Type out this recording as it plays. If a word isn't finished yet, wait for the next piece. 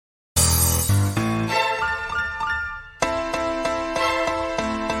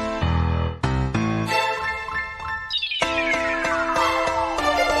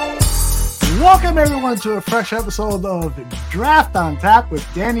Welcome, everyone, to a fresh episode of Draft on Tap with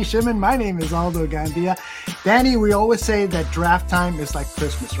Danny Shimon. My name is Aldo Gandia. Danny, we always say that draft time is like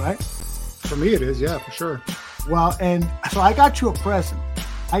Christmas, right? For me, it is, yeah, for sure. Well, and so I got you a present.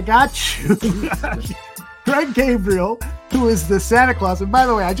 I got you Greg Gabriel, who is the Santa Claus. And by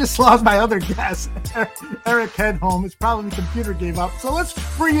the way, I just lost my other guest, Eric Edholm. It's probably the computer gave up. So let's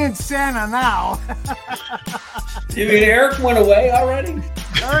bring in Santa now. You mean Eric went away already?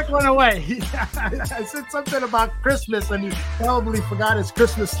 Eric went away. I said something about Christmas, and he probably forgot his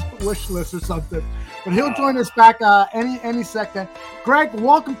Christmas wish list or something. But he'll join us back any second. Greg,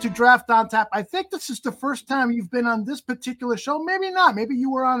 welcome to Draft on Tap. I think this is the first time you've been on this particular show. Maybe not. Maybe you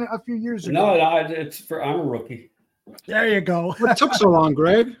were on it a few years ago. No, I'm a rookie. There you go. What took so long,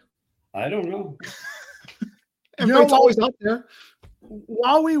 Greg? I don't know. It's always out there.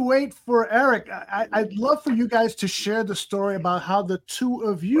 While we wait for Eric, I'd love for you guys to share the story about how the two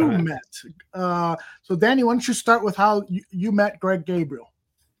of you met. So, Danny, why don't you start with how you met Greg Gabriel?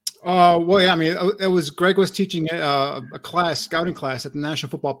 Well, yeah, I mean, it was Greg was teaching a scouting class at the National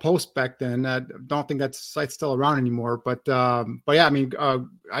Football Post back then. I don't think that site's still around anymore, but yeah, I mean,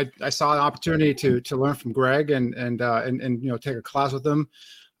 I saw an opportunity to learn from Greg and take a class with him.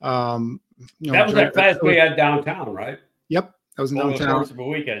 That was that class we had downtown, right? Yep, that was in downtown. Over the course of a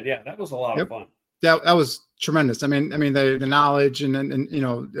weekend, yeah, that was a lot of fun. That was tremendous. I mean, the knowledge and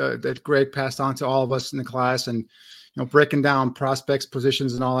that Greg passed on to all of us in the class, and breaking down prospects,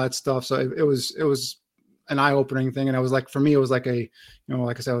 positions, and all that stuff. So it was an eye-opening thing. And I was like, for me, it was like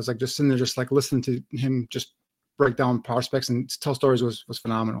like I said, I was like just sitting there, just like listening to him just break down prospects and tell stories was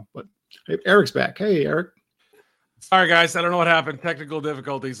phenomenal. But hey, Eric's back. Hey, Eric. Sorry, guys. I don't know what happened. Technical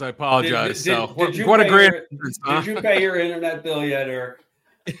difficulties. I apologize. Did you pay your internet bill yet, Eric?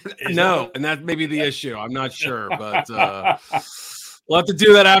 No, and that may be the issue. I'm not sure, but we'll have to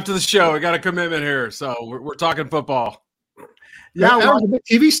do that after the show. We got a commitment here, so we're talking football. Yeah, that was a big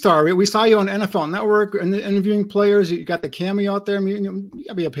TV star. We saw you on NFL Network and interviewing players. You got the cameo out there. I mean, you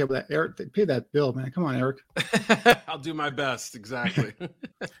gotta be able to pay that, Eric. Pay that bill, man. Come on, Eric. I'll do my best. Exactly.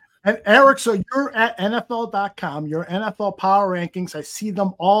 And Eric, so you're at NFL.com, your NFL power rankings. I see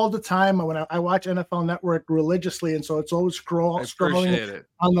them all the time when I watch NFL Network religiously, and so it's always scrolling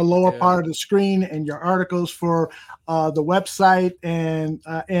on the lower part of the screen, and your articles for the website. And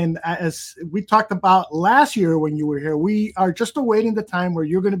as we talked about last year when you were here, we are just awaiting the time where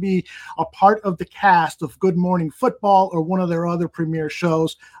you're going to be a part of the cast of Good Morning Football or one of their other premiere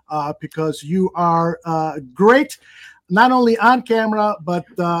shows because you are great. Not only on camera, but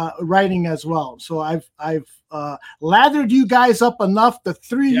writing as well. So I've lathered you guys up enough. The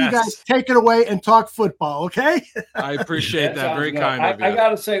three of you guys take it away and talk football, okay? I appreciate that. Very kind of you. I got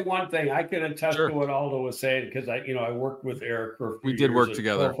to say one thing. I can attest to what Aldo was saying because I worked with Eric for a few years. We did work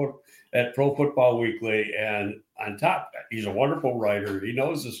together at Pro Football Weekly, and on top, he's a wonderful writer. He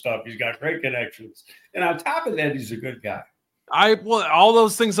knows his stuff. He's got great connections, and on top of that, he's a good guy. All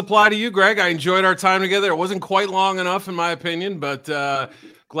those things apply to you, Greg. I enjoyed our time together. It wasn't quite long enough, in my opinion, but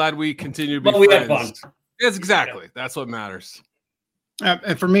glad we continue to be friends. We had fun. Yes, exactly. That's what matters.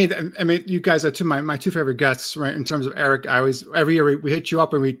 And for me, I mean, you guys are my two favorite guests, right? In terms of Eric, every year we hit you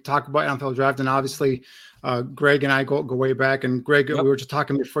up and we talk about NFL draft, and obviously Greg and I go way back. And Greg, we were just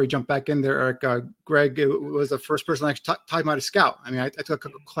talking before you jump back in there, Eric. Greg was the first person I actually taught him how to scout. I mean, I took a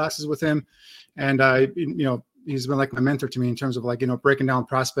couple classes with him, and he's been like my mentor to me in terms of breaking down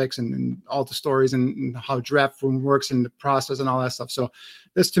prospects and all the stories and how draft room works and the process and all that stuff. So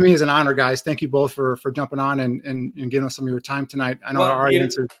this to me is an honor, guys. Thank you both for jumping on and giving us some of your time tonight. I know our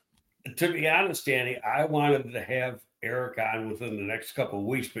audience is. To be honest, Danny, I wanted to have Eric on within the next couple of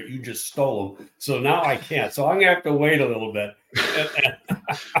weeks, but you just stole him. So now I can't. So I'm going to have to wait a little bit.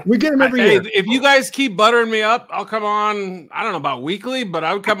 We get him every year. If you guys keep buttering me up, I'll come on, I don't know about weekly, but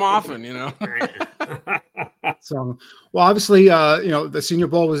I would come often, So, well, obviously, the Senior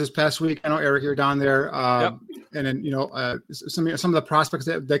Bowl was this past week. I know, Eric, you're down there. And then, some of the prospects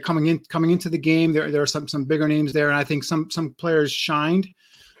that coming into the game, there are some bigger names there. And I think some players shined.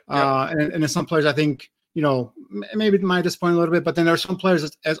 And then some players, I think, maybe it might disappoint a little bit, but then there are some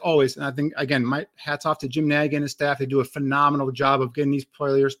players as always. And I think, again, my hats off to Jim Nagy and his staff. They do a phenomenal job of getting these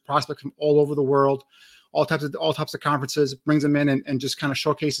prospects from all over the world, all types of conferences, brings them in and just kind of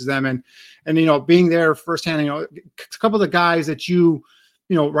showcases them. And being there firsthand, a couple of the guys that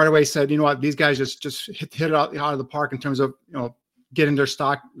right away said, these guys just hit it out of the park in terms of, getting their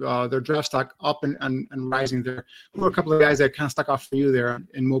stock, their draft stock up and rising there. Who are a couple of guys that kind of stuck off for you there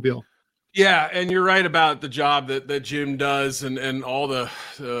in Mobile? Yeah, and you're right about the job that Jim does and all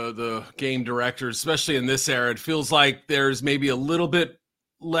the game directors, especially in this era. It feels like there's maybe a little bit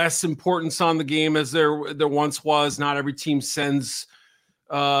less importance on the game as there once was. Not every team sends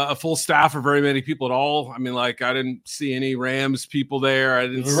a full staff or very many people at all. I mean, like, I didn't see any Rams people there.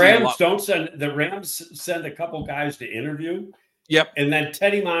 The Rams send a couple guys to interview. Yep. And then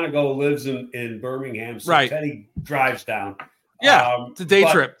Teddy Monaco lives in Birmingham, so right. Teddy drives down. Yeah, it's a day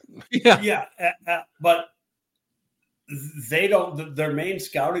trip. Yeah, but they don't. Their main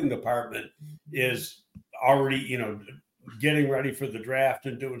scouting department is already, getting ready for the draft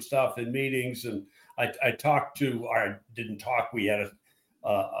and doing stuff in meetings. And I talked to, or I didn't talk. We had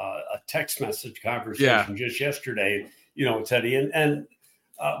a text message conversation just yesterday. Teddy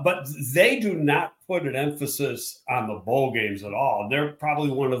but they do not put an emphasis on the bowl games at all. They're probably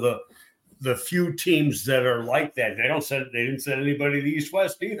one of the few teams that are like that. They didn't send anybody to the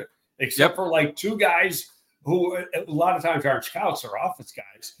East-West either, except for like two guys who a lot of times aren't scouts or office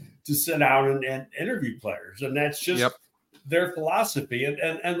guys to sit down and interview players. And that's just their philosophy.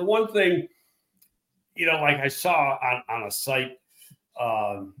 And the one thing, like I saw on a site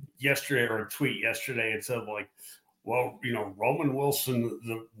yesterday, or a tweet yesterday, it said like, well, Roman Wilson,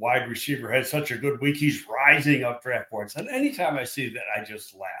 the wide receiver, had such a good week. He's rising up draft boards. And anytime I see that, I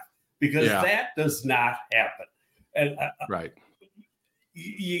just laugh, because that does not happen. And right.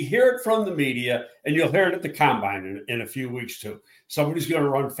 You hear it from the media, and you'll hear it at the combine in a few weeks too. Somebody's going to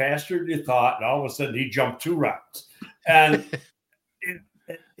run faster than you thought, and all of a sudden he jumped 2 rounds. And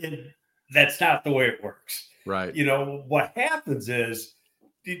that's not the way it works. Right. What happens is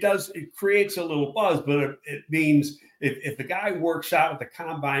it creates a little buzz, but it means if the guy works out at the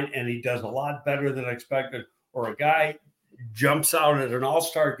combine and he does a lot better than expected, or a guy jumps out at an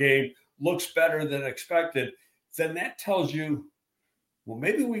all-star game, looks better than expected, then that tells you, well,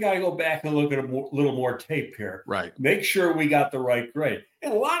 maybe we got to go back and look at a little more tape here. Right. Make sure we got the right grade.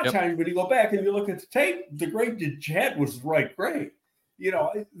 And a lot of times when you go back and you look at the tape, the grade that you had was the right grade.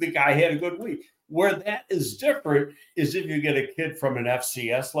 The guy had a good week. Where that is different is if you get a kid from an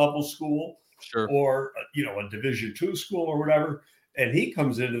FCS level school, or a Division II school or whatever, and he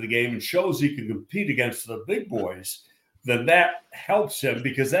comes into the game and shows he can compete against the big boys, then that helps him,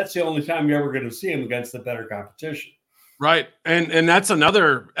 because that's the only time you're ever going to see him against the better competition. Right. And that's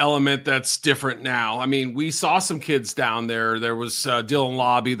another element that's different now. I mean, we saw some kids down there. There was Dylan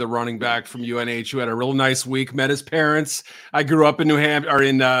Lobby, the running back from UNH, who had a real nice week, met his parents. I grew up in New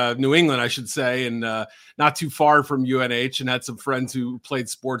England, I should say, and not too far from UNH, and had some friends who played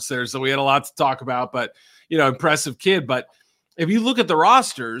sports there. So we had a lot to talk about, but, impressive kid. But if you look at the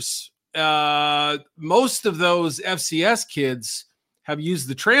rosters, most of those FCS kids have used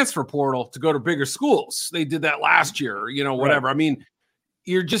the transfer portal to go to bigger schools. They did that last year, whatever. Right. I mean,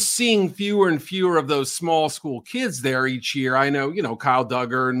 you're just seeing fewer and fewer of those small school kids there each year. I know, Kyle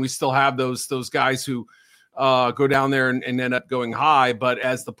Duggar, and we still have those guys who go down there and end up going high. But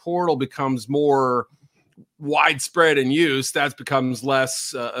as the portal becomes more widespread in use, that becomes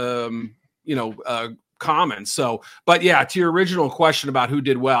less, common. So, but yeah, to your original question about who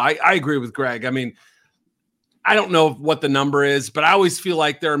did well, I agree with Greg. I mean, I don't know what the number is, but I always feel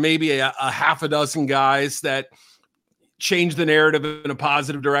like there are maybe a half a dozen guys that change the narrative in a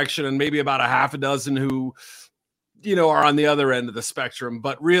positive direction, and maybe about a half a dozen who, are on the other end of the spectrum.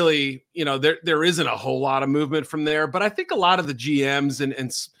 But really, there isn't a whole lot of movement from there. But I think a lot of the GMs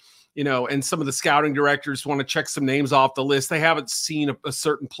and some of the scouting directors want to check some names off the list. They haven't seen a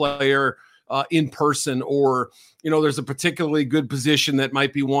certain player in person, or there's a particularly good position that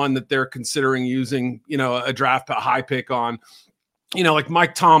might be one that they're considering using a draft high pick on. Like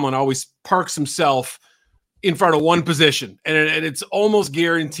Mike Tomlin always parks himself in front of one position, and it's almost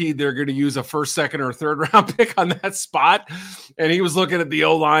guaranteed they're going to use a first, second, or third round pick on that spot. And he was looking at the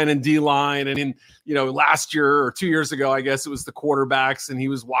O-line and D-line, and in last year or 2 years ago, I guess it was the quarterbacks, and he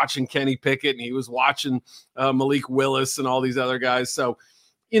was watching Kenny Pickett, and he was watching Malik Willis and all these other guys. So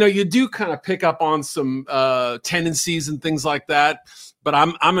you do kind of pick up on some tendencies and things like that. But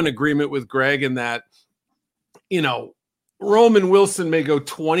I'm in agreement with Greg in that, Roman Wilson may go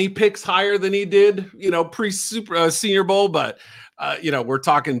 20 picks higher than he did, pre-super Senior Bowl. But, we're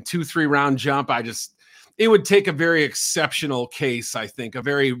talking 2-3 round jump. It would take a very exceptional case, I think, a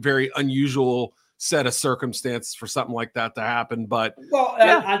very, very unusual set of circumstances for something like that to happen. But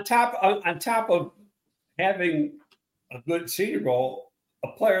on top of having a good Senior Bowl, a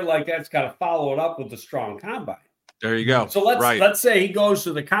player like that's got to follow it up with a strong combine. There you go. So let's say he goes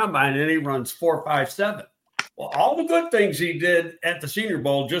to the combine and he runs 4.57. Well, all the good things he did at the Senior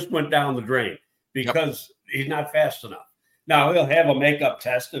Bowl just went down the drain because he's not fast enough. Now he'll have a makeup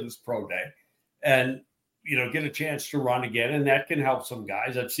test at his pro day and, get a chance to run again. And that can help some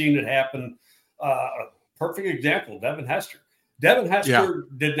guys. I've seen it happen. A perfect example, Devin Hester. Devin Hester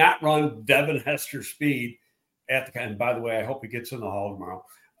did not run Devin Hester speed at the – and by the way, I hope he gets in the hall tomorrow.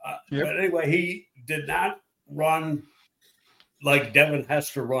 But anyway, he did not run like Devin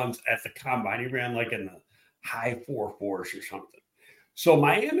Hester runs at the combine. He ran like in the high 4.4s or something. So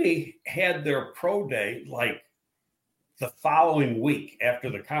Miami had their pro day like the following week after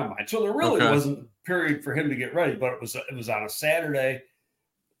the combine. So there really wasn't a period for him to get ready, but it was on a Saturday. It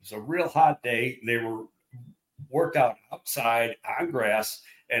was a real hot day. They were worked out outside on grass,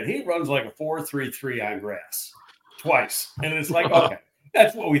 and he runs like a 4.33 on grass twice. And it's like, okay,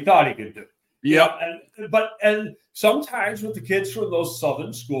 that's what we thought he could do. Yeah. And sometimes with the kids from those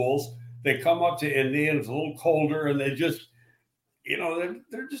southern schools, they come up to Indy and it's a little colder, and they just,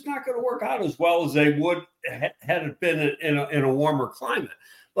 they're just not going to work out as well as they would had it been in a warmer climate.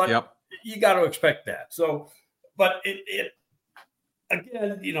 But you got to expect that. So, but it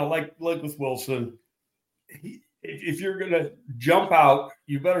again, like with Wilson, if you're going to jump out,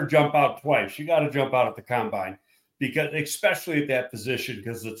 you better jump out twice. You got to jump out at the combine, because especially at that position,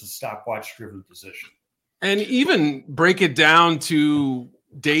 because it's a stopwatch driven position. And even break it down to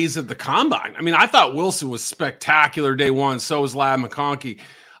days at the combine. I mean, I thought Wilson was spectacular day one. So was Lab McConkey.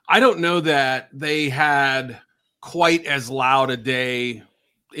 I don't know that they had quite as loud a day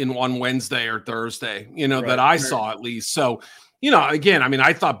on Wednesday or Thursday, that I saw at least. So, again, I mean,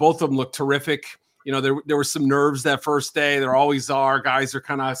 I thought both of them looked terrific. There were some nerves that first day. There always are. Guys are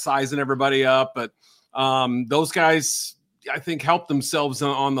kind of sizing everybody up, but those guys, I think, helped themselves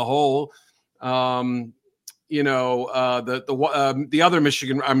on the whole. The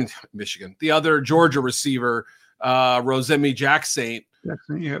other Georgia receiver, Rosemi Jacksaint.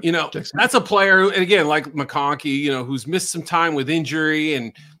 That's a player, and again, like McConkey, who's missed some time with injury,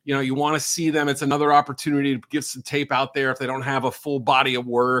 and you want to see them. It's another opportunity to get some tape out there if they don't have a full body of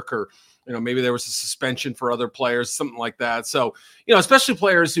work, or maybe there was a suspension for other players, something like that. So, especially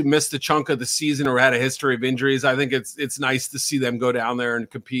players who missed a chunk of the season or had a history of injuries, I think it's nice to see them go down there and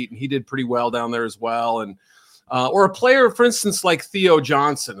compete. And he did pretty well down there as well. And or a player, for instance, like Theo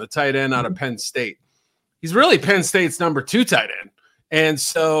Johnson, the tight end out of Penn State. He's really Penn State's number 2 tight end. And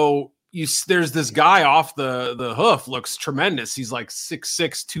so there's this guy off the hoof, looks tremendous. He's like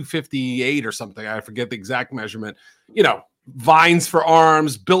 6'6", 258 or something. I forget the exact measurement. Vines for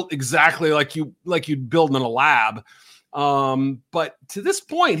arms, built exactly like you'd build in a lab. But to this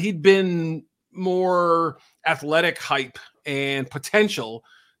point, he'd been more athletic hype and potential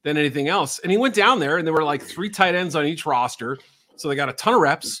than anything else. And he went down there, and there were like 3 tight ends on each roster. So they got a ton of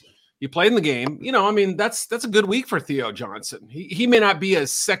reps. He played in the game. That's a good week for Theo Johnson. He may not be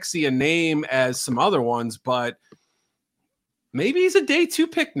as sexy a name as some other ones, but maybe he's a day 2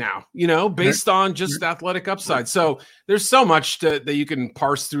 pick now, based on just athletic upside. So there's so much that you can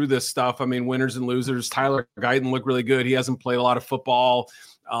parse through this stuff. I mean, winners and losers. Tyler Guyton looked really good. He hasn't played a lot of football.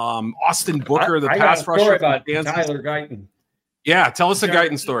 Austin Booker, the pass rusher. About Tyler Guyton. Yeah, tell us a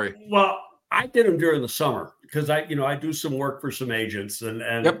Guyton story. Well, I did him during the summer because I do some work for some agents, and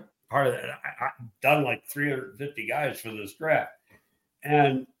part of that, I've done like 350 guys for this draft,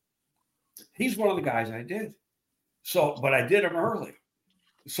 and he's one of the guys I did. So, but I did him early.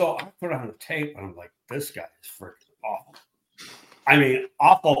 So I put on a tape, and I'm like, this guy is freaking awful. I mean,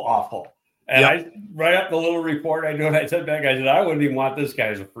 awful. And I write up the little report I do, and I said back, I wouldn't even want this guy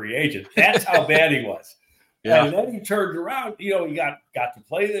as a free agent. That's how bad he was. Yeah. And then he turned around. He got to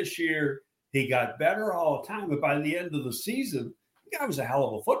play this year. He got better all the time. But by the end of the season, the guy was a hell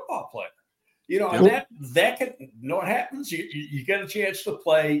of a football player. And that can, what happens? You get a chance to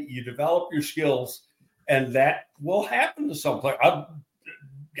play, you develop your skills, and that will happen to some player. A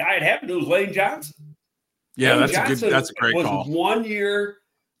guy it happened to was Lane Johnson. Yeah, Lane that's a great call. 1 year,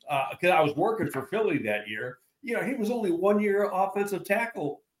 because I was working for Philly that year. He was only 1 year offensive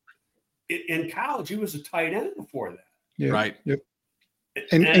tackle in college. He was a tight end before that. Yeah. Right. Yep.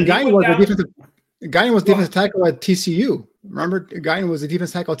 And Guyton was defensive tackle at TCU. Remember, Guyton was a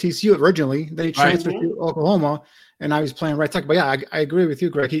defensive tackle at TCU originally. Then he transferred to Oklahoma, and now he's playing right tackle. But yeah, I agree with you,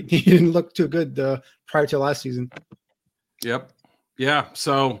 Greg. He didn't look too good prior to last season. Yep. Yeah.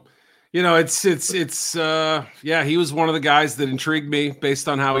 So, he was one of the guys that intrigued me based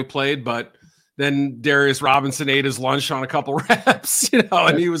on how he played, but then Darius Robinson ate his lunch on a couple reps,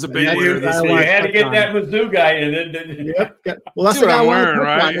 and he was a big winner. So you had to get that Mizzou guy in. Yep. Well, that's what I'm wearing,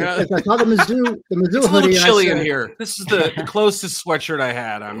 right? Yeah. I saw the Mizzou it's hoodie. A little chilly in here. This is the closest sweatshirt I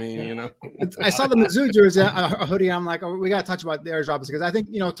had. I mean, I saw the Mizzou jersey, a hoodie. I'm like, we got to touch about Darius Robinson, because I think,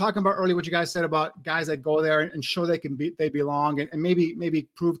 talking about earlier what you guys said about guys that go there and show they belong, and maybe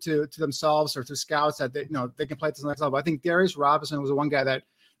prove to themselves or to scouts that they can play to the next level. I think Darius Robinson was the one guy that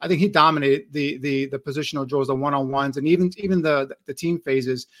I think he dominated the positional drills, the one-on-ones, and even the team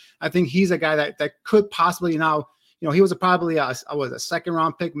phases. I think he's a guy that could possibly now, he was probably a second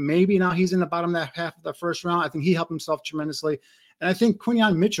round pick. Maybe now he's in the bottom of that half of the first round. I think he helped himself tremendously. And I think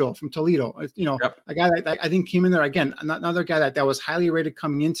Quinyon Mitchell from Toledo, a guy that I think came in there again, another guy that was highly rated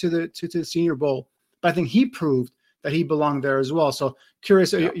coming into the Senior Bowl. But I think he proved that he belonged there as well. So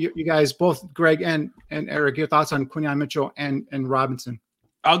curious, you guys, both Greg and Eric, your thoughts on Quinyon Mitchell and Robinson.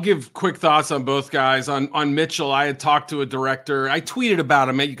 I'll give quick thoughts on both guys. On Mitchell, I had talked to a director. I tweeted about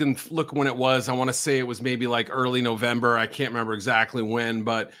him. You can look when it was. I want to say it was maybe like early November. I can't remember exactly when,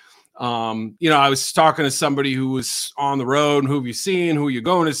 but I was talking to somebody who was on the road. Who have you seen? Who are you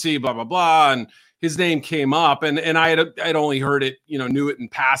going to see? Blah, blah, blah. And his name came up, and I'd only heard it, knew it in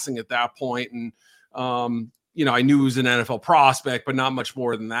passing at that point. And, I knew he was an NFL prospect, but not much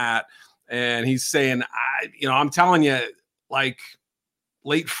more than that. And he's saying, I'm telling you, like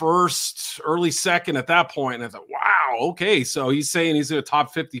late first, early second at that point. And I thought, wow, okay. So he's saying he's a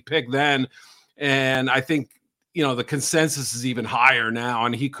top 50 pick then. And I think, the consensus is even higher now,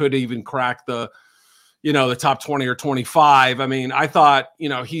 and he could even crack the top 20 or 25. I mean, I thought,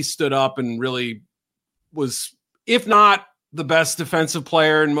 he stood up and really was, if not the best defensive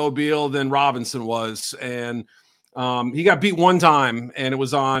player in Mobile, then Robinson was. And he got beat one time, and it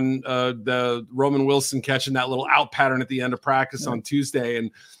was on the Roman Wilson catching that little out pattern at the end of practice on Tuesday.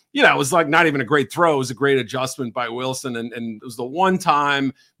 And, it was like not even a great throw. It was a great adjustment by Wilson. And it was the one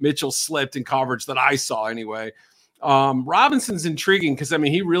time Mitchell slipped in coverage that I saw anyway. Robinson's intriguing because,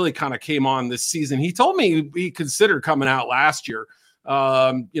 he really kind of came on this season. He told me he considered coming out last year.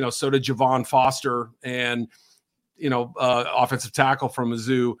 So did Javon Foster and, offensive tackle from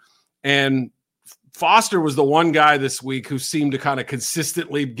Mizzou. And Foster was the one guy this week who seemed to kind of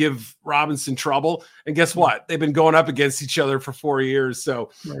consistently give Robinson trouble. And guess what? They've been going up against each other for 4 years. So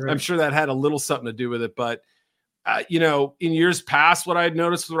right. I'm sure that had a little something to do with it. But, in years past, what I had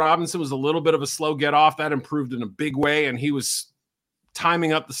noticed with Robinson was a little bit of a slow get off. That improved in a big way. And he was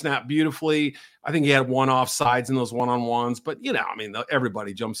timing up the snap beautifully. I think he had one offsides in those one-on-ones. But,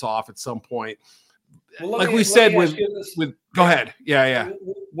 everybody jumps off at some point. Well, like we said with go ahead. Yeah.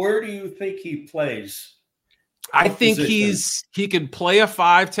 Where do you think he plays? I think he could play a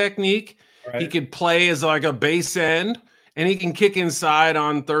 5 technique. Right. He could play as like a base end, and he can kick inside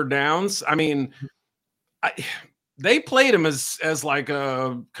on third downs. They played him as like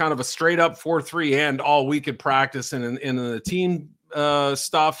a kind of a straight up 4-3 end all week in practice and in the team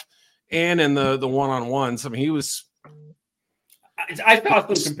stuff and in the one-on-ones. He was. I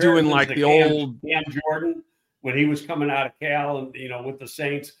thought some doing like the old Cam Jordan when he was coming out of Cal and with the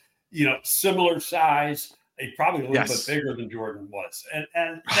Saints, similar size. He probably a little bit bigger than Jordan was,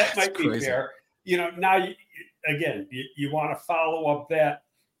 and that might be crazy. Fair. Now you want to follow up that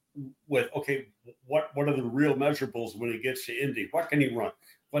with what are the real measurables when he gets to Indy? What can he run?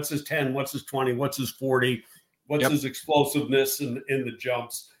 What's his 10? What's his 20? What's his 40? What's his explosiveness in the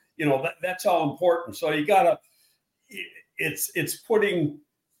jumps? That's all important. So you gotta. It's putting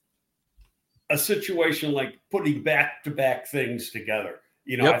a situation like putting back-to-back things together.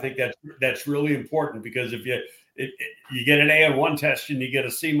 I think that's really important because if you get an A on one test and you get a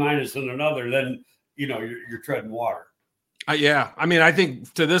C- in another, then you're treading water. Yeah, I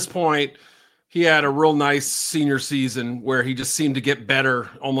think to this point he had a real nice senior season where he just seemed to get better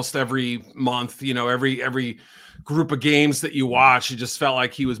almost every month. Every group of games that you watch, it just felt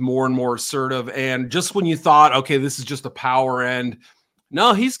like he was more and more assertive. And just when you thought, okay, this is just a power end,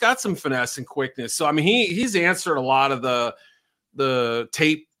 no, he's got some finesse and quickness. So he's answered a lot of the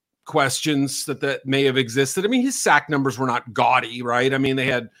tape questions that may have existed. His sack numbers were not gaudy, right? They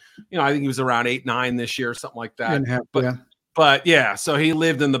had, I think he was around 8-9 this year, something like that. But yeah, so he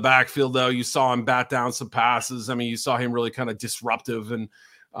lived in the backfield though. You saw him bat down some passes. You saw him really kind of disruptive and.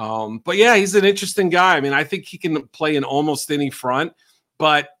 But yeah, he's an interesting guy. I think he can play in almost any front,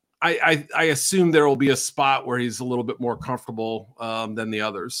 but I assume there will be a spot where he's a little bit more comfortable than the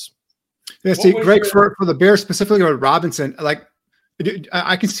others. Yeah, see, Greg, for the Bears specifically with Robinson, like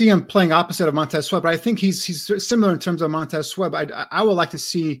I can see him playing opposite of Montez Sweat, but I think he's similar in terms of Montez Sweat. But I would like to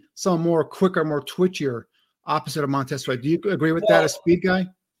see some more quicker, more twitchier opposite of Montez Sweat. Do you agree with that, a speed guy?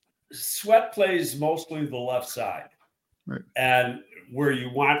 Sweat plays mostly the left side, right, and where you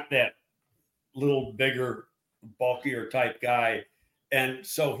want that little bigger, bulkier type guy. And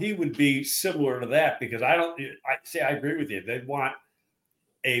so he would be similar to that because I agree with you. They'd want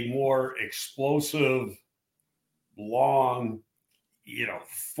a more explosive, long,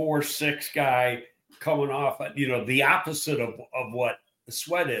 4-6 guy coming off, the opposite of what the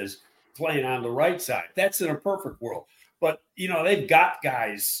Sweat is playing on the right side. That's in a perfect world. But, they've got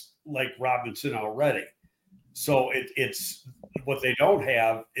guys like Robinson already. So it's what they don't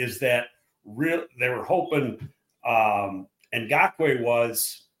have is that they were hoping Ngakwe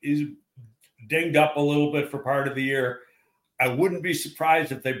he's dinged up a little bit for part of the year. I wouldn't be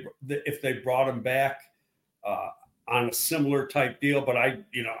surprised if they brought him back on a similar type deal, but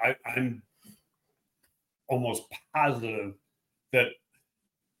I'm almost positive that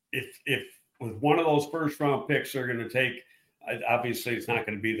if with one of those first round picks they're going to take, obviously it's not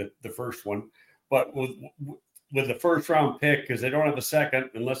going to be the first one, but with the first round pick, because they don't have a second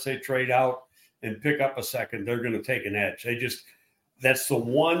unless they trade out and pick up a second, they're going to take an edge. That's the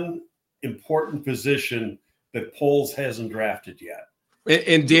one important position that Poles hasn't drafted yet.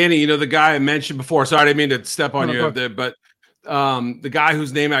 And Danny, the guy I mentioned before, sorry, I didn't mean to step on you there, but the guy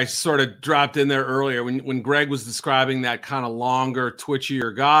whose name I sort of dropped in there earlier when Greg was describing that kind of longer,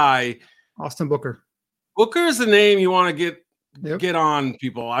 twitchier guy. Austin Booker. Booker is the name you want to get on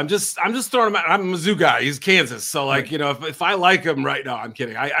people. I'm just throwing him out. I'm a Mizzou guy. He's Kansas. So if I like him right now, I'm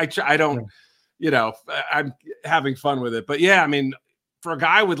kidding. I don't, I'm having fun with it, but yeah, I mean, for a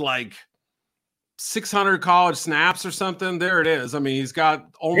guy with 600 college snaps or something, there it is. I mean, he's got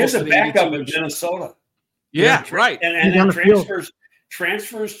almost a backup in Minnesota. Yeah, right. And then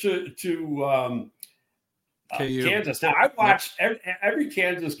transfers to Kansas. Now, I watched every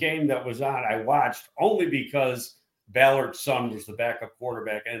Kansas game that was on. I watched only because Ballard's son was the backup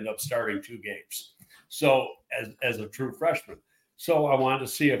quarterback, ended up starting 2 games. So as a true freshman. So I wanted to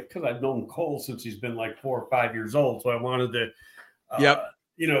see it because I've known Cole since he's been 4 or 5 years old. So I wanted to,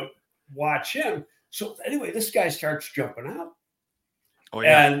 watch him. So anyway, this guy starts jumping out. Oh,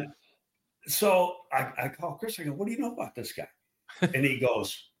 yeah. And so I call Chris. I go, what do you know about this guy? And he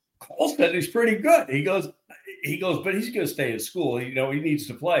goes, Cole said he's pretty good. He goes, but he's going to stay in school. He needs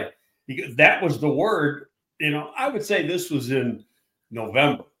to play. That was the word. I would say this was in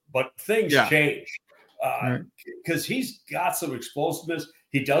November, but things changed because he's got some explosiveness.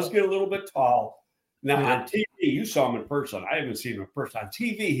 He does get a little bit tall. Now, on TV, you saw him in person. I haven't seen him in person. On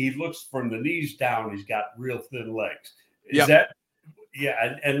TV, he looks from the knees down. He's got real thin legs. Is that –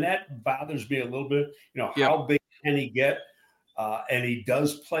 yeah, and that bothers me a little bit. How big can he get? And he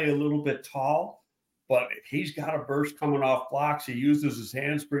does play a little bit tall, but he's got a burst coming off blocks. He uses his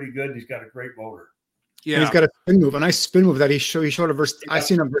hands pretty good. He's got a great motor. Yeah, and he's got a nice spin move that he showed it versus. I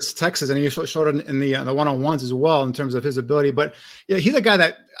seen him versus Texas, and he showed it in the one-on-ones as well in terms of his ability. But yeah, he's a guy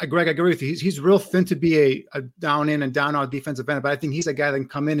that Greg, I agree with you. He's real thin to be a down in and down out defensive end. But I think he's a guy that can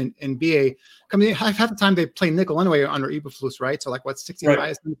come in and be half the time they play nickel anyway under Eberflus, right? So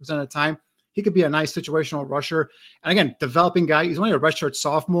 65-70% of the time he could be a nice situational rusher. And again, developing guy. He's only a redshirt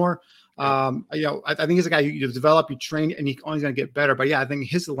sophomore. I think he's a guy you develop, you train, and he's only going to get better. But yeah, I think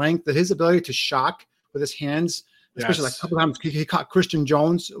his length, his ability to shock with his hands, especially a couple times he caught Christian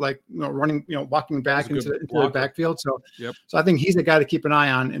Jones running, walking back into the backfield. So, so I think he's a guy to keep an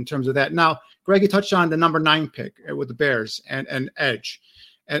eye on in terms of that. Now, Greg, you touched on the number 9 pick with the Bears and edge,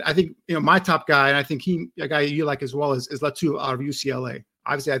 and I think my top guy, and I think a guy you like as well is Latu out of UCLA.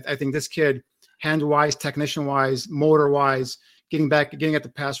 Obviously, I think this kid, hand wise, technician wise, motor wise, getting at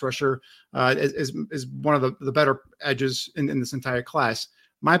the pass rusher is one of the better edges in this entire class.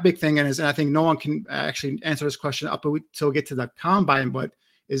 My big thing and I think no one can actually answer this question up until we get to the combine, but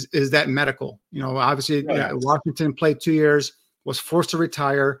is that medical? Obviously Washington played 2 years, was forced to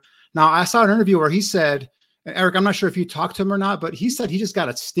retire. Now I saw an interview where he said, and Eric, I'm not sure if you talked to him or not, but he said he just got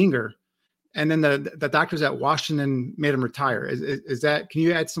a stinger, and then the doctors at Washington made him retire. Is that? Can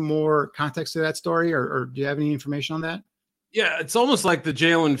you add some more context to that story, or do you have any information on that? Yeah, it's almost like the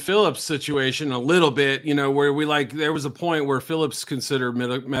Jalen Phillips situation a little bit, where there was a point where Phillips considered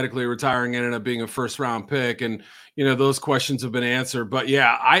medically retiring, ended up being a first-round pick, and those questions have been answered. But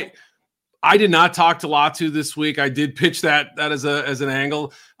yeah, I did not talk to Latu this week. I did pitch that as an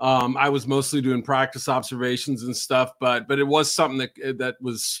angle. I was mostly doing practice observations and stuff, but it was something that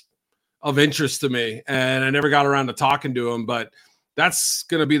was of interest to me, and I never got around to talking to him. But that's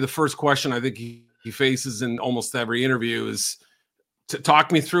going to be the first question I think he faces in almost every interview, is to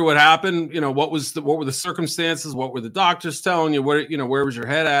talk me through what happened. What were the circumstances? What were the doctors telling you? Where was your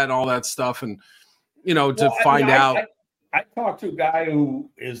head at and all that stuff? And, find out. I talked to a guy who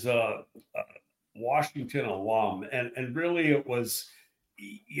is a Washington alum, and really it was,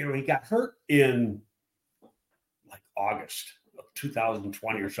 he got hurt in August of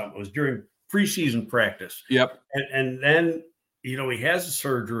 2020 or something. It was during preseason practice. Yep. And then, he has a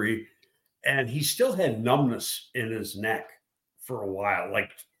surgery, and he still had numbness in his neck for a while,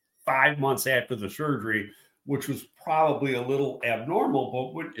 5 months after the surgery, which was probably a little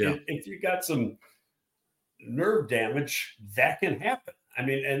abnormal. But if you got some nerve damage, that can happen. I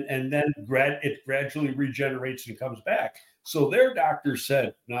mean, and then it gradually regenerates and comes back. So their doctor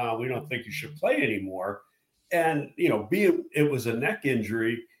said, no, we don't think you should play anymore. And, being it was a neck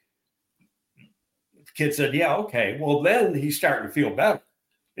injury, the kid said, yeah, okay. Well, then he's starting to feel better.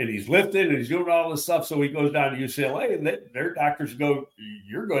 And he's lifting and he's doing all this stuff. So he goes down to UCLA and their doctors go,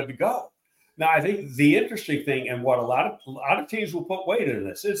 you're good to go. Now, I think the interesting thing, and what a lot of teams will put weight in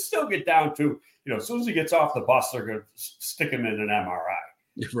this, is still get down to, as soon as he gets off the bus, they're going to stick him in an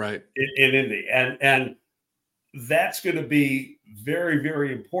MRI. Right. In Indy. And that's going to be very,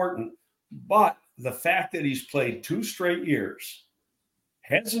 very important. But the fact that he's played 2 straight years,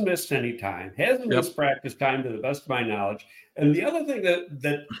 hasn't missed any time, hasn't missed practice time to the best of my knowledge. And the other thing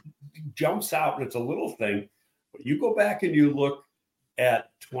that jumps out, and it's a little thing, but you go back and you look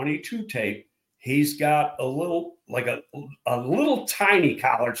at 22 tape, he's got a little tiny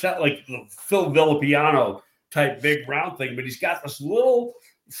collar. It's not like the Phil Villapiano type big round thing, but he's got this little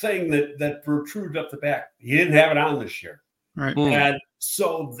thing that protrudes up the back. He didn't have it on this year. Right. And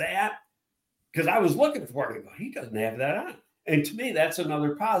so that, because I was looking for it, he doesn't have that on. And to me, that's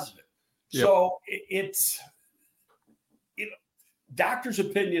another positive. Yep. So it's, doctors'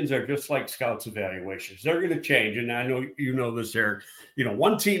 opinions are just like scouts' evaluations. They're going to change. And I know you know this, Eric.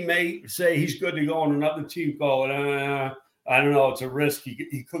 One team may say he's good to go, and another team go, I don't know, it's a risk.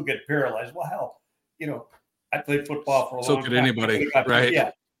 He could get paralyzed. Well, hell, I played football for a long time. So could anybody, right?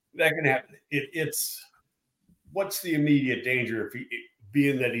 Yeah, that can happen. It's what's the immediate danger if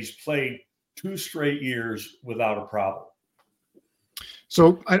being that he's played 2 straight years without a problem?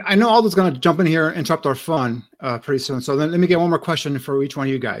 So I know Aldo's going to jump in here and interrupt our fun pretty soon. So then let me get one more question for each one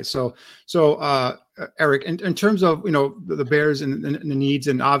of you guys. So Eric, in terms of, the Bears and the needs,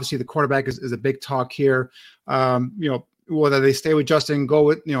 and obviously the quarterback is a big talk here. Whether they stay with Justin, go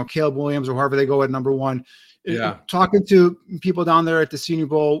with, Caleb Williams, or whoever they go at number 1. Yeah. Talking to people down there at the Senior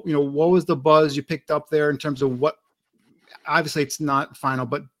Bowl, what was the buzz you picked up there in terms of what, obviously it's not final,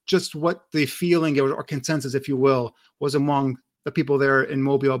 but just what the feeling or consensus, if you will, was among the people there in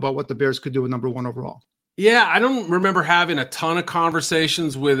Mobile about what the Bears could do with number 1 overall? Yeah, I don't remember having a ton of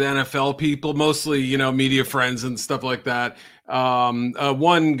conversations with NFL people, mostly, media friends and stuff like that.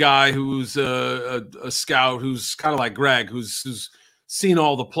 One guy who's a scout who's kind of like Greg, who's seen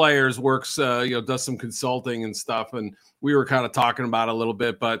all the players, works, does some consulting and stuff. And we were kind of talking about it a little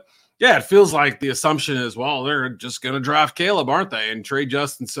bit, but yeah, it feels like the assumption is, well, they're just going to draft Caleb, aren't they? And trade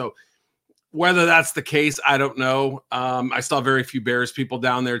Justin. So whether that's the case, I don't know. I saw very few Bears people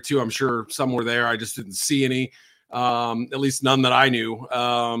down there too. I'm sure some were there. I just didn't see any, at least none that I knew.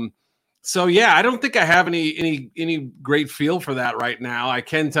 So yeah, I don't think I have any great feel for that right now. I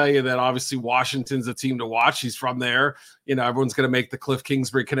can tell you that obviously Washington's a team to watch. He's from there. Everyone's going to make the Cliff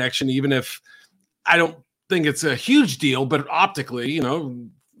Kingsbury connection, even if I don't think it's a huge deal, but optically,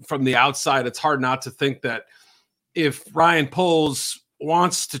 from the outside, it's hard not to think that if Ryan Poles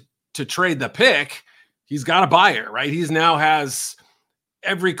wants to trade the pick, he's got a buyer, right? He's now has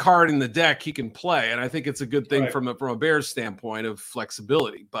every card in the deck he can play. And I think it's a good thing from a Bears standpoint of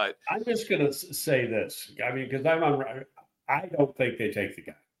flexibility. But I'm just going to say this. I mean, because I don't think they take the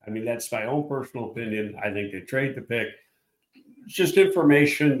guy. I mean, that's my own personal opinion. I think they trade the pick. It's just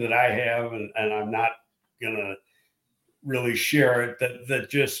information that I have, and I'm not going to really share it, that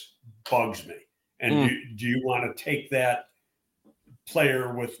just bugs me. And do you want to take that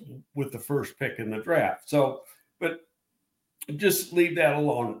player with the first pick in the draft? So, but just leave that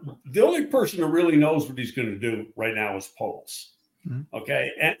alone. The only person who really knows what he's going to do right now is Poles. Mm-hmm. Okay.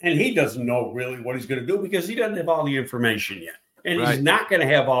 And he doesn't know really what he's going to do because he doesn't have all the information yet. And he's not going to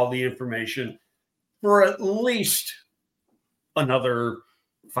have all the information for at least another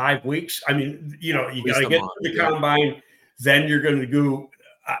 5 weeks. I mean, you got to get to the combine. Then you're going to do,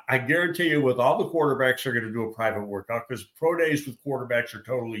 I guarantee you, with all the quarterbacks are going to do a private workout, because pro days with quarterbacks are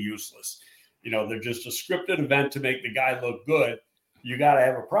totally useless. They're just a scripted event to make the guy look good. You got to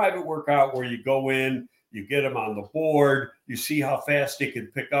have a private workout where you go in, you get him on the board, you see how fast he can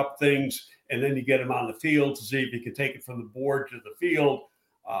pick up things, and then you get him on the field to see if he can take it from the board to the field.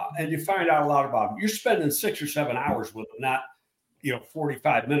 And you find out a lot about him. You're spending 6 or 7 hours with him, not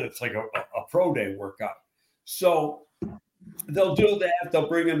 45 minutes like a pro day workout. So they'll do that. They'll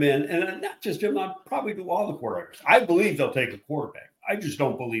bring him in, and not just him. I'll probably do all the quarterbacks. I believe they'll take a quarterback. I just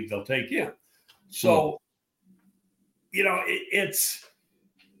don't believe they'll take him. So, it's.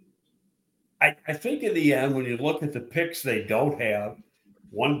 I think in the end, when you look at the picks they don't have,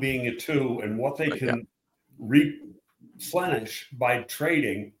 one being a 2, and what they can replenish by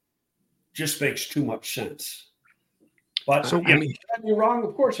trading, just makes too much sense. But I could be wrong.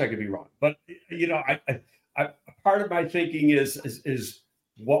 Of course, I could be wrong. But I part of my thinking is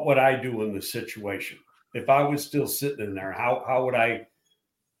what would I do in this situation if I was still sitting in there? How would I?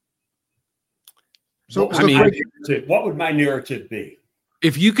 So what would my narrative be?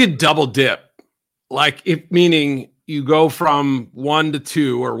 If you could double dip, meaning you go from 1 to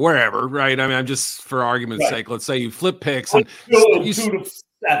 2 or wherever, right? I mean, I'm just for argument's sake. Let's say you flip picks and you 2 to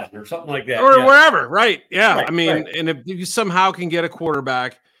 7 or something like that, or wherever, right? Yeah, right, I mean, and if you somehow can get a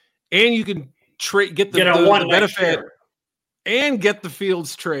quarterback, and you can get the benefit, and get the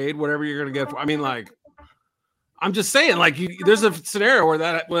Fields trade, whatever you're going to get. I mean, I'm just saying, there's a scenario where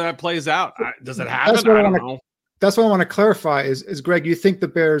that plays out. Does it happen? I don't know. That's what I want to clarify is Greg, you think the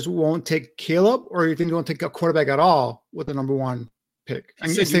Bears won't take Caleb, or you think they won't take a quarterback at all with the number 1 pick? I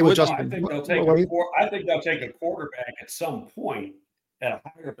think they'll take a quarterback at some point at a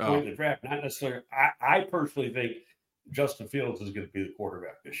higher point in the draft. Not necessarily. I personally think Justin Fields is going to be the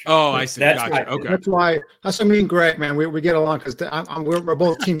quarterback this year. Oh, I see. Gotcha. Okay. That's why me and Greg, man, we get along because we're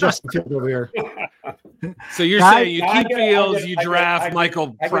both team Justin Fields over here. So you're saying you keep Fields, you draft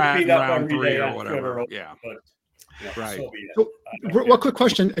Michael Pratt in round 3 or whatever. Yeah. Right. So, one quick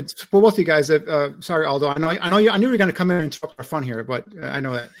question for both of you guys. Sorry, Aldo. I knew you were going to come in and interrupt our fun here, but I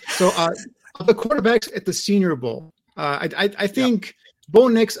know that. So, the quarterbacks at the Senior Bowl, I think Bo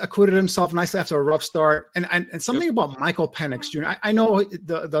Nix acquitted himself nicely after a rough start, and something about Michael Penix Jr. I know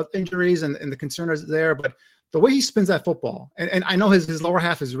the injuries and the concern is there, but the way he spins that football, and I know his lower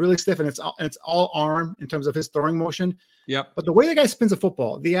half is really stiff, and it's all arm in terms of his throwing motion. Yep. But the way the guy spins the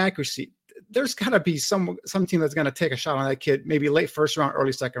football, the accuracy. There's got to be some team that's going to take a shot on that kid, maybe late first round,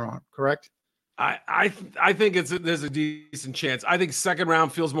 early second round. Correct? I think there's a decent chance. I think second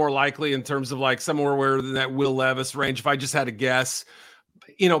round feels more likely in terms of somewhere where in that Will Levis range. If I just had to guess,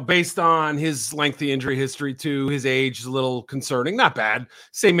 based on his lengthy injury history too, his age is a little concerning. Not bad,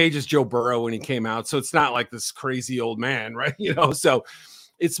 same age as Joe Burrow when he came out, so it's not like this crazy old man, right? So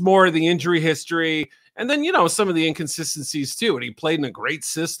it's more the injury history. And then, some of the inconsistencies too. And he played in a great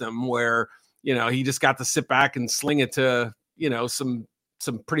system where, he just got to sit back and sling it to, some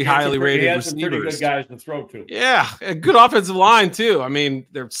pretty highly rated receivers. Some pretty good guys to throw to. Yeah, a good offensive line too. I mean,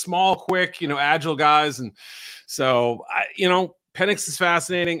 they're small, quick, agile guys. And so, Penix is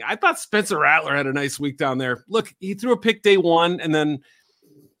fascinating. I thought Spencer Rattler had a nice week down there. Look, he threw a pick day 1, and then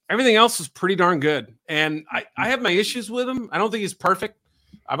everything else was pretty darn good. And I have my issues with him. I don't think he's perfect.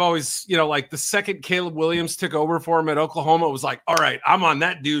 I've always, the second Caleb Williams took over for him at Oklahoma, it was like, all right, I'm on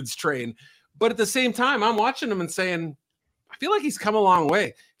that dude's train. But at the same time, I'm watching him and saying, I feel like he's come a long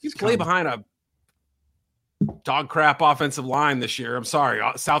way. You play behind a dog crap offensive line this year. I'm sorry.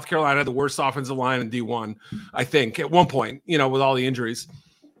 South Carolina had the worst offensive line in D1, I think, at one point, with all the injuries.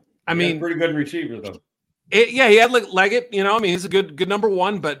 I mean, pretty good receiver, though. He had Leggett, he's a good number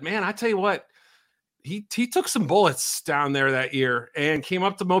 1. But, man, I tell you what, he took some bullets down there that year and came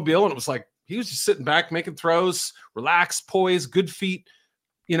up to Mobile, and it was like he was just sitting back, making throws, relaxed, poised, good feet,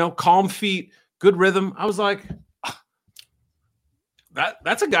 calm feet, good rhythm. I was like,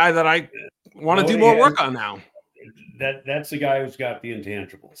 that's a guy that I want to do more work on now. That's the guy who's got the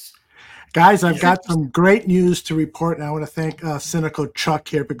intangibles. Guys, I've got some great news to report, and I want to thank Cynical Chuck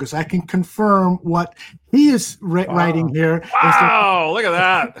here because I can confirm what he is writing here. Wow, look at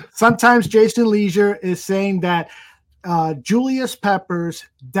that. Sometimes Jason Leisure is saying that Julius Peppers,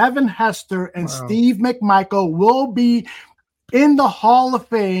 Devin Hester, and Steve McMichael will be in the Hall of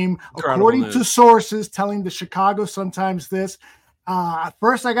Fame, according to sources telling the Chicago Sun-Times this.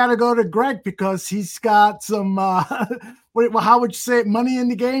 First, I got to go to Greg because he's got some, how would you say it, money in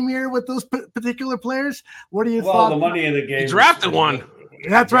the game here with those particular players? What do you thought? Well, the money in the game. He drafted one.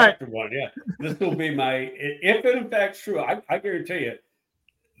 That's right. One, yeah. This will be if it in fact is true, I guarantee you,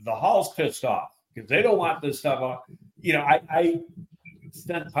 the Hall's pissed off because they don't want this stuff off. I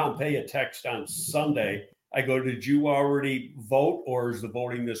sent Pompey a text on Sunday. I go, did you already vote or is the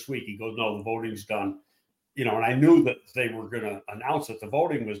voting this week? He goes, no, the voting's done. And I knew that they were going to announce that the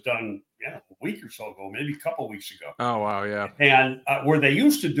voting was done a week or so ago, maybe a couple of weeks ago. Oh, wow, yeah. And where they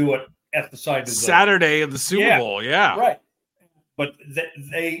used to do it at the side of the Saturday of the Super Bowl, yeah. Right. But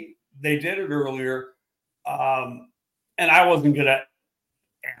they did it earlier. And I wasn't going to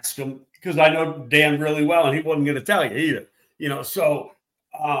ask him because I know Dan really well, and he wasn't going to tell you either. So,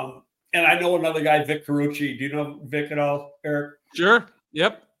 and I know another guy, Vic Carucci. Do you know Vic at all, Eric? Sure.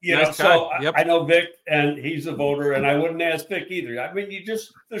 Yep. Nice so yep. I know Vic, and he's a voter, and I wouldn't ask Vic either. I mean,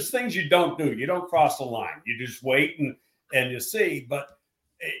 there's things you don't do. You don't cross the line. You just wait and you see. But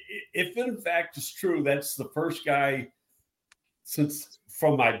if in fact it's true, that's the first guy since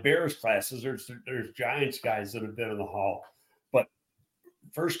from my Bears classes. There's Giants guys that have been in the Hall, but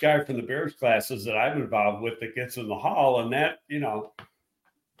first guy from the Bears classes that I'm involved with that gets in the hall, and that,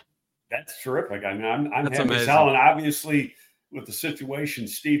 that's terrific. I mean, I'm happy as hell, and obviously with the situation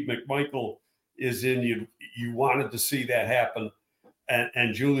Steve McMichael is in, you wanted to see that happen,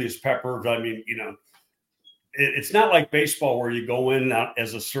 and Julius Peppers. I mean, it's not like baseball where you go in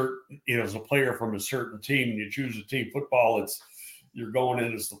as a certain, as a player from a certain team and you choose a team. Football, you're going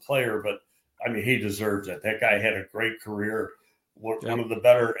in as the player, but I mean, he deserves it. That guy had a great career. One of the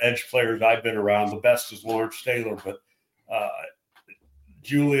better edge players I've been around. The best is Lawrence Taylor, but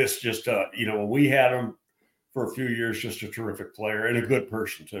Julius just, when we had him for a few years, just a terrific player and a good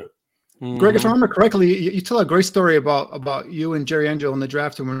person too. Mm-hmm. Greg, if I remember correctly, you tell a great story about you and Jerry Angelo in the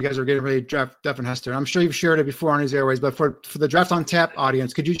draft when you guys were getting ready to draft Devin Hester. I'm sure you've shared it before on his airways, but for the Draft on Tap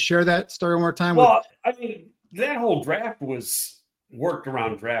audience, could you share that story one more time? Well, I mean, that whole draft was worked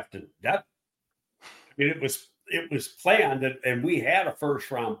around drafting. That, I mean, it was planned, and we had a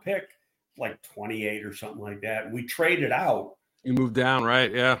first round pick, like 28 or something like that. And we traded out. You moved down,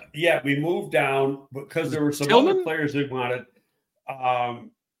 right? Yeah. Yeah, we moved down because there were some other players we wanted.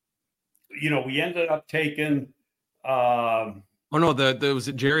 We ended up taking. Was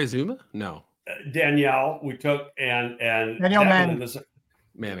it Jerry Zuma? No. Danielle, we took and Danielle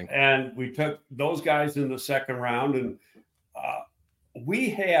Manning, and we took those guys in the second round, and we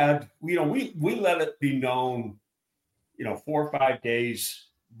had, we let it be known, 4 or 5 days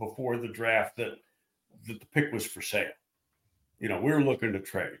before the draft that the pick was for sale. We were looking to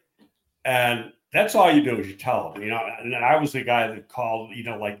trade, and that's all you do is you tell them, and I was the guy that called,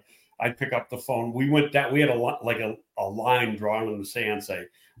 like I'd pick up the phone. We went down, we had a line drawn in the sand, say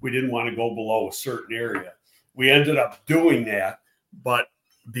we didn't want to go below a certain area. We ended up doing that, but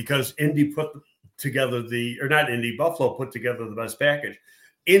because Buffalo put together the best package.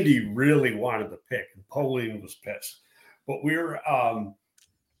 Indy really wanted the pick, and Pauline was pissed. But we were, I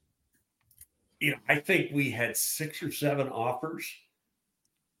think we had 6 or 7 offers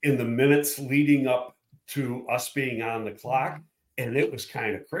in the minutes leading up to us being on the clock. And it was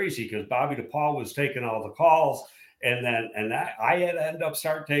kind of crazy because Bobby DePaul was taking all the calls. And I had to end up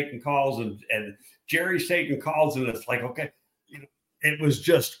start taking calls, and Jerry's taking calls. And it's like, okay, it was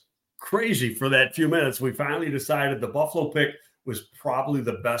just crazy for that few minutes. We finally decided the Buffalo pick was probably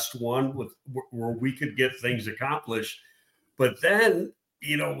the best one where we could get things accomplished. But then,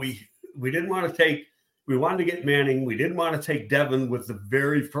 we didn't want to take, we wanted to get Manning. We didn't want to take Devin with the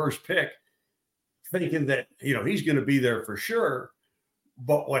very first pick, thinking that, he's going to be there for sure.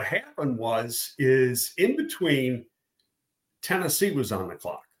 But what happened is in between, Tennessee was on the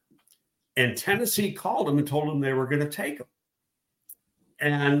clock, and Tennessee called him and told him they were going to take him.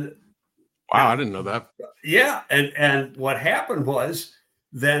 And wow, I didn't know that. Yeah. And what happened was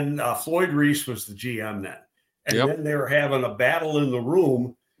then Floyd Reese was the GM then. And then they were having a battle in the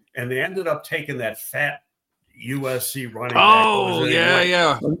room, and they ended up taking that fat USC running back. Oh,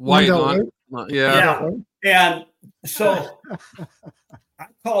 yeah. White on. Yeah. And so I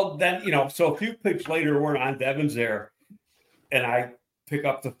called then, so a few picks later, we're on, Devin's there. And I pick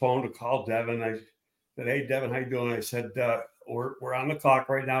up the phone to call Devin. I said, "Hey, Devin, how you doing?" I said, we're on the clock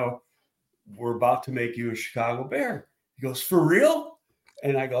right now. We're about to make you a Chicago Bear. He goes, "For real?"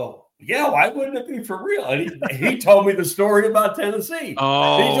 And I go, "Yeah, why wouldn't it be for real?" And he told me the story about Tennessee.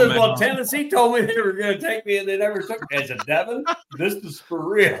 Oh, he says, "Well, Tennessee told me they were going to take me, and they never took me." I said, "Devin, this is for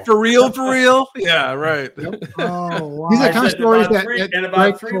real." For real? Yeah, right. Yep. Oh, wow. These are kind of stories in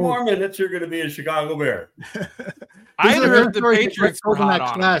about 3 more minutes, you're going to be a Chicago Bear. I had heard the Patriots were hot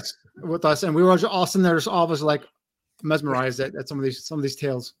on class with us, and we were all sitting there, all of us like mesmerized at some of these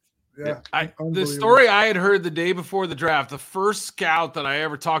tales. Yeah. The story I had heard the day before the draft, the first scout that I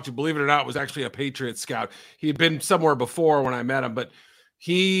ever talked to, believe it or not, was actually a Patriots scout. He had been somewhere before when I met him, but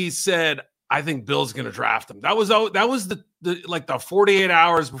he said, "I think Bill's going to draft him." That was the like the 48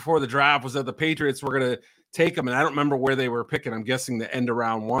 hours before the draft was that the Patriots were going to take him, and I don't remember where they were picking. I'm guessing the end of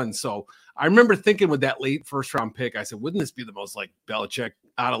round 1. So I remember thinking with that late first round pick, I said, wouldn't this be the most like Belichick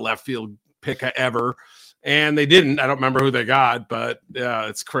out of left field pick ever? And they didn't. I don't remember who they got, but yeah,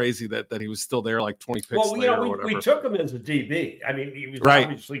 it's crazy that he was still there like 20 picks later or whatever. We took him as a DB. I mean, he was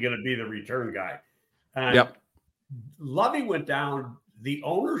obviously going to be the return guy. And Lovey went down. The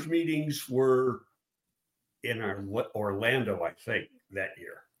owners' meetings were in Orlando, I think, that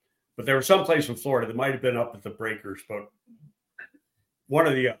year. But there was someplace in Florida that might have been up at the Breakers, but one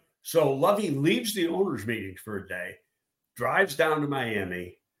of the other. So Lovey leaves the owners' meetings for a day, drives down to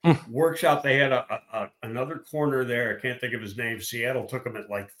Miami, works out. They had another corner there. I can't think of his name. Seattle took him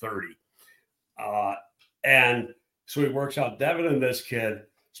at like 30. And so he works out Devin and this kid,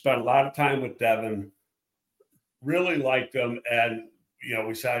 spent a lot of time with Devin, really liked him. And,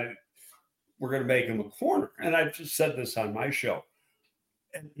 we decided we're going to make him a corner. And I've just said this on my show.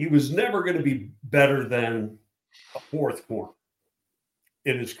 And he was never going to be better than a fourth corner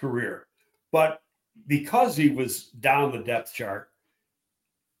in his career. But because he was down the depth chart,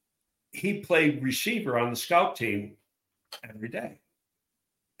 he played receiver on the scout team every day.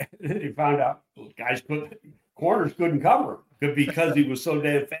 And then he found out corners couldn't cover him because he was so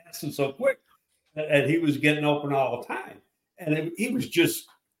damn fast and so quick. And he was getting open all the time. And he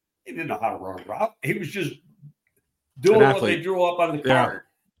didn't know how to run a route. He was just doing what they drew up on the card.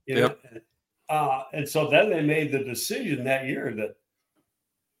 And so then they made the decision that year that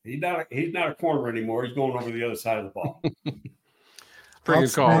he's not a corner anymore. He's going over the other side of the ball. Pretty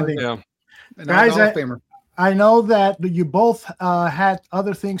good call. Yeah. Guys, I know that you both had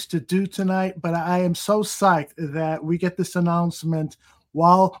other things to do tonight, but I am so psyched that we get this announcement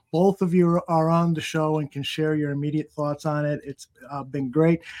while both of you are on the show and can share your immediate thoughts on it. It's been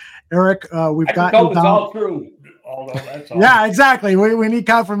great. Eric, we've got you down. It's all true. Although that's all. Yeah, exactly. We need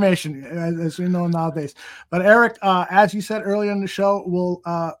confirmation, as we know nowadays. But Eric, as you said earlier in the show, we'll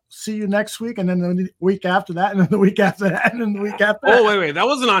see you next week, and then the week after that, and then the week after that, and then the week after that. Oh, wait. That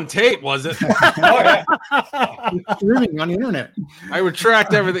wasn't on tape, was it? Streaming on the internet. I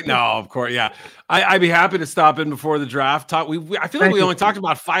retract everything. No, of course, yeah. I'd be happy to stop in before the draft. I feel like we only talked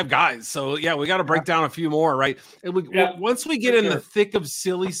about 5 guys. So, yeah, we got to break down a few more, right? And once we get in the thick of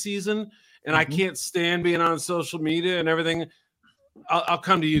silly season, and I can't stand being on social media and everything, I'll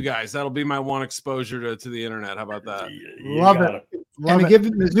come to you guys. That'll be my one exposure to the internet. How about that? Love it. And to give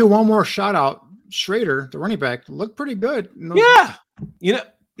Mizzou one more shout out, Schrader, the running back, looked pretty good. Yeah.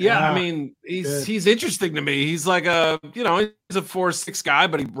 I mean, he's interesting to me. He's like he's a 4'6" guy,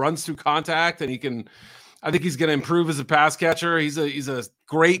 but he runs through contact, and I think he's going to improve as a pass catcher. He's a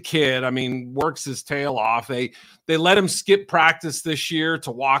great kid. I mean, works his tail off. They let him skip practice this year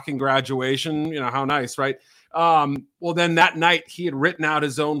to walk in graduation. How nice, right? Well, then that night he had written out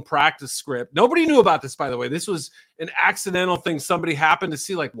his own practice script. Nobody knew about this, by the way. This was an accidental thing. Somebody happened to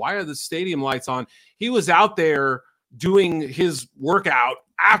see, like, why are the stadium lights on? He was out there doing his workout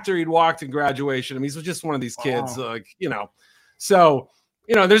after he'd walked in graduation. I mean, he's just one of these kids, so.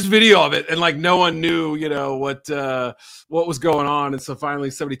 There's video of it, and like no one knew, what was going on, and so finally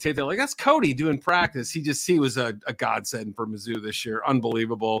somebody taped it. Like, that's Cody doing practice. He was a godsend for Mizzou this year,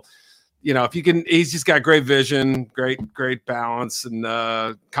 unbelievable. If you can, he's just got great vision, great balance and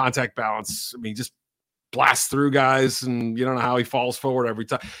contact balance. I mean, just blasts through guys, and you don't know how he falls forward every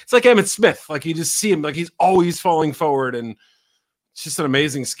time. It's like Emmitt Smith. Like, you just see him, like he's always falling forward, and it's just an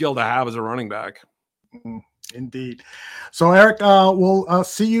amazing skill to have as a running back. Indeed. So, Eric, we'll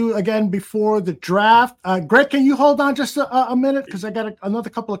see you again before the draft. Greg, can you hold on just a minute? Because I got another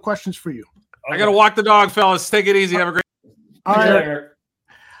couple of questions for you. Okay. I got to walk the dog, fellas. Take it easy. Have a great All right, Eric.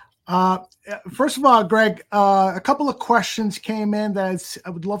 First of all, Greg, a couple of questions came in that I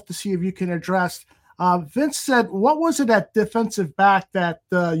would love to see if you can address. Vince said, what was it at defensive back that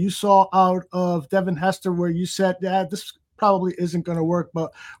you saw out of Devin Hester where you said, this probably isn't going to work,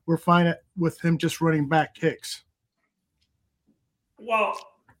 but we're fine with him just running back kicks? Well,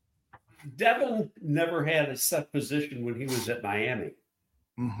 Devin never had a set position when he was at Miami.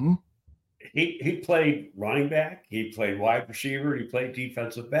 Mm-hmm. He played running back, he played wide receiver, he played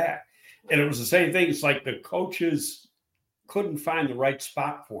defensive back. And it was the same thing. It's like the coaches couldn't find the right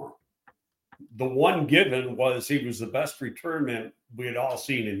spot for him. The one given was he was the best return man we had all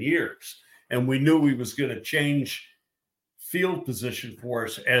seen in years. And we knew he was going to change field position for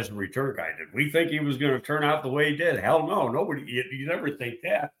us as a return guy. Did we think he was going to turn out the way he did? Hell no. Nobody, you never think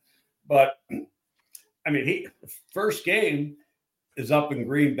that. But I mean, first game is up in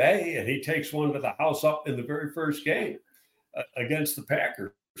Green Bay, and he takes one to the house up in the very first game against the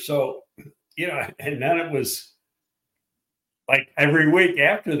Packers. So, and then it was like every week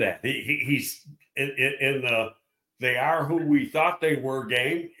after that, he's in the they are who we thought they were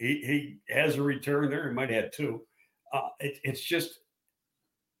game. He has a return there. He might have 2. It's just,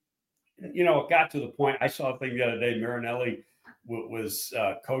 it got to the point. I saw a thing the other day. Marinelli was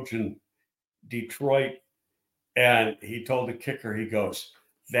coaching Detroit, and he told the kicker, he goes,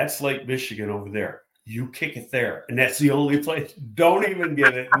 "That's Lake Michigan over there. You kick it there, and that's the only place. Don't even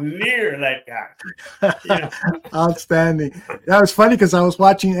get it near that guy." Outstanding. That was funny because I was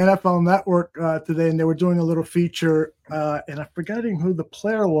watching NFL Network today, and they were doing a little feature, and I'm forgetting who the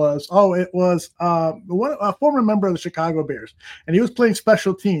player was. Oh, it was a former member of the Chicago Bears, and he was playing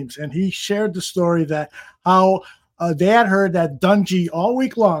special teams, and he shared the story that how they had heard that Dungy all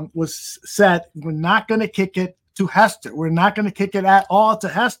week long was said, "We're not going to kick it. to Hester. We're not going to kick it at all to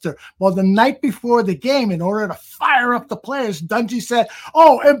Hester. Well, the night before the game, in order to fire up the players, Dungy said,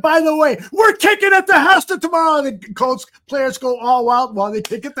 "Oh, and by the way, we're kicking it to Hester tomorrow." The players go all wild while they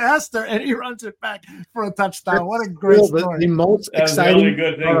kick it to Hester, and he runs it back for a touchdown. What a great story! The most That's exciting the only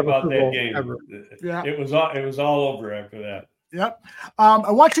good thing about that game. Ever. Yeah. It was all over after that. Yep. I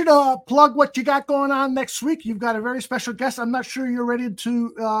want you to plug what you got going on next week. You've got a very special guest. I'm not sure you're ready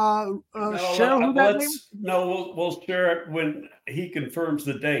to share who that name. No, we'll share it when he confirms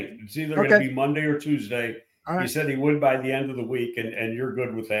the date. It's either going to be Monday or Tuesday. Right. He said he would by the end of the week, and you're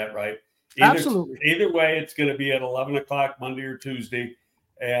good with that, right? Absolutely. Either way, it's going to be at 11 o'clock Monday or Tuesday,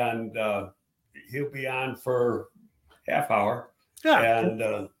 and he'll be on for half hour. Yeah.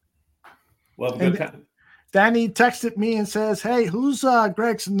 And we'll have a good time. Danny texted me and says, "Hey, who's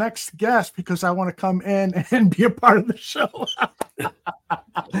Greg's next guest? Because I want to come in and be a part of the show."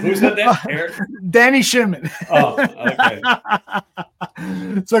 Who said that? Eric? Danny Shinman. Oh, okay.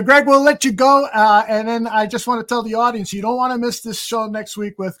 So, Greg, we'll let you go. And then I just want to tell the audience, you don't want to miss this show next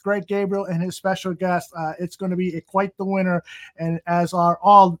week with Greg Gabriel and his special guest. It's going to be quite the winner, and as are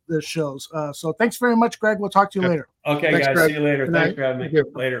all the shows. So thanks very much, Greg. We'll talk to you later. Okay, thanks, guys. Greg. See you later. Thanks for having me.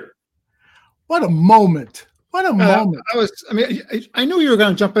 Later. What a moment. What a moment. I knew you were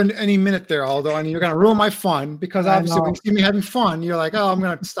going to jump in any minute there, Aldo. I mean, you're going to ruin my fun because obviously when you see me having fun, you're like, "Oh, I'm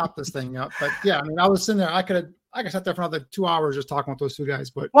going to stop this thing up." But yeah, I mean, I was sitting there. I could sat there for another 2 hours just talking with those two guys.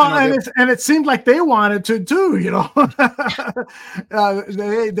 But it seemed like they wanted to too. You know,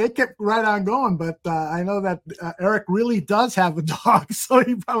 they kept right on going. But I know that Eric really does have a dog, so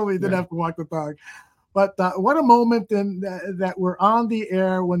he probably didn't have to walk the dog. But what a moment that we're on the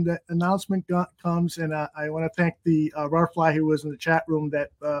air when the announcement comes. And I want to thank the Rarfly who was in the chat room that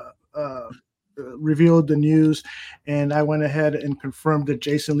revealed the news. And I went ahead and confirmed that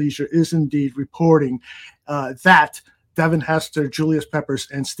Jason Leisure is indeed reporting that Devin Hester, Julius Peppers,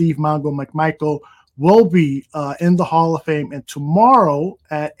 and Steve Mongo McMichael will be in the Hall of Fame. And tomorrow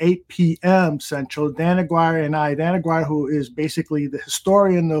at 8 p.m. Central, Dan Aguirre and Dan Aguirre, who is basically the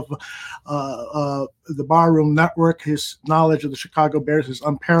historian of the Barroom Network, his knowledge of the Chicago Bears is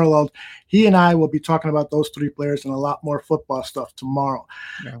unparalleled. He and I will be talking about those three players and a lot more football stuff tomorrow.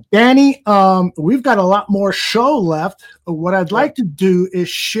 Yeah. Danny, we've got a lot more show left. What I'd like to do is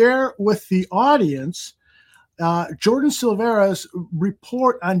share with the audience Jordan Silveria's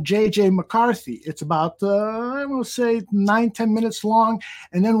report on J.J. McCarthy. It's about, I will say, 9-10 minutes long.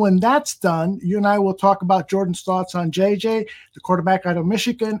 And then when that's done, you and I will talk about Jordan's thoughts on J.J., the quarterback out of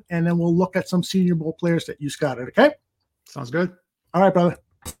Michigan, and then we'll look at some Senior Bowl players that you scouted, okay? Sounds good. All right, brother.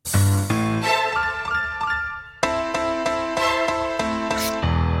 Let's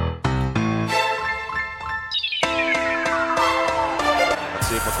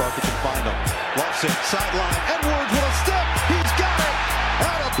see if McCarthy can find him. Lawson, sideline. Edwards with a step. He's got it.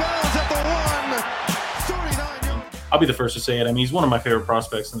 Out of bounds at the 1. 39 yards. I'll be the first to say it. I mean, he's one of my favorite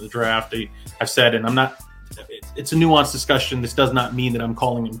prospects in the draft. I've said, and I'm not – it's a nuanced discussion. This does not mean that I'm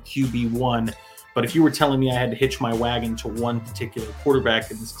calling him QB1. But if you were telling me I had to hitch my wagon to one particular quarterback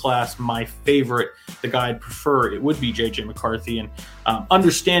in this class, my favorite, the guy I'd prefer, it would be J.J. McCarthy. And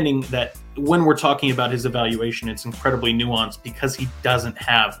understanding that when we're talking about his evaluation, it's incredibly nuanced because he doesn't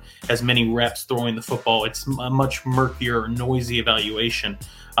have as many reps throwing the football. It's a much murkier, noisy evaluation.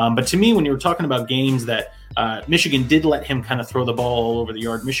 But to me, when you were talking about games that Michigan did let him kind of throw the ball all over the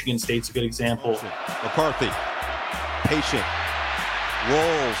yard, Michigan State's a good example. McCarthy, patient.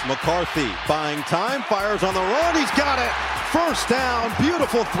 Rolls, McCarthy buying time, fires on the run, he's got it, first down,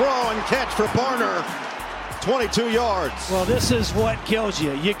 beautiful throw and catch for Barner, 22 yards. Well, this is what kills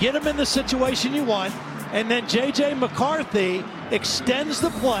you. You get him in the situation you want, and then J.J. McCarthy extends the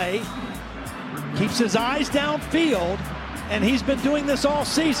play, keeps his eyes downfield, and he's been doing this all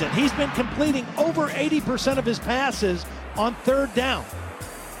season. He's been completing over 80% of his passes on third down,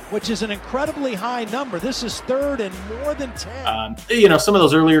 which is an incredibly high number. This is third and more than 10. Some of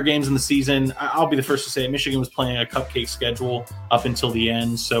those earlier games in the season, I'll be the first to say Michigan was playing a cupcake schedule up until the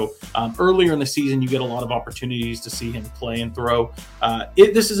end. So earlier in the season, you get a lot of opportunities to see him play and throw.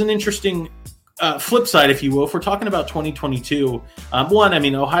 This is an interesting flip side, if you will. If we're talking about 2022,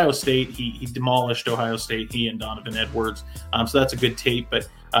 Ohio State, he demolished Ohio State, he and Donovan Edwards. So that's a good tape. But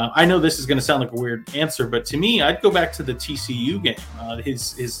I know this is going to sound like a weird answer, but to me, I'd go back to the TCU game,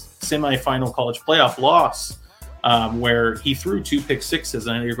 his semifinal college playoff loss, where he threw 2 pick sixes.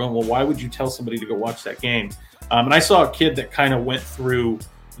 And you're going, well, why would you tell somebody to go watch that game? And I saw a kid that kind of went through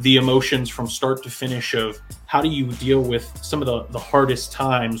the emotions from start to finish of how do you deal with some of the hardest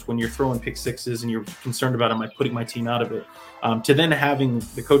times when you're throwing pick sixes and you're concerned about, am I putting my team out of it? To then having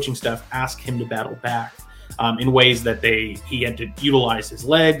the coaching staff ask him to battle back. in ways that he had to utilize his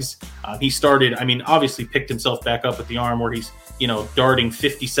legs. He started, obviously picked himself back up with the arm where he's, darting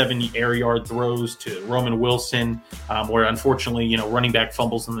 57 air yard throws to Roman Wilson, where unfortunately, running back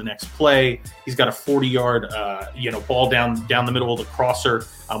fumbles in the next play. He's got a 40-yard, ball down the middle of the crosser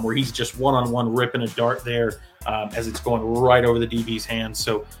where he's just one-on-one ripping a dart there as it's going right over the DB's hands.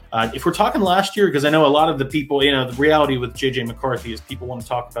 So if we're talking last year, because I know a lot of the people, the reality with J.J. McCarthy is people want to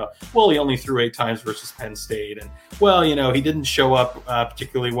talk about, well, he only threw 8 times versus Penn State. And, well, he didn't show up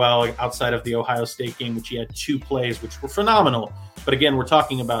particularly well outside of the Ohio State game, which he had 2 plays, which were phenomenal. But again, we're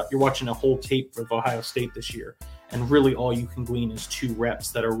talking about, you're watching a whole tape of Ohio State this year. And really all you can glean is 2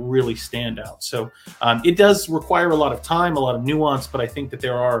 reps that are really standout. So it does require a lot of time, a lot of nuance, but I think that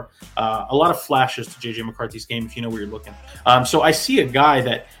there are a lot of flashes to J.J. McCarthy's game if you know where you're looking. So I see a guy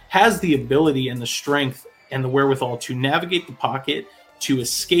that has the ability and the strength and the wherewithal to navigate the pocket, to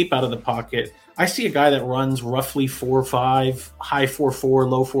escape out of the pocket. I see a guy that runs roughly 4.5, high 4.4,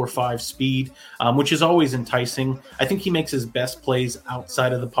 low 4.5 speed, which is always enticing. I think he makes his best plays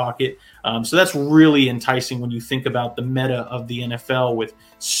outside of the pocket. So that's really enticing when you think about the meta of the NFL with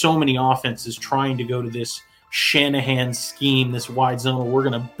so many offenses trying to go to this Shanahan scheme, this wide zone where we're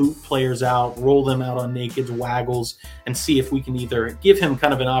going to boot players out, roll them out on nakeds, waggles, and see if we can either give him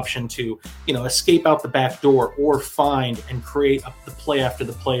kind of an option to, escape out the back door or find and create the play after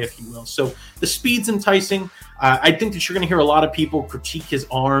the play, if you will. So the speed's enticing. I think that you're going to hear a lot of people critique his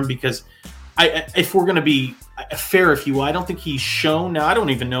arm because if we're going to be fair, if you will, I don't think he's shown. Now, I don't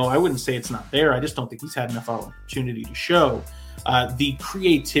even know. I wouldn't say it's not there. I just don't think he's had enough opportunity to show the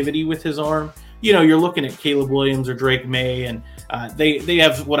creativity with his arm. You're looking at Caleb Williams or Drake May, and they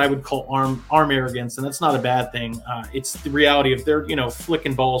have what I would call arm arrogance, and that's not a bad thing. It's the reality of they're,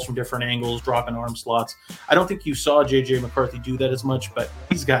 flicking balls from different angles, dropping arm slots. I don't think you saw J.J. McCarthy do that as much, but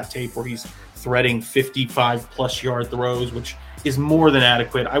he's got tape where he's threading 55-plus yard throws, which is more than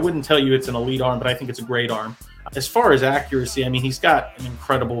adequate. I wouldn't tell you it's an elite arm, but I think it's a great arm. As far as accuracy, he's got an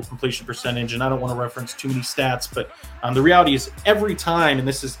incredible completion percentage, and I don't want to reference too many stats, but the reality is every time, and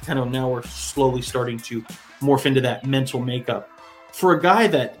this is kind of now we're slowly starting to morph into that mental makeup. For a guy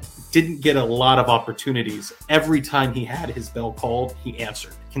that didn't get a lot of opportunities, every time he had his bell called, he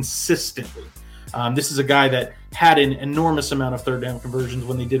answered consistently. This is a guy that had an enormous amount of third down conversions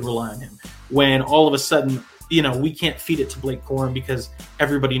when they did rely on him. When all of a sudden, we can't feed it to Blake Corum because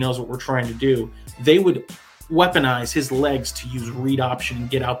everybody knows what we're trying to do. They would weaponize his legs to use read option and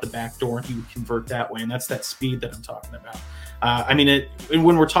get out the back door, and he would convert that way. And that's that speed that I'm talking about.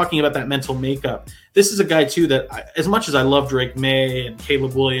 When we're talking about that mental makeup, this is a guy too that, as much as I love Drake May and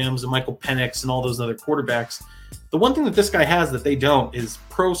Caleb Williams and Michael Penix and all those other quarterbacks, the one thing that this guy has that they don't is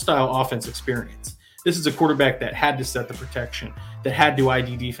pro-style offense experience. This is a quarterback that had to set the protection, that had to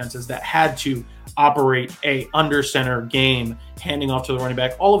ID defenses, that had to operate a under center game, handing off to the running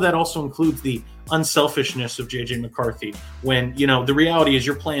back. All of that also includes the unselfishness of J.J. McCarthy. When, the reality is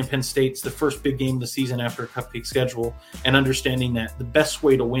you're playing Penn State, it's the first big game of the season after a cupcake schedule, and understanding that the best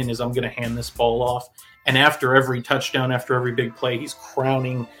way to win is I'm going to hand this ball off. And after every touchdown, after every big play, he's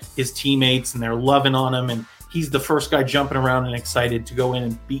crowning his teammates and they're loving on him. And he's the first guy jumping around and excited to go in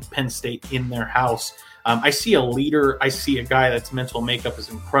and beat Penn State in their house. I see a leader. I see a guy that's mental makeup is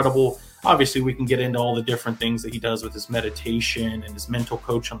incredible. Obviously, we can get into all the different things that he does with his meditation and his mental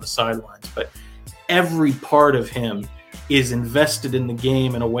coach on the sidelines. But every part of him is invested in the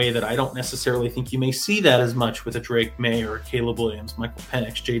game in a way that I don't necessarily think you may see that as much with a Drake May or a Caleb Williams, Michael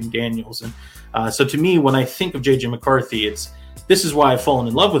Penix, Jaden Daniels. And so to me, when I think of J.J. McCarthy, this is why I've fallen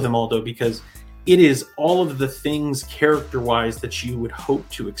in love with him, Aldo, because it is all of the things character-wise that you would hope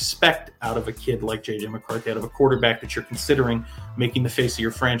to expect out of a kid like J.J. McCarthy, out of a quarterback that you're considering making the face of your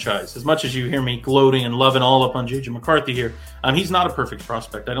franchise. As much as you hear me gloating and loving all up on J.J. McCarthy here, he's not a perfect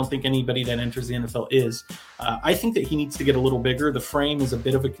prospect. I don't think anybody that enters the NFL is. I think that he needs to get a little bigger. The frame is a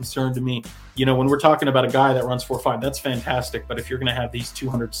bit of a concern to me. When we're talking about a guy that runs 4.5, that's fantastic. But if you're going to have these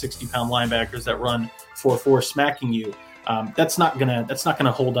 260-pound linebackers that run 4.4 smacking you, that's not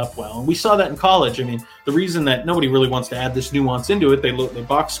gonna hold up well. And we saw that in college. The reason that nobody really wants to add this nuance into it, they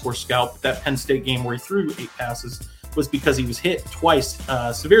box score scout that Penn State game where he threw 8 passes was because he was hit twice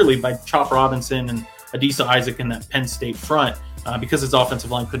severely by Chop Robinson and Adisa Isaac in that Penn State front because his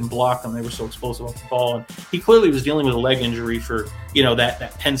offensive line couldn't block them. They were so explosive off the ball. And he clearly was dealing with a leg injury for,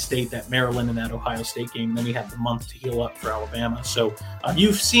 that Penn State, that Maryland, and that Ohio State game. And then he had the month to heal up for Alabama. So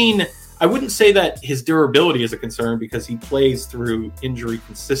you've seen I wouldn't say that his durability is a concern because he plays through injury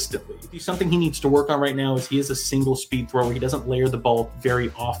consistently. Something he needs to work on right now is he is a single speed thrower. He doesn't layer the ball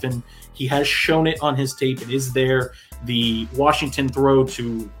very often. He has shown it on his tape. It is there. The Washington throw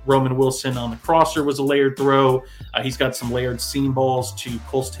to Roman Wilson on the crosser was a layered throw. He's got some layered seam balls to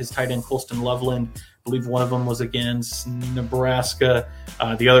his tight end, Colston Loveland. I believe one of them was against Nebraska.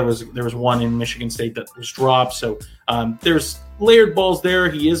 There was one in Michigan State that was dropped. So there's layered balls there.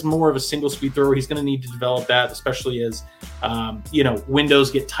 He is more of a single speed thrower. He's going to need to develop that, especially as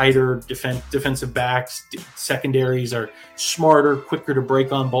windows get tighter. Defensive backs, secondaries are smarter, quicker to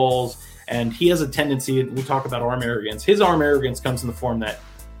break on balls. And he has a tendency, we talk about arm arrogance. His arm arrogance comes in the form that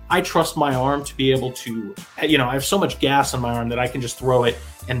I trust my arm to be able to, I have so much gas on my arm that I can just throw it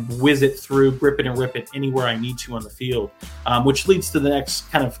and whiz it through, grip it and rip it anywhere I need to on the field, which leads to the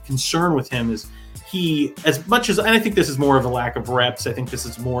next kind of concern with him is he, as much as, and I think this is more of a lack of reps, I think this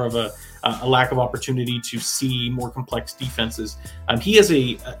is more of a lack of opportunity to see more complex defenses. He has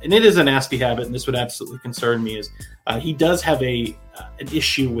and it is a nasty habit, and this would absolutely concern me, is he does have an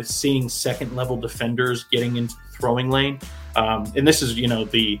issue with seeing second level defenders getting into the throwing lane. And this is,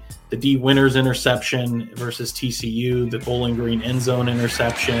 the D Winners interception versus TCU, the Bowling Green end zone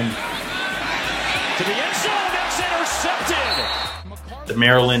interception. To the end zone, that's intercepted. The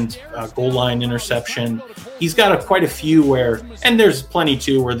Maryland goal line interception. He's got quite a few where, and there's plenty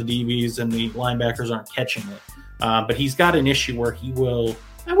too, where the DBs and the linebackers aren't catching it. But he's got an issue where he will,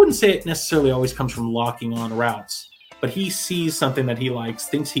 I wouldn't say it necessarily always comes from locking on routes, but he sees something that he likes,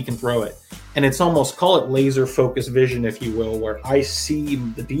 thinks he can throw it. And it's almost, call it laser focused vision, if you will, where I see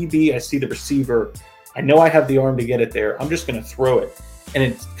the DB, I see the receiver. I know I have the arm to get it there. I'm just going to throw it. And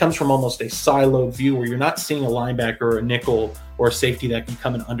it comes from almost a siloed view where you're not seeing a linebacker or a nickel or a safety that can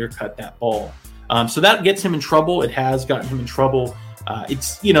come and undercut that ball. So that gets him in trouble. It has gotten him in trouble.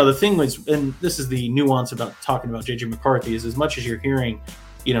 It's, the thing was, and this is the nuance about talking about JJ McCarthy, is as much as you're hearing,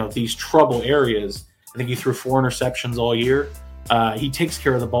 these trouble areas, I think he threw 4 interceptions all year. He takes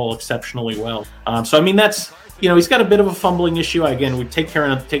care of the ball exceptionally well. That's, he's got a bit of a fumbling issue. Again, we taking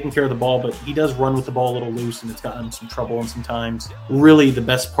care of the ball, but he does run with the ball a little loose, and it's gotten him some trouble. And sometimes, really, the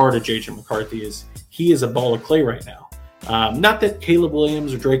best part of JJ McCarthy is he is a ball of clay right now. Not that Caleb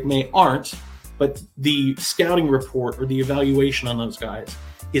Williams or Drake May aren't, but the scouting report or the evaluation on those guys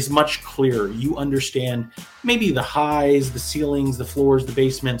is much clearer. You understand maybe the highs, the ceilings, the floors, the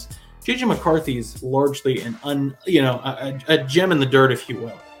basements. JJ McCarthy is largely a gem in the dirt, if you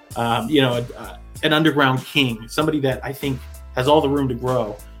will. An underground king, somebody that I think has all the room to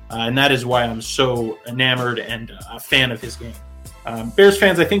grow. And that is why I'm so enamored and a fan of his game. Bears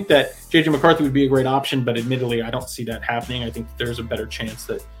fans, I think that JJ McCarthy would be a great option, but admittedly, I don't see that happening. I think there's a better chance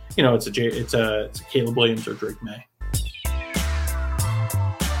that, it's a Caleb Williams or Drake May.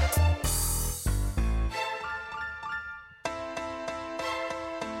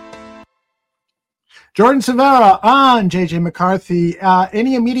 Jordan Silveria on JJ McCarthy.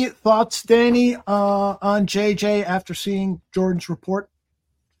 Any immediate thoughts, Danny, on JJ after seeing Jordan's report?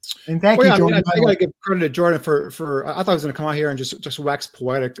 And thank you, Jordan. I gotta give credit to Jordan for I thought I was going to come out here and just wax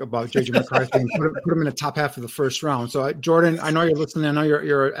poetic about JJ McCarthy and put him in the top half of the first round. So, Jordan, I know you're listening. I know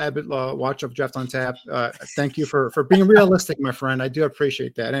you're an avid watcher of Draft on Tap. Thank you for being realistic, my friend. I do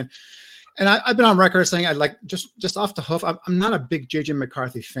appreciate that. And I've been on record saying I'd like just off the hoof. I'm not a big JJ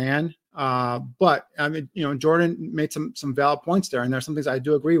McCarthy fan, but I mean, Jordan made some valid points there, and there's some things I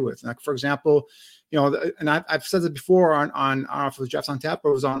do agree with. Like, for example, and I've said it before on for the Drafts on Tap,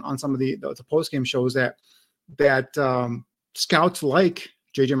 or it was on some of the post game shows that scouts like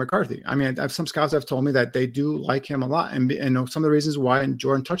JJ McCarthy. I mean, I have some scouts have told me that they do like him a lot, and some of the reasons why, and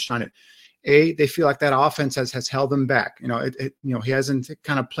Jordan touched on it. They feel like that offense has held him back. He hasn't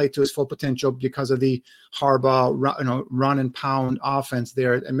kind of played to his full potential because of the Harbaugh run and pound offense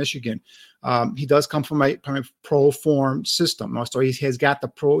there at Michigan. He does come from a pro form system, so he has got the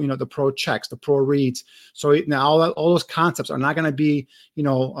pro checks, the pro reads. So now all those concepts are not going to be, he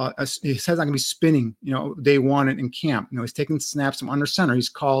says not going to be spinning, day one in camp. He's taking snaps from under center. He's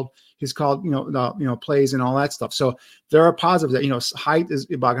called plays and all that stuff. So there are positives that, height is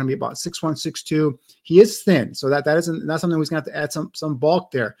going to be about 6'1", 6'2". He is thin. So that's something he's going to have to add some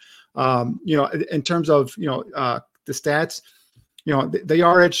bulk there. In terms of, the stats, the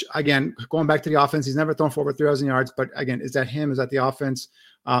yardage, again, going back to the offense, he's never thrown for over 3,000 yards, but again, is that him? Is that the offense?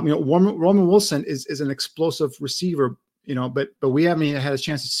 Roman Wilson is an explosive receiver, but we haven't even had a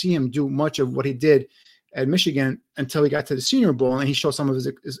chance to see him do much of what he did at Michigan until he got to the Senior Bowl, and he showed some of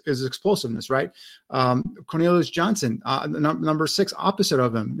his explosiveness, right? Cornelius Johnson, number 6, opposite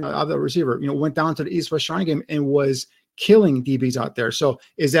of him, other receiver, went down to the East-West Shrine game and was killing DBs out there. So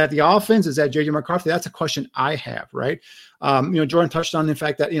is that the offense? Is that JJ McCarthy? That's a question I have, right? Jordan touched on the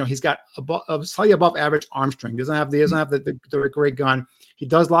fact that, he's got a slightly above average arm strength. He doesn't have the great gun. He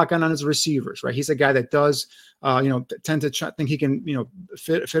does lock on his receivers, right? He's a guy that does, tend to think he can,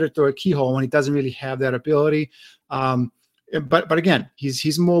 fit it through a keyhole when he doesn't really have that ability. But again,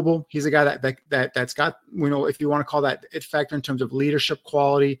 he's mobile. He's a guy that's got, if you want to call that it factor in terms of leadership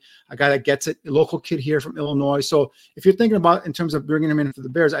quality, a guy that gets it, a local kid here from Illinois. So if you're thinking about in terms of bringing him in for the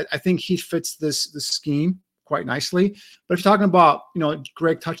Bears, I think he fits this scheme quite nicely. But if you're talking about,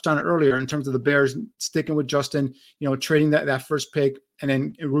 Greg touched on it earlier in terms of the Bears sticking with Justin, trading that first pick and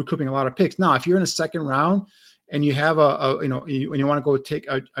then recouping a lot of picks. Now, if you're in a second round and you have and you want to go take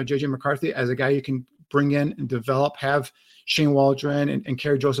a JJ McCarthy as a guy you can bring in and develop, have Shane Waldron and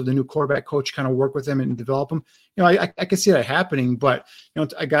Kerry Joseph, the new quarterback coach, kind of work with him and develop him. I can see that happening, but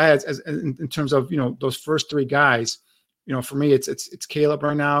a guy as in terms of those first three guys, for me it's Caleb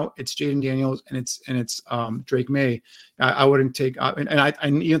right now, it's Jaden Daniels, and it's Drake May. I wouldn't take and I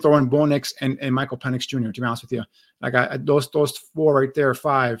even throw in Bo Nix and Michael Penix Jr. To be honest with you, those four right there,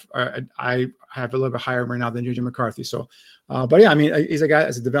 five. I have a little bit higher right now than JJ McCarthy. So, but yeah, he's a guy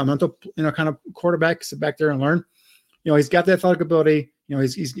as a developmental kind of quarterback, sit back there and learn. He's got the athletic ability.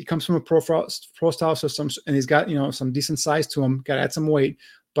 He comes from a pro style system, and he's got some decent size to him. Got to add some weight,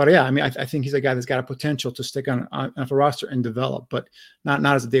 but yeah, I think he's a guy that's got a potential to stick on a roster and develop, but not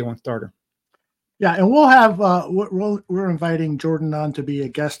as a day one starter. Yeah, and we'll have we're inviting Jordan on to be a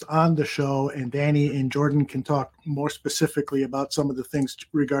guest on the show, and Danny and Jordan can talk more specifically about some of the things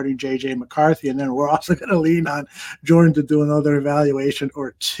regarding JJ McCarthy, and then we're also going to lean on Jordan to do another evaluation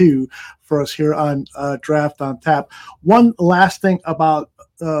or two for us here on Draft on Tap. One last thing about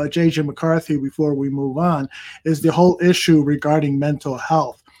JJ McCarthy before we move on is the whole issue regarding mental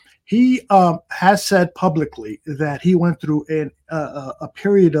health. He has said publicly that he went through a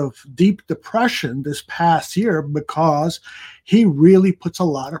period of deep depression this past year because he really puts a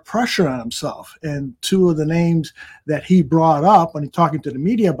lot of pressure on himself. And two of the names that he brought up when he's talking to the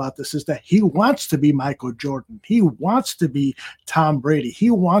media about this is that he wants to be Michael Jordan. He wants to be Tom Brady.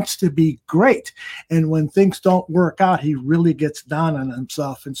 He wants to be great. And when things don't work out, he really gets down on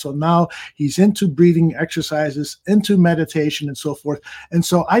himself. And so now he's into breathing exercises, into meditation and so forth. And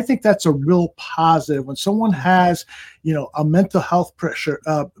so I think that's a real positive when someone has, a mental health pressure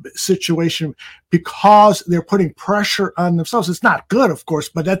situation because they're putting pressure on themselves. It's not good, of course,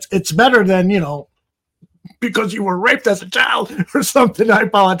 but it's better than, because you were raped as a child or something. I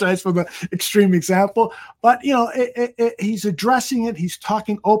apologize for the extreme example, but he's addressing it. He's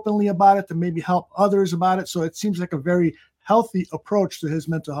talking openly about it to maybe help others about it. So it seems like a very healthy approach to his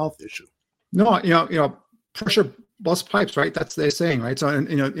mental health issue. No, pressure busts pipes, right? That's what they're saying, right? So,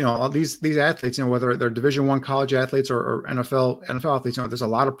 all these athletes, whether they're Division I college athletes or NFL athletes, there's a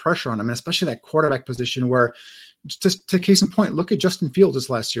lot of pressure on them, and especially that quarterback position where, just to case in point, look at Justin Fields this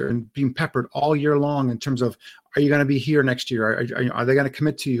last year and being peppered all year long in terms of, are you going to be here next year? Are they going to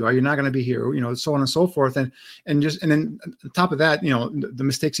commit to you? Are you not going to be here? So on and so forth. And then on top of that, the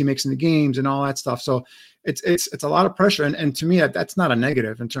mistakes he makes in the games and all that stuff. So it's a lot of pressure. And to me, that's not a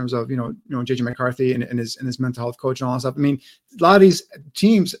negative in terms of, JJ McCarthy and his mental health coach and all that stuff. A lot of these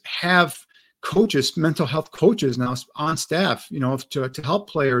teams have coaches, mental health coaches now on staff, to help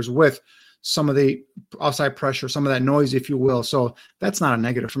players with some of the outside pressure, some of that noise, if you will. So that's not a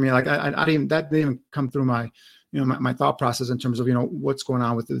negative for me. That didn't even come through my thought process in terms of, what's going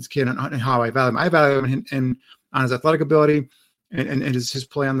on with this kid and how I value him. I value him on his athletic ability and his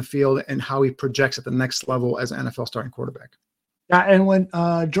play on the field and how he projects at the next level as an NFL starting quarterback. Yeah, and when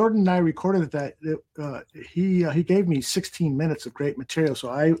Jordan and I recorded that, he gave me 16 minutes of great material.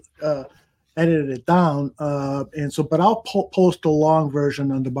 So I edited it down, but I'll post a long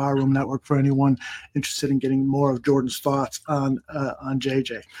version on the Barroom Network for anyone interested in getting more of Jordan's thoughts on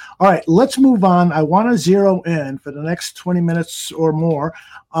JJ. All right, let's move on. I want to zero in for the next 20 minutes or more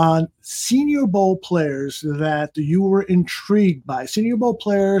on Senior Bowl players that you were intrigued by. Senior Bowl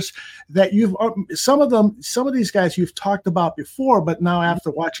players that some of these guys you've talked about before, but now after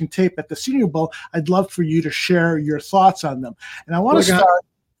watching tape at the Senior Bowl, I'd love for you to share your thoughts on them. And I want to start.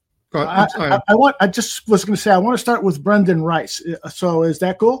 I just was going to say I want to start with Brendan Rice. So is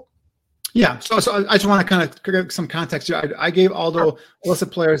that cool? Yeah. So I just want to kind of give some context here. I gave Aldo a list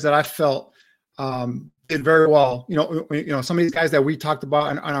of players that I felt that did very well. Some of these guys that we talked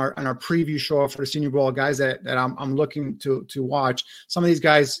about on our preview show for the Senior Bowl, guys that I'm looking to watch. Some of these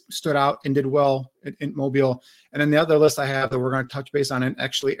guys stood out and did well in Mobile. And then the other list I have that we're going to touch base on, and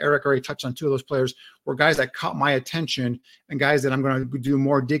actually Eric already touched on two of those players, were guys that caught my attention and guys that I'm going to do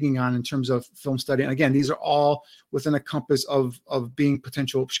more digging on in terms of film study. And again, these are all within the compass of being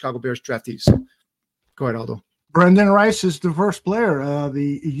potential Chicago Bears draftees. Go ahead, Aldo. Brendan Rice is the first player,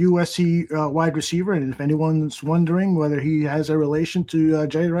 the USC wide receiver. And if anyone's wondering whether he has a relation to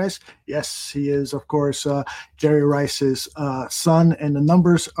Jerry Rice, yes, he is, of course, Jerry Rice's son. And the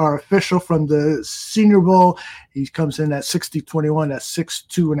numbers are official from the Senior Bowl. He comes in at 60-21, that's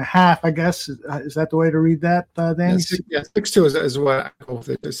 6'2.5", I guess. Is that the way to read that, Danny? Yeah, 6'2" is what I go with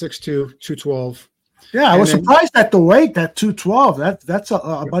it. 6'2", 212. Yeah, I was surprised at the weight, that 212. That's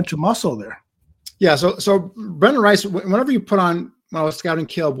a bunch of muscle there. Yeah, so Brendan Rice, whenever you put on, when I was scouting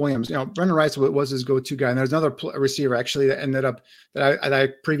Caleb Williams, Brendan Rice was his go-to guy. And there's another receiver actually that ended up that I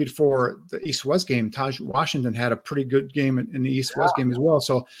previewed for the East-West game. Taj Washington had a pretty good game in the East-West game as well.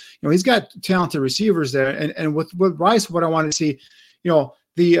 So, he's got talented receivers there. And with Rice, what I wanted to see,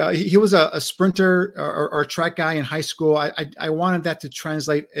 he was a sprinter or a track guy in high school. I wanted that to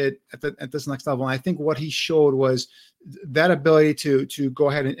translate it at this next level. And I think what he showed was that ability to go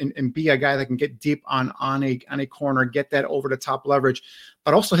ahead and be a guy that can get deep on a corner, get that over the top leverage,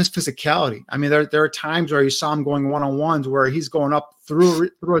 but also his physicality. I mean, there are times where you saw him going one-on-ones where he's going up through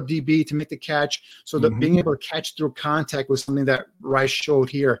a DB to make the catch. So that being able to catch through contact was something that Rice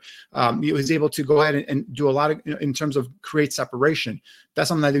showed here. He was able to go ahead and do a lot of, in terms of create separation. That's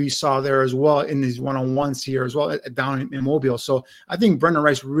something that we saw there as well in these one-on-ones here as well down in Mobile. So I think Brendan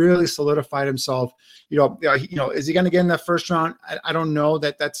Rice really solidified himself. Is he going to get in that first round? I don't know.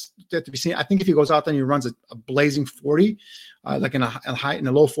 That's to be seen. I think if he goes out there and he runs a blazing 40, like in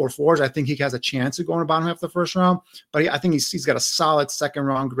the low 4.4s, I think he has a chance of going to the bottom half of the first round. But I think he's got a solid second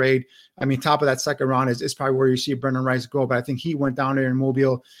round grade. I mean, top of that second round is probably where you see Brendan Rice go. But I think he went down there in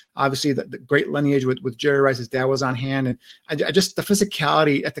Mobile. Obviously, the great lineage with Jerry Rice, his dad was on hand, and I just the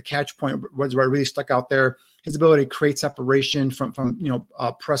physicality at the catch point was where it really stuck out there. His ability to create separation from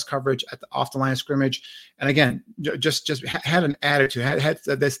press coverage off the line of scrimmage, and again, just had an attitude, had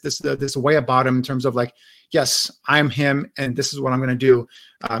this way about him in terms of like, yes, I'm him, and this is what I'm going to do.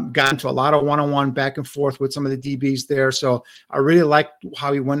 Got into a lot of one-on-one back and forth with some of the DBs there, so I really liked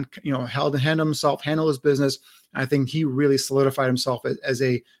how he went, handled his business. I think he really solidified himself as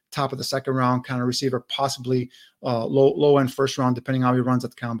a top of the second round kind of receiver, possibly low end first round, depending on how he runs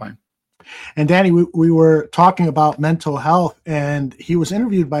at the combine. And Danny, we were talking about mental health, and he was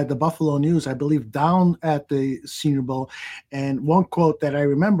interviewed by the Buffalo News, I believe, down at the Senior Bowl. And one quote that I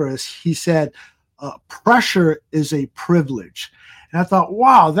remember is he said, pressure is a privilege. And I thought,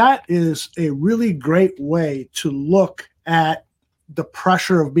 wow, that is a really great way to look at the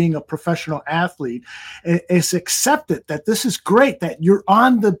pressure of being a professional athlete. It's accepted that this is great, that you're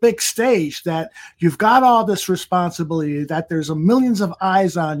on the big stage, that you've got all this responsibility, that there's millions of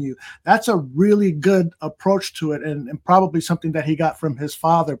eyes on you. That's a really good approach to it, and probably something that he got from his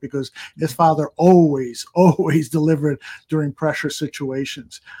father, because his father always delivered during pressure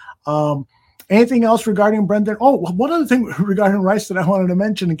situations. Anything else regarding Brendan? Oh, one other thing regarding Rice that I wanted to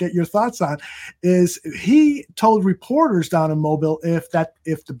mention and get your thoughts on is he told reporters down in Mobile if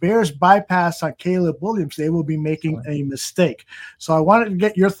the Bears bypass on Caleb Williams, they will be making a mistake. So I wanted to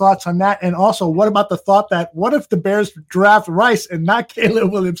get your thoughts on that. And also, what about the thought that what if the Bears draft Rice and not Caleb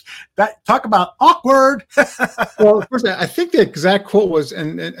Williams? That talk about awkward. Well, first, I think the exact quote was,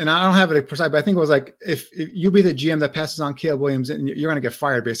 and I don't have it precise, but I think it was like, if you be the GM that passes on Caleb Williams, and you're going to get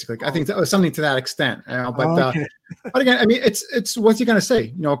fired, basically. I think that was something to that extent, but again, I mean, it's what's he gonna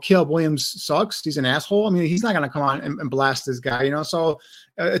say? Caleb Williams sucks. He's an asshole. I mean, he's not gonna come on and blast this guy. So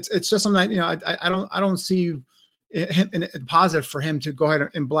it's just something that I don't see it positive for him to go ahead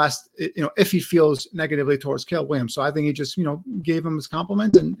and blast. If he feels negatively towards Caleb Williams. So I think he just gave him his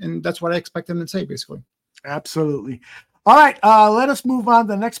compliment, and that's what I expect him to say, basically. Absolutely. All right, let us move on.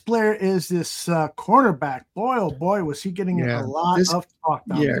 The next player is this cornerback. Boy, oh boy, was he getting a lot of talk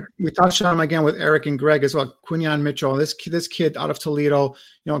down there. We touched on him again with Eric and Greg as well. Quinyon Mitchell, this kid out of Toledo,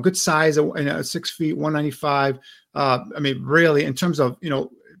 good size, 6 feet, 195. I mean, really, in terms of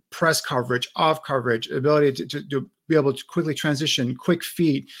press coverage, off coverage, ability to be able to quickly transition, quick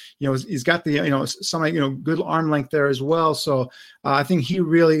feet. He's got the some good arm length there as well. So I think he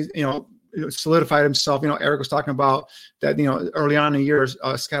really solidified himself. Eric was talking about that, early on in the year,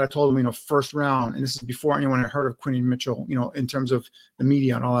 Scott had told him, first round, and this is before anyone had heard of Quinyon Mitchell, in terms of the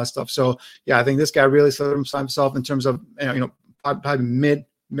media and all that stuff. So yeah, I think this guy really solidified himself in terms of, probably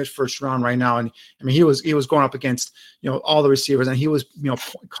mid first round right now. And I mean, he was going up against, all the receivers, and he was,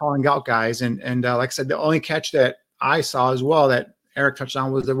 calling out guys. And like I said, the only catch that I saw as well that Eric touched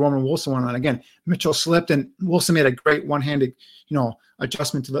on was the Roman Wilson one. And again, Mitchell slipped and Wilson made a great one-handed,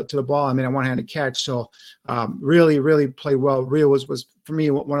 adjustment to the ball. I mean, a one-handed catch. So really, really played well. Rio was for me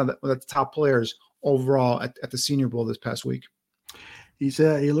one of the top players overall at the Senior Bowl this past week. He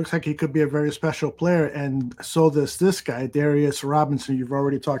looks like he could be a very special player, and so does this guy, Darius Robinson. You've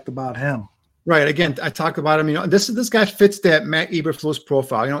already talked about him. Right. Again, I talked about him. This guy fits that Matt Eberflus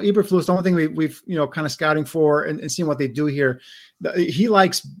profile. Eberflus, the only thing we've kind of scouting for and seeing what they do here. He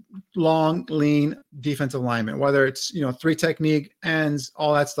likes long, lean defensive linemen, whether it's 3 technique, ends,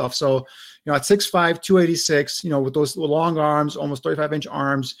 all that stuff. So at 6'5", 286, with those long arms, almost 35-inch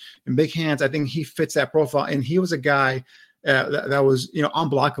arms and big hands, I think he fits that profile. And he was a guy that was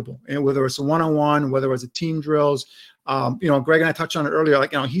unblockable, and whether it's a one-on-one, whether it's a team drills. Greg and I touched on it earlier.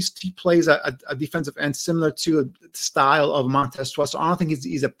 He plays a defensive end similar to the style of Montez Sweat. So I don't think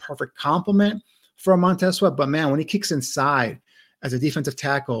he's a perfect complement for Montez Sweat. But man, when he kicks inside as a defensive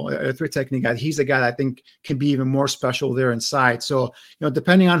tackle, a 3 technique guy, he's a guy that I think can be even more special there inside. So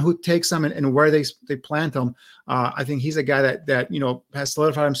depending on who takes him and where they plant him, I think he's a guy that has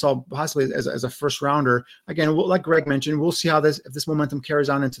solidified himself possibly as a first rounder. Again, like Greg mentioned, we'll see if this momentum carries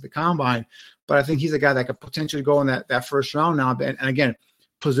on into the combine. But I think he's a guy that could potentially go in that first round now. And again,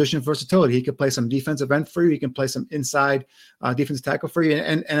 position versatility. He could play some defensive end for you. He can play some inside defensive tackle for you.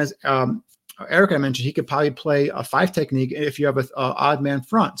 And as Eric, I mentioned, he could probably play a 5 technique if you have an odd man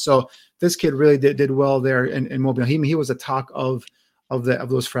front. So this kid really did well there in Mobile. He was a talk of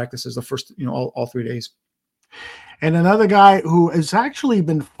those practices the first all 3 days. And another guy who has actually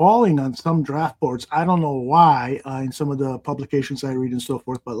been falling on some draft boards, I don't know why, in some of the publications I read and so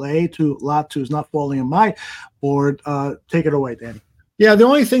forth, but Latu is not falling on my board. Take it away, Danny. Yeah, the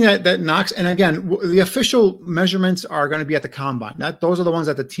only thing that knocks, and again, the official measurements are going to be at the combine. Those are the ones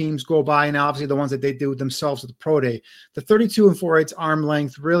that the teams go by, and obviously the ones that they do themselves at the pro day. The 32 4/8 arm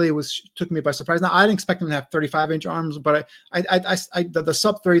length really took me by surprise. Now I didn't expect them to have 35-inch arms, but the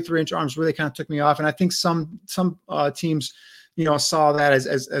sub 33-inch arms really kind of took me off, and I think some teams saw that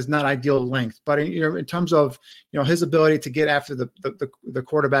as not ideal length. But in terms of his ability to get after the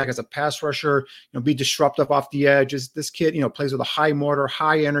quarterback as a pass rusher, be disruptive off the edges. This kid, plays with a high motor,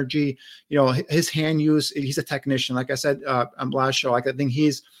 high energy. His hand use. He's a technician. Like I said on last show, I think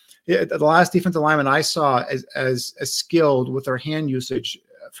he's the last defensive lineman I saw as skilled with their hand usage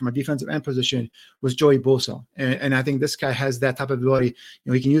from a defensive end position was Joey Bosa. And I think this guy has that type of ability.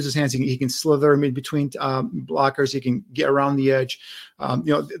 He can use his hands. He can slither in between blockers. He can get around the edge.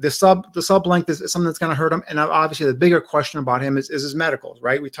 The sub length is something that's going to hurt him. And obviously the bigger question about him is his medicals,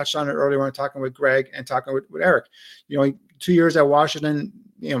 right? We touched on it earlier when we were talking with Greg and talking with Eric. 2 years at Washington,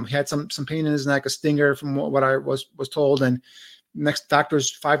 he had some pain in his neck, a stinger from what I was told. And next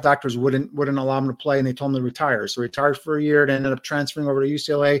 5 doctors wouldn't allow him to play, and they told him to retire. So he retired for a year and ended up transferring over to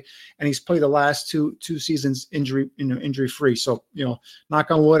UCLA, and he's played the last two seasons injury free. So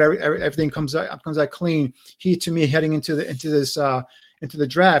knock on wood, everything comes out clean. He, to me, heading into the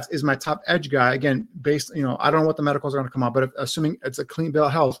draft is my top edge guy. Again, based I don't know what the medicals are going to come out, but assuming it's a clean bill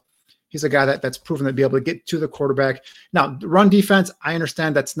of health, he's a guy that's proven to be able to get to the quarterback. Now, run defense, I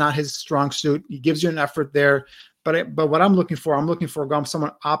understand that's not his strong suit. He gives you an effort there. But what I'm looking for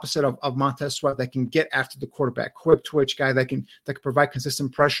someone opposite of Montez Sweat that can get after the quarterback, quick twitch guy that can provide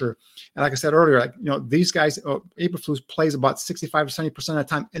consistent pressure. And like I said earlier, these guys, Eberflus plays about 65 to 70% of the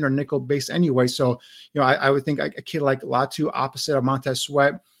time inner nickel base anyway. So I would think a kid like Latu, opposite of Montez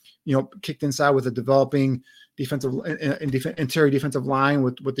Sweat, kicked inside with a developing interior defensive line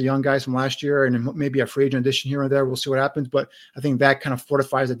with the young guys from last year, and maybe a free agent addition here and there. We'll see what happens, but I think that kind of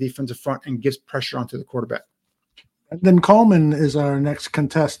fortifies the defensive front and gives pressure onto the quarterback. And then Coleman is our next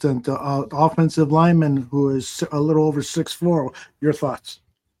contestant, offensive lineman who is a little over 6'4". Your thoughts?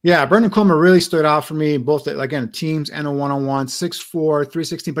 Yeah, Brendan Coleman really stood out for me, both again teams and a one-on-one. 6'4",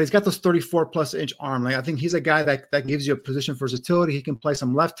 316, but he's got those 34+ inch arm. I think he's a guy that gives you a position versatility. He can play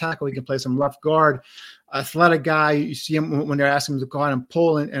some left tackle. He can play some left guard. Athletic guy. You see him when they're asking him to go out and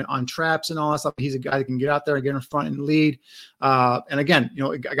pull and on traps and all that stuff. He's a guy that can get out there and get in front and lead. And again,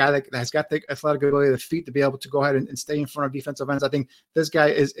 a guy that has got the athletic ability, the feet to be able to go ahead and stay in front of defensive ends. I think this guy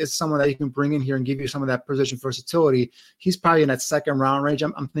is someone that you can bring in here and give you some of that position versatility. He's probably in that second round range,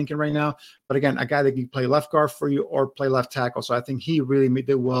 I'm thinking right now. But again, a guy that can play left guard for you or play left tackle. So I think he really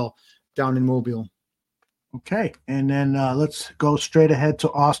did well down in Mobile. Okay, and then let's go straight ahead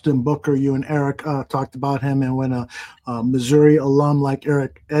to Austin Booker. You and Eric talked about him, and when a Missouri alum like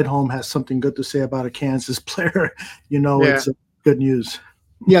Eric Edholm has something good to say about a Kansas player, it's good news.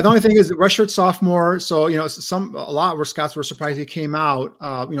 Yeah, the only thing is redshirt sophomore. So, a lot where scouts were surprised he came out.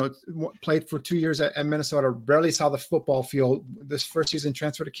 Played for 2 years at Minnesota, barely saw the football field. This first season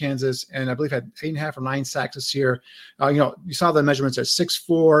transferred to Kansas, and I believe had 8.5 or 9 sacks this year. You saw the measurements at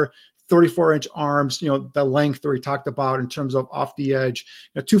 6'4", 34-inch arms, the length that we talked about in terms of off the edge.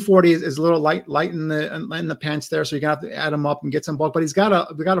 240 is a little light in the pants there, so you're gonna have to add him up and get some bulk. But we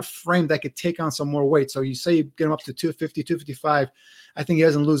got a frame that could take on some more weight. So you say you get him up to 250, 255. I think he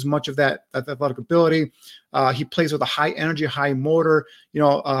doesn't lose much of that athletic ability. He plays with a high energy, high motor.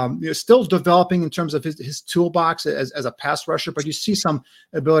 Still developing in terms of his toolbox as a pass rusher, but you see some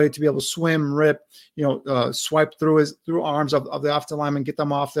ability to be able to swim, rip, swipe through arms of the offensive lineman, get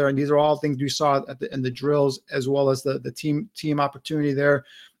them off there. And these are all things we saw in the drills, as well as the team opportunity there.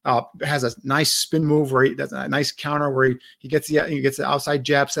 Has a nice spin move where that's a nice counter where he gets the outside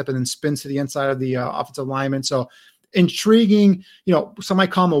jab step and then spins to the inside of the offensive lineman. So intriguing, some might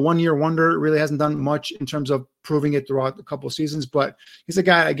call him a one-year wonder. Really hasn't done much in terms of proving it throughout a couple of seasons, but he's a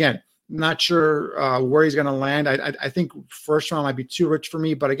guy, again, not sure where he's going to land. I think first round might be too rich for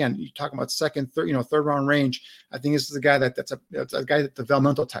me, but again, you're talking about second, third round range. I think this is a guy that's a guy that's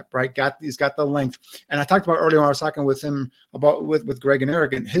developmental type, right? He's got the length. And I talked about earlier when I was talking with him about with Greg and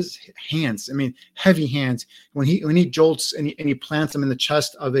Eric, and his hands. I mean, heavy hands. When he jolts and he plants them in the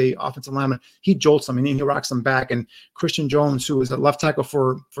chest of a offensive lineman, he jolts them and he rocks them back. And Christian Jones, who is a left tackle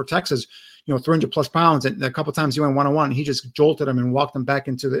for Texas, 300 plus pounds, and a couple of times he went one-on-one. He just jolted him and walked him back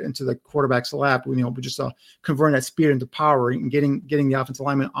into the quarterback's lap. Just converting that speed into power and getting the offensive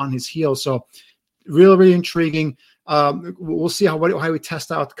lineman on his heels. So, really, really intriguing. We'll see how we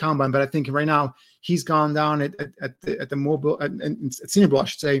test out the combine, but I think right now he's gone down at the mobile at Senior Bowl, I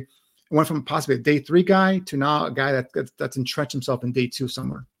should say. Went from possibly a day 3 guy to now a guy that's entrenched himself in day 2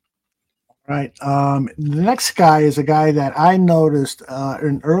 somewhere. Right. The next guy is a guy that I noticed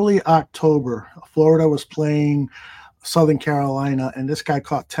in early October. Florida was playing Southern Carolina, and this guy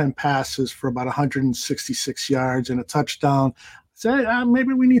caught 10 passes for about 166 yards and a touchdown. So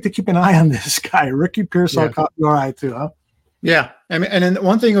maybe we need to keep an eye on this guy. Ricky Pearsall caught your eye too, huh? Yeah. I mean, and then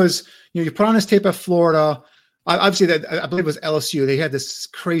one thing was, you put on his tape at Florida. Obviously, that I believe it was LSU. They had this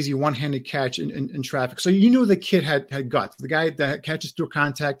crazy one-handed catch in traffic. So you knew the kid had guts. The guy that catches through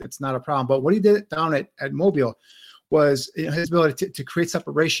contact, that's not a problem. But what he did down at Mobile was his ability to create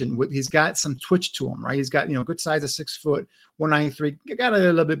separation. He's got some twitch to him, right? He's got, good size of 6 foot, 193. Got a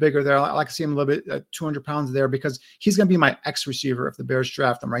little bit bigger there. I like to see him a little bit 200 pounds there, because he's going to be my X receiver if the Bears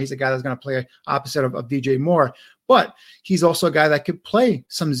draft him, right? He's a guy that's going to play opposite of DJ Moore. But he's also a guy that could play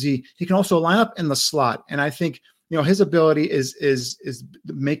some Z. He can also line up in the slot. And I think, his ability is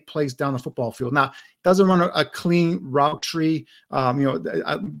to make plays down the football field. Now, doesn't run a clean route tree.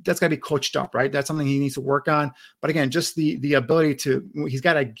 That's got to be coached up, right? That's something he needs to work on. But again, just the ability he's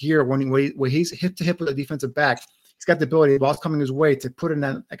got a gear when he's hip to hip with a defensive back. He's got the ability, while it's coming his way, to put in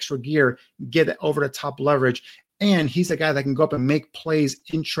that extra gear, get it over the top leverage. And he's a guy that can go up and make plays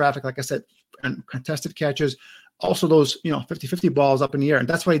in traffic, like I said, and contested catches. Also those, 50-50 balls up in the air. And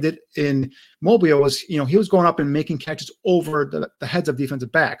that's what he did in Mobile was, he was going up and making catches over the heads of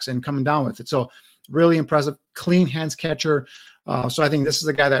defensive backs and coming down with it. So really impressive, clean hands catcher. So I think this is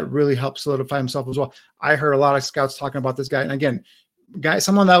a guy that really helped solidify himself as well. I heard a lot of scouts talking about this guy. And again,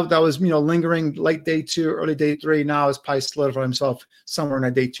 someone that was, lingering late day 2, early day 3, now has probably solidified himself somewhere in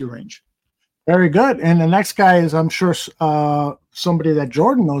that day 2 range. Very good. And the next guy is, I'm sure, somebody that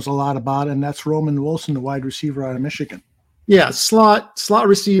Jordan knows a lot about, and that's Roman Wilson, the wide receiver out of Michigan. Yeah, slot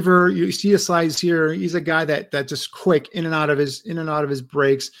receiver. You see his size here. He's a guy that just quick in and out of his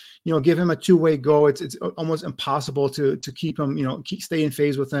breaks. Give him a 2-way go. It's almost impossible to keep him. Stay in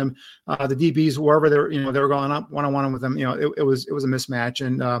phase with him. The DBs, wherever they were going up one-on-one with him. It was a mismatch,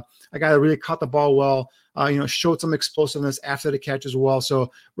 and a guy that really caught the ball well. Showed some explosiveness after the catch as well.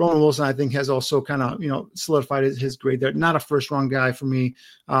 So Roman Wilson, I think, has also kind of, solidified his grade there. Not a first-round guy for me.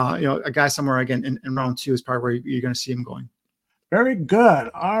 A guy somewhere, again, in round 2 is probably where you're going to see him going. Very good.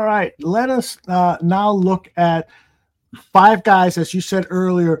 All right. Let us now look at 5 guys, as you said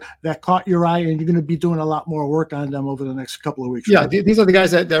earlier, that caught your eye, and you're going to be doing a lot more work on them over the next couple of weeks. Yeah, right? These are the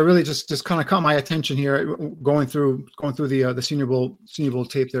guys that really just kind of caught my attention here, going through the Senior Bowl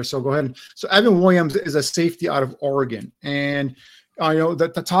tape there. So go ahead. So Evan Williams is a safety out of Oregon, and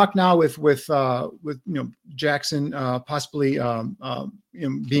the talk now with Jackson possibly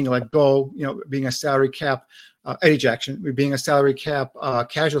being let go, being a salary cap, Eddie Jackson being a salary cap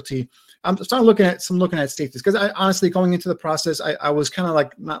casualty. I'm starting looking at safeties, because I honestly, going into the process, I was kind of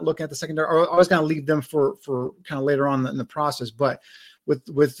like not looking at the secondary, or I was going to leave them for kind of later on in the process. But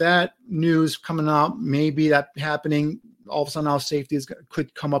with that news coming out, maybe that happening, all of a sudden now safeties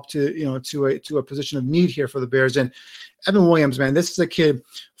could come up to a position of need here for the Bears. And Evan Williams, man, this is a kid,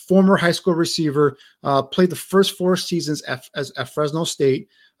 former high school receiver, played the first 4 seasons at Fresno State.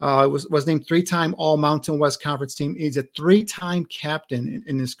 Was named 3-time All-Mountain West Conference team. He's a 3-time captain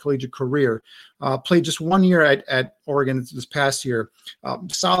in his collegiate career. Played just 1 year at Oregon this past year.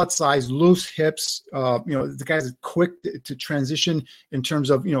 Solid size, loose hips. The guy's quick to transition in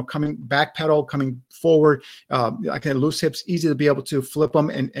terms of coming backpedal, coming forward. Loose hips, easy to be able to flip them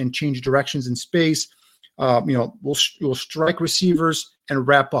and change directions in space. Will strike receivers and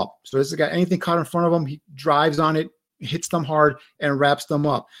wrap up. So this is a guy. Anything caught in front of him, he drives on it, hits them hard, and wraps them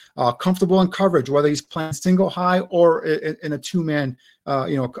up. Comfortable in coverage, whether he's playing single high or in a 2-man,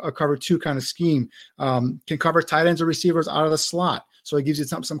 a cover 2 kind of scheme. Can cover tight ends or receivers out of the slot. So it gives you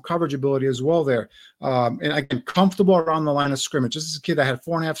some coverage ability as well there. And again, comfortable around the line of scrimmage. This is a kid that had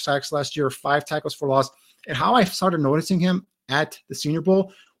 4.5 sacks last year, 5 tackles for loss. And how I started noticing him at the Senior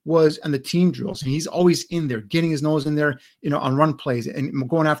Bowl was on the team drills. And he's always in there, getting his nose in there, on run plays and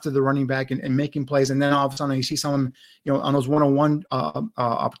going after the running back and making plays. And then all of a sudden you see someone, on those one-on-one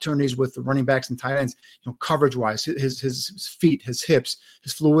opportunities with the running backs and tight ends, coverage wise, his feet, his hips,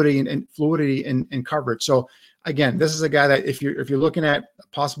 his fluidity and coverage. So again, this is a guy that if you're looking at a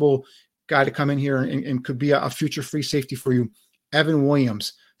possible guy to come in here and could be a future free safety for you, Evan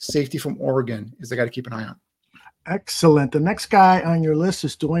Williams, safety from Oregon, is the guy to keep an eye on. Excellent. The next guy on your list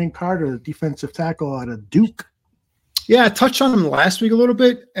is Dwayne Carter, the defensive tackle out of Duke. Yeah, I touched on him last week a little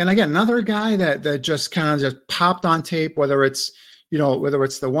bit. And again, another guy that just kind of just popped on tape, whether it's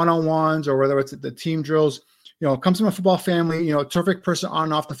the one-on-ones or whether it's the team drills, comes from a football family, terrific person on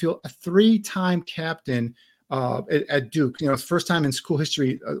and off the field, a 3-time captain at Duke. First time in school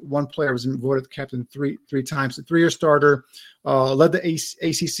history, one player was voted captain three times. A 3-year starter, led the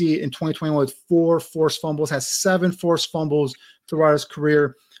ACC in 2021 with 4 forced fumbles, has 7 forced fumbles throughout his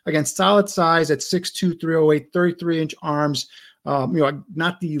career. Again, solid size at 6'2", 308, 33-inch arms.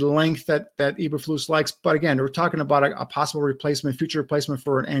 Not the length that Eberflus likes, but again, we're talking about a possible future replacement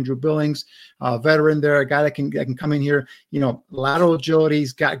for an Andrew Billings, veteran there, a guy that can come in here, lateral agility,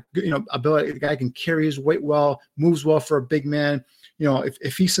 he's got, ability, the guy can carry his weight well, moves well for a big man.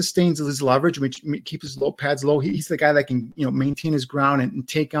 If he sustains his leverage, which keep his low pads low, he's the guy that can, maintain his ground and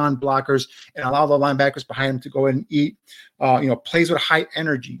take on blockers and allow the linebackers behind him to go ahead and eat. Plays with high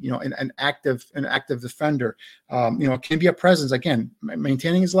energy, an active defender. Can be a presence. Again,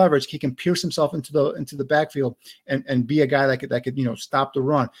 maintaining his leverage, he can pierce himself into the backfield and be a guy that could stop the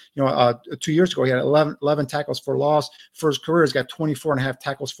run. 2 years ago he had 11 tackles for loss. For his career, he's got 24.5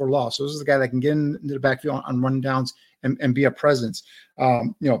 tackles for loss. So this is a guy that can get into the backfield on run downs and be a presence.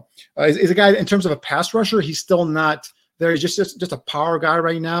 Is a guy in terms of a pass rusher, he's still not there. He's just a power guy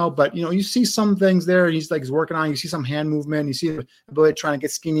right now. But you see some things there. He's working on. You see some hand movement. You see the ability trying to get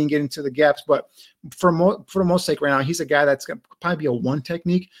skinny and get into the gaps. But for the most sake right now, he's a guy that's going to probably be a 1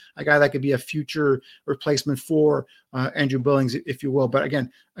 technique, a guy that could be a future replacement for Andrew Billings, if you will. But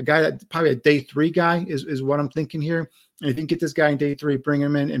again, a guy that probably a day 3 guy is what I'm thinking here. And if you can get this guy in day 3, bring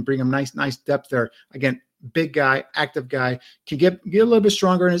him in and bring him nice depth there. Again, big guy, active guy, can get a little bit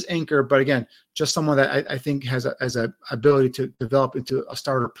stronger in his anchor, but again, just someone that I think has a ability to develop into a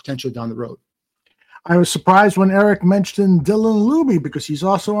starter potentially down the road. I was surprised when Eric mentioned Dylan Luby because he's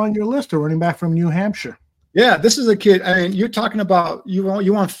also on your list, a running back from New Hampshire. Yeah, this is a kid. I mean, you're talking about you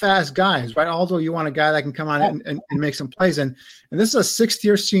want fast guys, right? Although you want a guy that can come on and make some plays. And this is a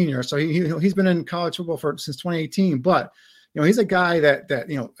 6th-year senior, so he's been in college football since 2018. But he's a guy that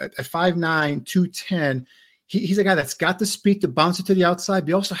at 5'9", 210, he's a guy that's got the speed to bounce it to the outside, but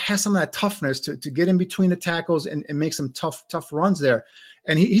he also has some of that toughness to get in between the tackles and make some tough runs there.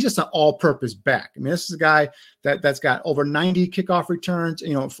 And he's just an all-purpose back. I mean, this is a guy that's got over 90 kickoff returns,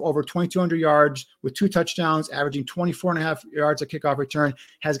 for over 2,200 yards with 2 touchdowns, averaging 24.5 yards a kickoff return,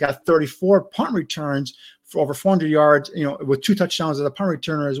 has got 34 punt returns for over 400 yards, with 2 touchdowns as a punt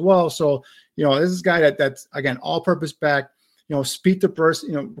returner as well. So, this is a guy that's, again, all-purpose back, speed to burst,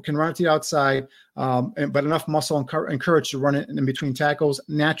 can run it to the outside, but enough muscle and courage to run it in between tackles,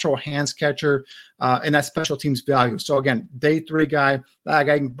 natural hands catcher, and that special teams value. So again, day 3 guy, that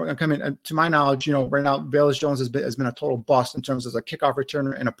guy can come in. To my knowledge, right now, Bayless Jones has been a total bust in terms of a kickoff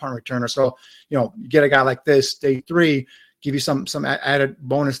returner and a punt returner. So, you get a guy like this, day 3, give you some added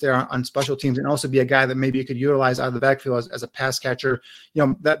bonus there on special teams, and also be a guy that maybe you could utilize out of the backfield as a pass catcher.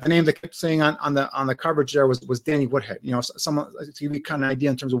 The name that kept saying on the coverage there was Danny Woodhead. Someone to give you kind of an idea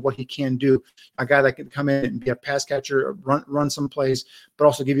in terms of what he can do. A guy that can come in and be a pass catcher, run some plays, but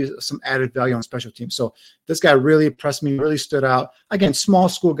also give you some added value on special teams. So this guy really impressed me, really stood out. Again, small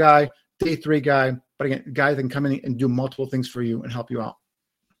school guy, day 3 guy, but again, a guy that can come in and do multiple things for you and help you out.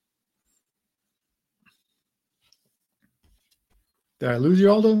 Did I lose you,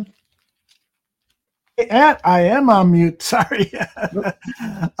 Aldo? I am on mute. Sorry.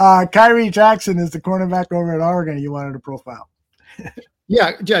 Kyrie Jackson is the cornerback over at Oregon you wanted to profile.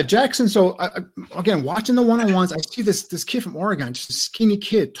 Yeah, Jackson. So again, watching the one-on-ones, I see this kid from Oregon, just a skinny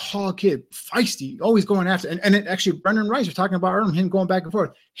kid, tall kid, feisty, always going after. And it actually, Brendan Rice, you're talking about him going back and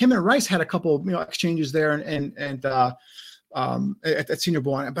forth. Him and Rice had a couple, exchanges there, and at Senior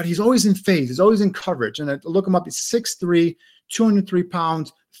Bowl, but he's always in phase. He's always in coverage. And I look him up. He's 6'3", 203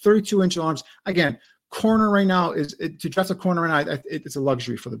 pounds, 32-inch arms. Again, corner right now to draft a corner right now, it's a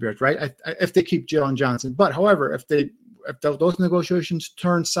luxury for the Bears, right? If they keep Jalen Johnson, but however, if those negotiations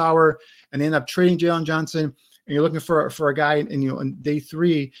turn sour and they end up trading Jalen Johnson, and you're looking for a guy in day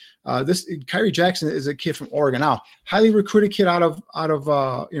 3, this Kyrie Jackson is a kid from Oregon. Now, highly recruited kid out of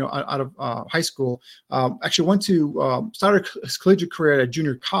high school. Actually went to started his collegiate career at a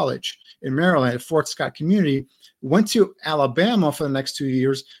junior college in Maryland at Fort Scott Community. Went to Alabama for the next 2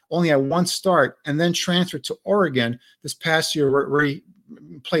 years, only had 1 start, and then transferred to Oregon this past year where he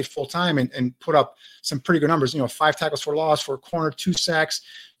played full time and put up some pretty good numbers. 5 tackles for loss, for a corner, 2 sacks,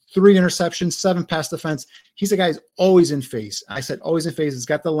 3 interceptions, 7 pass defense. He's a guy who's always in phase. I said always in phase. He's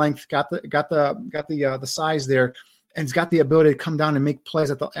got the length, got the size there, and he's got the ability to come down and make plays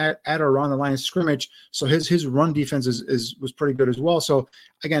at or around the line of scrimmage. So his run defense was pretty good as well. So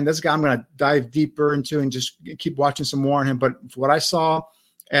again, this guy I'm going to dive deeper into and just keep watching some more on him. But what I saw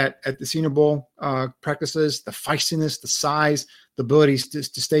at the Senior Bowl practices, the feistiness, the size, the ability to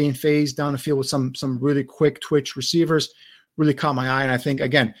stay in phase down the field with some really quick twitch receivers really caught my eye. And I think,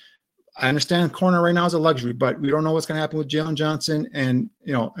 again, I understand corner right now is a luxury, but we don't know what's going to happen with Jalen Johnson. And,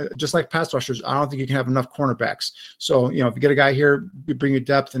 just like pass rushers, I don't think you can have enough cornerbacks. So, if you get a guy here, you bring your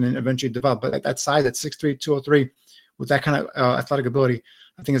depth and then eventually develop. But at that size, at 6'3", 203, with that kind of athletic ability,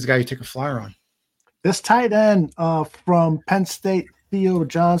 I think it's a guy you take a flyer on. This tight end from Penn State, Theo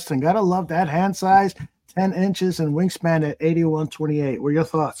Johnston, got to love that hand size, 10 inches and wingspan at 81-28. What are your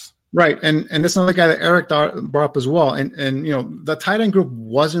thoughts? Right, and this is another guy that Eric brought up as well. And the tight end group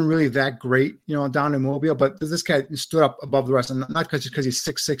wasn't really that great, down in Mobile, but this guy stood up above the rest, and not because he's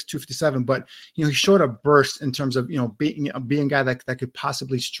 6'6", 257, but he showed a burst in terms of being a guy that could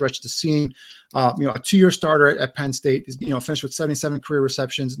possibly stretch the seam. A 2-year starter at Penn State, finished with 77 career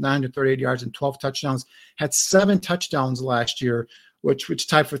receptions, 938 yards, and 12 touchdowns. Had 7 touchdowns last year, which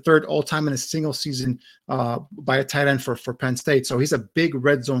tied for 3rd all-time in a single season by a tight end for Penn State. So he's a big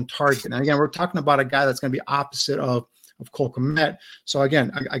red zone target. And again, we're talking about a guy that's going to be opposite of Cole Kmet. So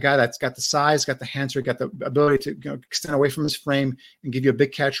again, a guy that's got the size, got the hands, got the ability to extend away from his frame and give you a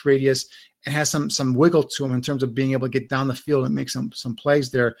big catch radius, and has some wiggle to him in terms of being able to get down the field and make some plays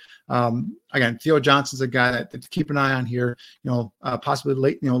there. Again, Theo Johnson's a guy that to keep an eye on here. Possibly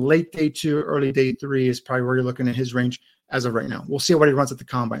late day 2, early day 3 is probably where you're looking at his range as of right now. We'll see what he runs at the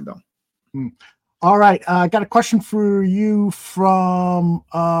combine, though. All right. I got a question for you from,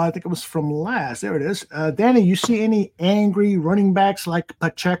 I think it was from last. There it is. Danny, you see any angry running backs like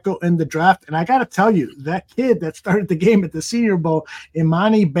Pacheco in the draft? And I got to tell you, that kid that started the game at the Senior Bowl,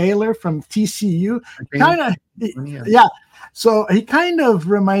 Imani Baylor from TCU, yeah. So he kind of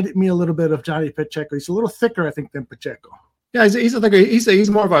reminded me a little bit of Johnny Pacheco. He's a little thicker, I think, than Pacheco. Yeah, he's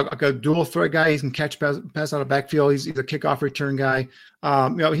more of a dual threat guy. He can catch pass out of backfield. He's a kickoff return guy.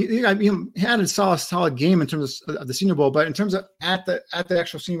 He had a solid game in terms of the Senior Bowl, but in terms of at the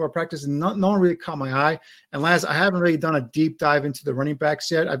actual Senior Bowl practice, no one really caught my eye. And Laz, I haven't really done a deep dive into the running backs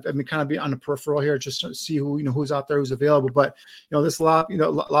yet. I've been kind of on the peripheral here just to see who's out there, who's available. But this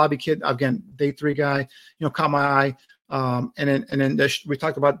Lobby kid, again, day 3 guy, caught my eye. And then we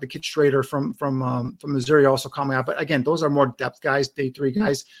talked about the kid Schrader from Missouri also coming out. But again, those are more depth guys, day 3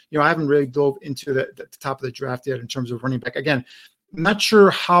 guys. I haven't really dove into the top of the draft yet in terms of running back. Again, not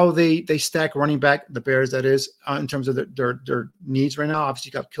sure how they stack running back, the Bears, that is, in terms of their needs right now. Obviously,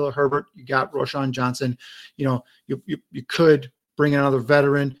 you got Killer Herbert, you got Roshan Johnson. You could bring in another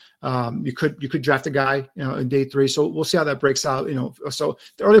veteran. You could draft a guy, in day 3. So we'll see how that breaks out. So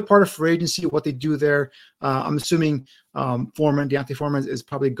the early part of free agency, what they do there, I'm assuming Deontay Foreman is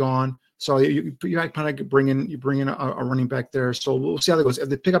probably gone. So you kind of bring in a running back there. So we'll see how that goes. If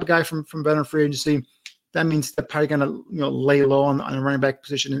they pick up a guy from veteran free agency, that means they're probably going to lay low on the running back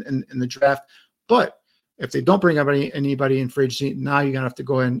position in the draft. But if they don't bring up anybody in free agency, now you're going to have to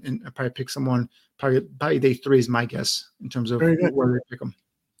go in and probably pick someone. Probably day 3 is my guess in terms of where they pick them.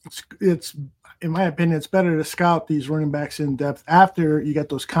 in my opinion, it's better to scout these running backs in depth after you get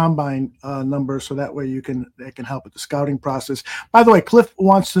those combine numbers, so that way it can help with the scouting process. By the way, Cliff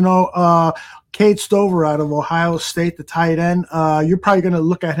wants to know Cade Stover out of Ohio State, the tight end. You're probably going to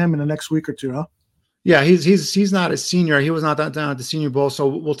look at him in the next week or two, huh? Yeah, he's not a senior. He was not down at the Senior Bowl, so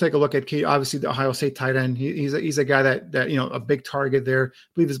we'll take a look at Cade, obviously the Ohio State tight end. He's a guy that a big target there. I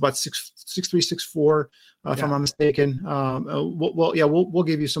believe he's about 6'3", 6'4", if I'm not mistaken. We'll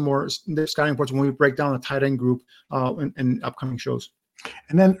give you some more scouting reports when we break down the tight end group in upcoming shows.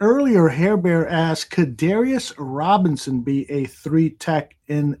 And then earlier, Hair Bear asked, could Darius Robinson be a 3-tech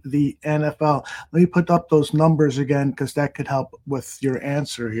in the NFL? Let me put up those numbers again, because that could help with your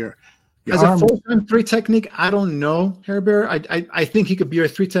answer here. As a full-time 3 technique, I don't know, Hair Bear. I think he could be a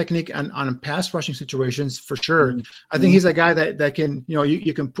 3 technique on pass rushing situations for sure. Mm-hmm. I think he's a guy that can,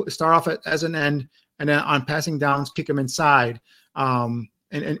 you can start off as an end, and then on passing downs, kick him inside,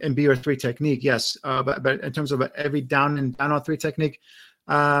 and be your 3 technique. Yes, but in terms of every down and down on 3 technique,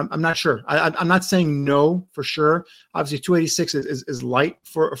 I'm not sure. I'm not saying no for sure. Obviously, 286 is light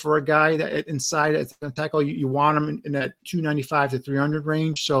for a guy that inside at the tackle. You want him in that 295 to 300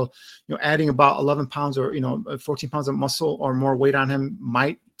 range. So, adding about 11 pounds or 14 pounds of muscle or more weight on him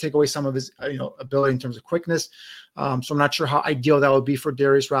might take away some of his ability in terms of quickness. So I'm not sure how ideal that would be for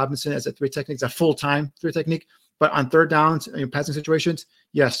Darius Robinson as a 3 technique. It's a full-time 3 technique, but on third downs, passing situations,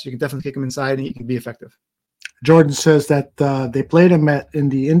 yes, you can definitely kick him inside and he can be effective. Jordan says that they played him in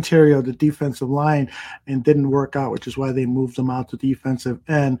the interior of the defensive line and didn't work out, which is why they moved him out to defensive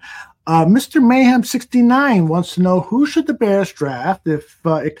end. Mr. Mayhem 69 wants to know, who should the Bears draft if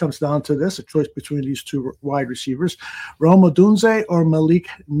it comes down to this, a choice between these 2 wide receivers, Rome Odunze or Malik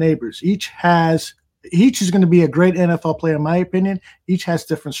Neighbors? Each is going to be a great NFL player, in my opinion. Each has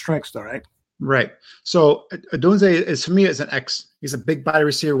different strengths, though, right? Right. So Odunze is, for me, is an X. He's a big body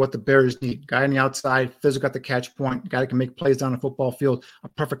receiver, what the Bears need. Guy on the outside, physical at the catch point, guy that can make plays down the football field, a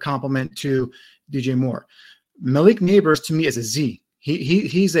perfect complement to DJ Moore. Malik Neighbors, to me, is a Z.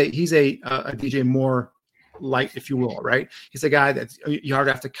 He's a DJ Moore light, if you will, right? He's a guy that yard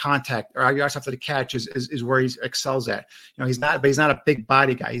after contact or yards after the catch is where he excels at. He's not a big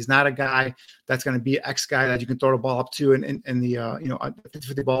body guy. He's not a guy that's going to be an X guy that you can throw the ball up to and the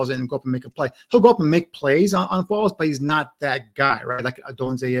 50 balls and go up and make a play. He'll go up and make plays on balls, but he's not that guy, right? Like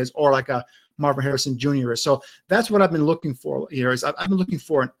Odunze is, or like a Marvin Harrison Jr. is. So that's what I've been looking for here. Is I've been looking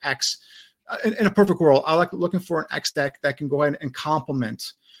for an X. In a perfect world, I like looking for an X that can go ahead and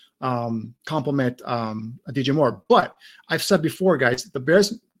complement DJ Moore. But I've said before, guys, the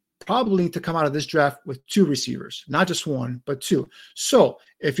Bears probably need to come out of this draft with 2 receivers, not just 1, but 2. So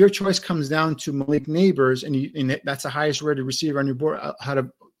if your choice comes down to Malik Neighbors and that's the highest rated receiver on your board, out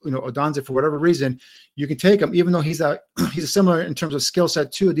of Odunze for whatever reason, you can take him, even though he's a similar in terms of skill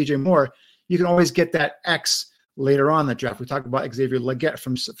set to DJ Moore. You can always get that X later on in the draft. We talked about Xavier Legette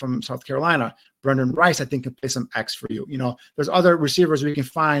from South Carolina. Brendan Rice, I think, can play some X for you. There's other receivers we can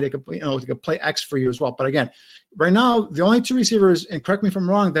find that can play X for you as well. But again, right now, the only 2 receivers, and correct me if I'm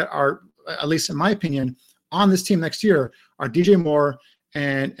wrong, that are, at least in my opinion, on this team next year are DJ Moore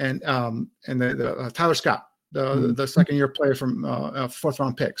and the Tyler Scott, the second year player from 4th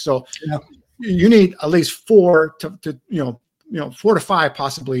round pick. So you need at least 4 to 4 to 5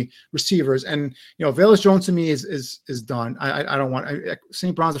 possibly receivers. And Velus Jones to me is done. I don't want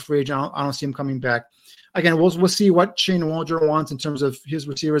St. Brown's a free agent. I don't see him coming back. Again, we'll see what Shane Waldron wants in terms of his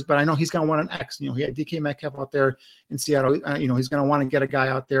receivers, but I know he's going to want an X. He had DK Metcalf out there in Seattle. He's going to want to get a guy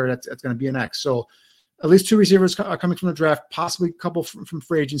out there that's going to be an X. So at least 2 receivers are coming from the draft, possibly a couple from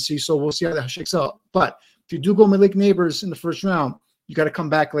free agency. So we'll see how that shakes out. But if you do go Malik Neighbors in the first round, you got to come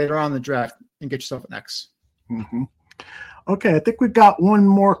back later on in the draft and get yourself an X. Mm-hmm. Okay, I think we've got one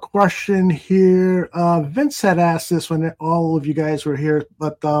more question here. Vince had asked this when all of you guys were here,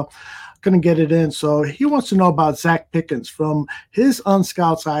 but couldn't get it in. So he wants to know about Zach Pickens. From his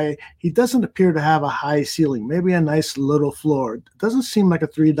unscout's eye, he doesn't appear to have a high ceiling, maybe a nice little floor. Doesn't seem like a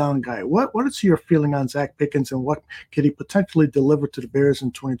 3-down guy. What is your feeling on Zach Pickens, and what could he potentially deliver to the Bears in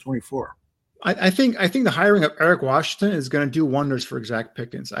 2024? I think the hiring of Eric Washington is going to do wonders for Zach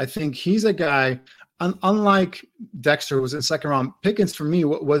Pickens. I think he's a guy. Unlike Dexter, who was in the 2nd round, Pickens for me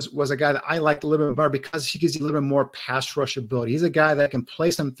was a guy that I liked a little bit better because he gives you a little bit more pass rush ability. He's a guy that can play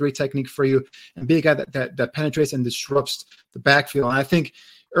some 3 technique for you and be a guy that penetrates and disrupts the backfield. And I think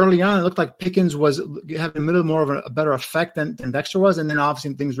early on, it looked like Pickens was having a little more of a better effect than Dexter was. And then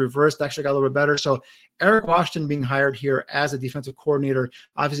obviously things reversed. Dexter got a little bit better. So Eric Washington being hired here as a defensive coordinator,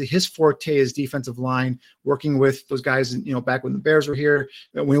 obviously his forte is defensive line, working with those guys, back when the Bears were here,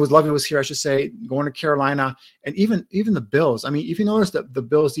 when Lovie was here, I should say, going to Carolina, and even the Bills. I mean, if you notice that the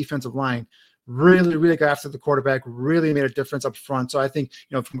Bills defensive line, really, really got after the quarterback, really made a difference up front. So I think,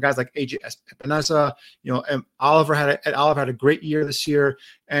 from guys like AJ Epinesa, Oliver had a great year this year,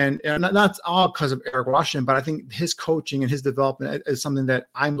 and not all because of Eric Washington, but I think his coaching and his development is something that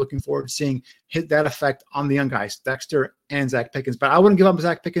I'm looking forward to seeing hit that effect on the young guys, Dexter and Zach Pickens. But I wouldn't give up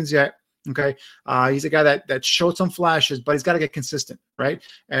Zach Pickens yet. Okay. He's a guy that showed some flashes, but he's got to get consistent. Right.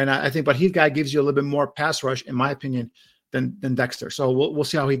 And I think, but guy gives you a little bit more pass rush, in my opinion, than Dexter. So we'll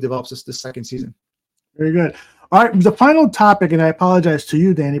see how he develops this second season. Very good. All right. The final topic, and I apologize to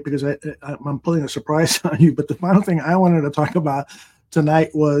you, Danny, because I'm pulling a surprise on you, but the final thing I wanted to talk about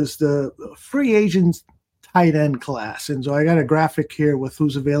tonight was the free agents tight end class. And so I got a graphic here with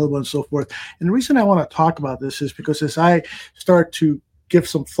who's available and so forth. And the reason I want to talk about this is because as I start to give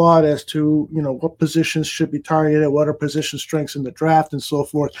some thought as to, what positions should be targeted, what are position strengths in the draft and so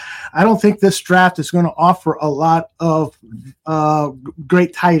forth. I don't think this draft is going to offer a lot of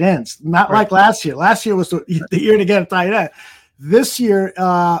great tight ends. Not like last year. Last year was the year to get a tight end. This year,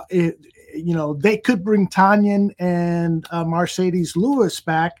 they could bring Tanyan and Mercedes Lewis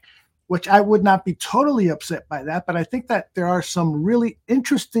back, which I would not be totally upset by that. But I think that there are some really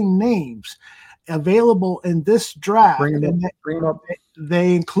interesting names available in this draft. Bring them up.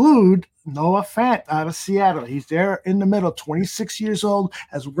 They include Noah Fant out of Seattle. He's there in the middle, 26 years old,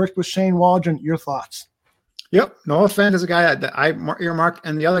 has worked with Shane Waldron. Your thoughts? Yep. Noah Fant is a guy that I earmarked,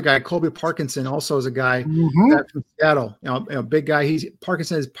 and the other guy, Colby Parkinson, also is a guy that's from Seattle. Big guy.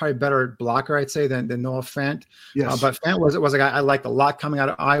 Parkinson is probably better blocker, I'd say, than Noah Fant. Yes. But Fant was a guy I liked a lot coming out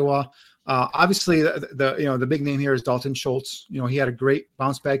of Iowa. Obviously, the big name here is Dalton Schultz. He had a great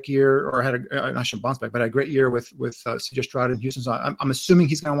bounce back year, or had not should bounce back, but had a great year with CJ Stroud in Houston. So I'm assuming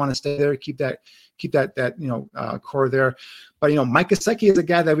he's going to want to stay there, keep that core there. But Mike Gesicki is a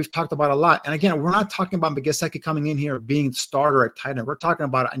guy that we've talked about a lot. And again, we're not talking about Gesicki coming in here being starter at tight end. We're talking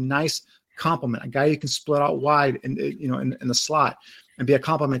about a nice complement, a guy you can split out wide in the slot and be a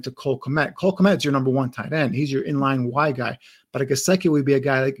complement to Cole Kmet. Cole Kmet is your number one tight end. He's your inline Y guy. But a Gesicki would be a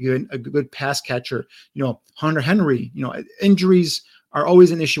guy like a good pass catcher. Hunter Henry, injuries are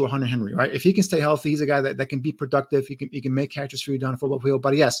always an issue with Hunter Henry, right? If he can stay healthy, he's a guy that can be productive. He can make catches for you down the football field.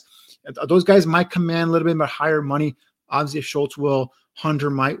 But yes, those guys might command a little bit more higher money. Obviously, if Schultz will,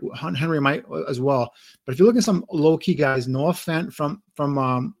 Henry might as well. But if you look at some low-key guys, Noah Fant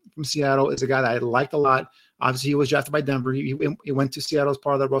from Seattle is a guy that I liked a lot. Obviously, he was drafted by Denver. He went to Seattle as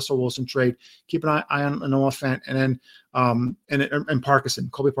part of the Russell Wilson trade. Keep an eye on Noah Fant, and then and Parkinson,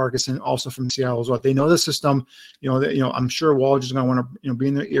 Colby Parkinson, also from Seattle as well. They know the system. I'm sure Waldron is going to want to be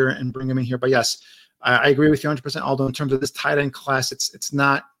in their ear and bring him in here. But yes, I agree with you 100%. Although in terms of this tight end class, it's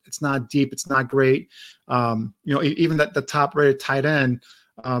not deep. It's not great. Even the top rated tight end.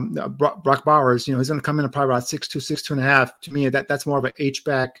 Brock Bowers, he's going to come in at probably about 6'2", 6'2.5". To me, that's more of an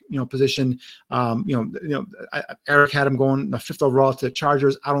H-back, position. Eric had him going the 5th overall to the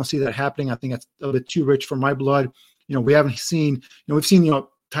Chargers. I don't see that happening. I think that's a little bit too rich for my blood. We haven't seen, we've seen,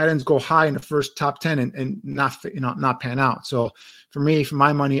 tight ends go high in the first top 10 and not pan out. So for me, for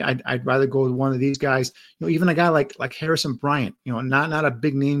my money, I'd rather go with one of these guys. Even a guy like Harrison Bryant, not a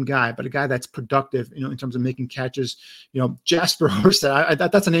big name guy, but a guy that's productive, in terms of making catches. Jasper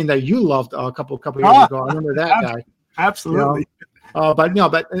Horsted, that's a name that you loved a couple years ago. I remember that guy. Absolutely. But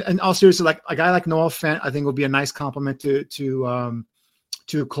in all seriousness, like a guy like Noah Fant, I think would be a nice compliment to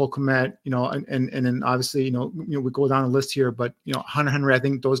Cole Kmet, and then obviously, we go down the list here, but Hunter Henry, I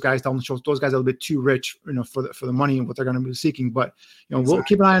think those guys, those guys are a little bit too rich, for the money and what they're going to be seeking. But we'll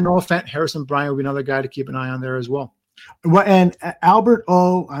keep an eye on Noah Fant. Harrison Bryant will be another guy to keep an eye on there as well. Well, and Albert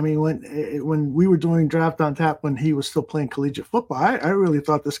O, I mean, when we were doing Draft on Tap, when he was still playing collegiate football, I really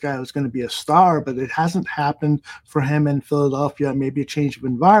thought this guy was going to be a star, but it hasn't happened for him in Philadelphia. Maybe a change of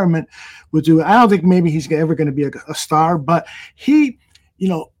environment would do. I don't think maybe he's ever going to be a star, but he.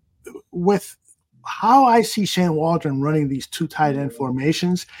 With how I see Shane Waldron running these two tight end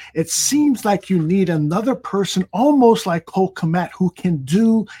formations, it seems like you need another person almost like Cole Kmet who can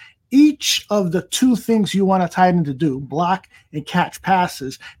do each of the two things you want a tight end to do, block and catch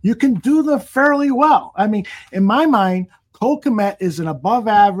passes. You can do them fairly well. I mean, in my mind, Cole Kmet is an above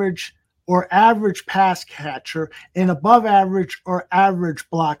average or average pass catcher and above average or average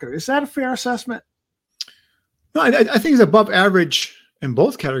blocker. Is that a fair assessment? No, I think he's above average in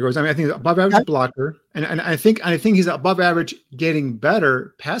both categories. I mean, I think he's above average blocker, and I think he's above average getting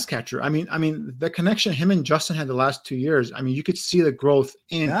better pass catcher. I mean, the connection him and Justin had the last 2 years. I mean, you could see the growth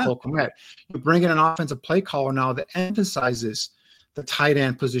in Cole Kmet. You bring in an offensive play caller now that emphasizes the tight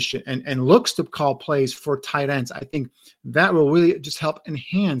end position and looks to call plays for tight ends. I think that will really just help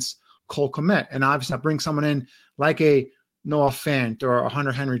enhance Cole Kmet, and obviously bring someone in like a Noah Fant or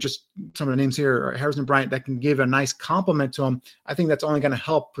Hunter Henry, just some of the names here, or Harrison Bryant, that can give a nice compliment to him, I think that's only going to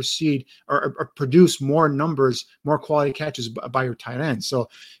help proceed or produce more numbers, more quality catches by your tight end. So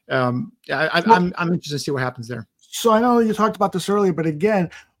I'm interested to see what happens there. So I know you talked about this earlier, but again,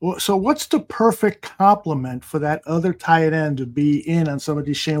 so what's the perfect complement for that other tight end to be in on some of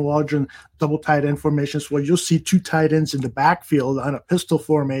these Shane Waldron double tight end formations where you'll see two tight ends in the backfield on a pistol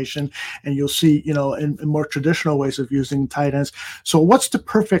formation, and you'll see, in more traditional ways of using tight ends. So what's the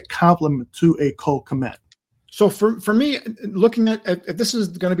perfect complement to a Cole Kmet? So for me, looking at if this is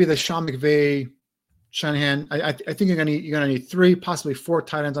going to be the Sean McVay, Shanahan, I think you're going to need 3, possibly 4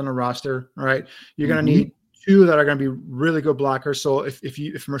 tight ends on the roster. All right. You're going to need 2 that are going to be really good blockers. So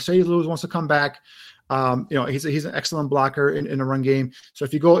if Mercedes Lewis wants to come back, he's an excellent blocker in a run game. So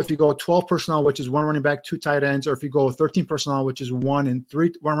if you go 12 personnel, which is 1 running back, 2 tight ends, or if you go 13 personnel, which is 1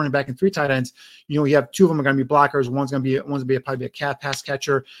 running back and 3 tight ends, you have 2 of them are going to be blockers. One's going to be probably a pass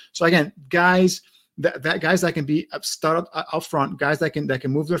catcher. So again, guys that can be stud up front, guys that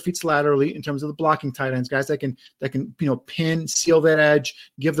can move their feet laterally in terms of the blocking tight ends, guys that can pin, seal that edge,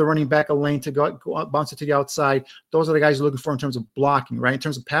 give the running back a lane to go bounce it to the outside. Those are the guys you're looking for in terms of blocking, right? In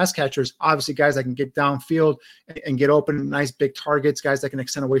terms of pass catchers, obviously guys that can get downfield and get open, nice big targets, guys that can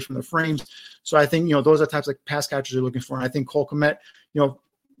extend away from the frames. So I think those are the types of pass catchers you're looking for. And I think Cole Kmet,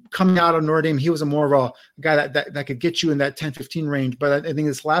 coming out of Notre Dame, he was more of a guy that could get you in that 10-15 range. But I think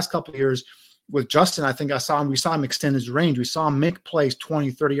this last couple of years with Justin, I think we saw him extend his range. We saw him make plays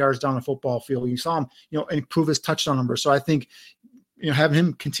 20, 30 yards down the football field. You saw him, improve his touchdown number. So I think, having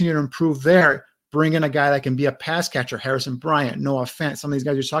him continue to improve there, bring in a guy that can be a pass catcher, Harrison Bryant, Noah Fant, some of these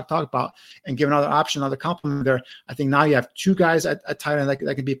guys you talk about, and give another option, another compliment there. I think now you have 2 guys at tight end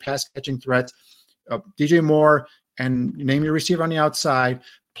that can be pass catching threats, DJ Moore, and name your receiver on the outside,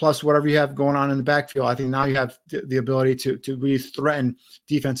 plus whatever you have going on in the backfield. I think now you have the ability to really threaten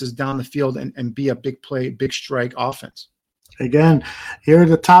defenses down the field and be a big play, big strike offense. Again, here are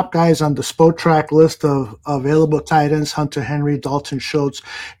the top guys on the Spotrac list of available tight ends: Hunter Henry, Dalton Schultz.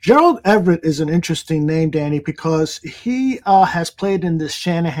 Gerald Everett is an interesting name, Danny, because he has played in this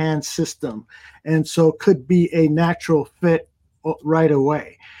Shanahan system, and so could be a natural fit right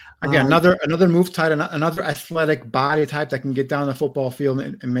away. Again, another move tight, another athletic body type that can get down the football field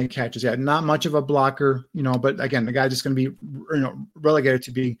and make catches. Yeah, not much of a blocker, but again, the guy's just going to be relegated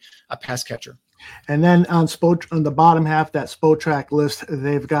to being a pass catcher. And then on the bottom half that Spotrac list,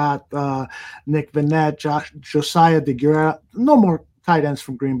 they've got Nick Vannett, Josiah DeGuerra. No more tight ends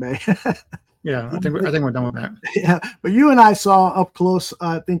from Green Bay. Yeah, I think we're done with that. Yeah, but you and I saw up close,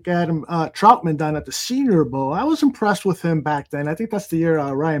 I think, Adam Troutman down at the Senior Bowl. I was impressed with him back then. I think that's the year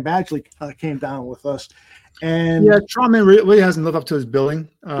Ryan Badgley came down with us. And yeah, Troutman really hasn't lived up to his billing.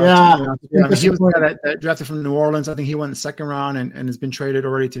 He was the guy that drafted from New Orleans. I think he went in the second round and has been traded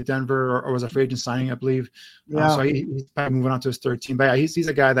already to Denver or was a free agent signing, I believe. So he's probably moving on to his third team. But yeah, he's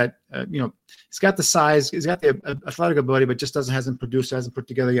a guy that he's got the size, he's got the athletic ability, but just hasn't produced, hasn't put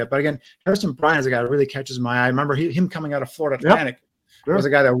together yet. But again, Harrison Bryant is a guy that really catches my eye. I remember him coming out of Florida Atlantic. Sure. Was a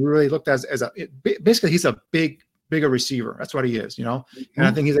guy that really looked basically he's a bigger receiver. That's what he is, And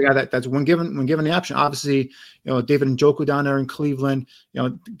I think he's a guy that's when given the option. Obviously, David Njoku down there in Cleveland,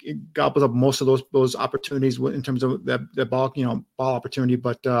 gobbles up most of those opportunities in terms of the ball opportunity.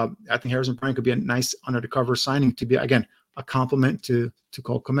 But I think Harrison Bryant could be a nice under the cover signing to be, again, a compliment to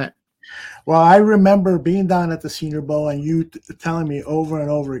Cole Kmet. Well, I remember being down at the Senior Bowl and you telling me over and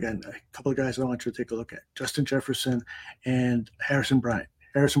over again, a couple of guys I want you to take a look at: Justin Jefferson and Harrison Bryant.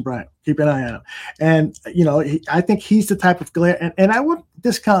 Keep an eye on him. And, I think he's the type of player. And I would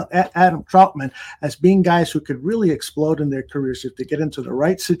discount Adam Troutman as being guys who could really explode in their careers if they get into the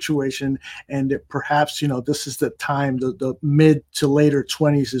right situation. And perhaps, this is the time, the mid to later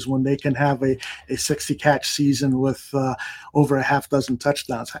 20s is when they can have a 60-catch season with over a half dozen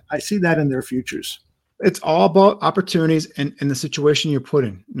touchdowns. I see that in their futures. It's all about opportunities and the situation you're put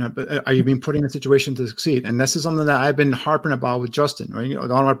in. Are you being put in a situation to succeed? And this is something that I've been harping about with Justin. Right? I don't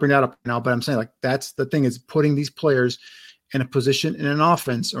want to bring that up now, but I'm saying that's the thing, is putting these players in a position in an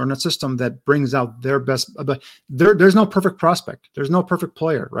offense or in a system that brings out their best. But there's no perfect prospect. There's no perfect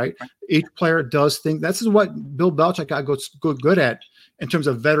player, right? Each player does things. This is what Bill Belichick got good at in terms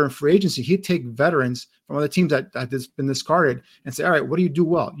of veteran free agency. He'd take veterans from other teams that has been discarded and say, all right, what do you do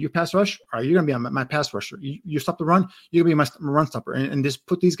well? You pass rush? All right, you're going to be my pass rusher. You stop the run? You're going to be my run stopper. And just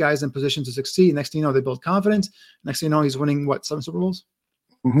put these guys in position to succeed. Next thing you know, they build confidence. Next thing you know, he's winning, 7 Super Bowls?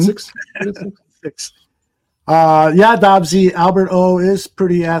 Mm-hmm. 6? 6. Dobbsy, Albert O is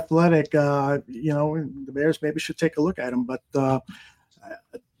pretty athletic. The Bears maybe should take a look at him. But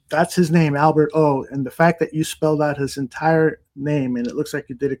That's his name, Albert O. And the fact that you spelled out his entire name, and it looks like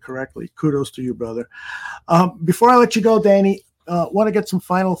you did it correctly. Kudos to you, brother. Before I let you go, Danny, want to get some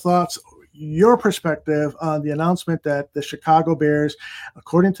final thoughts, your perspective on the announcement that the Chicago Bears,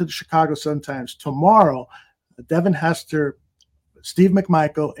 according to the Chicago Sun-Times, tomorrow, Devin Hester, Steve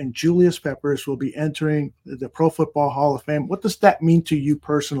McMichael, and Julius Peppers will be entering the Pro Football Hall of Fame. What does that mean to you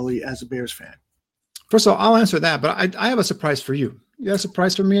personally as a Bears fan? First of all, I'll answer that, but I have a surprise for you. You got a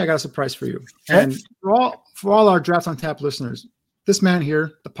surprise for me. I got a surprise for you. And for all our Drafts on Tap listeners, this man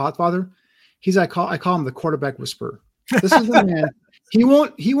here, the Podfather, I call him the quarterback whisperer. This is the man. He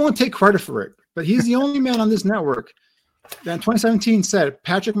won't take credit for it, but he's the only man on this network that in 2017 said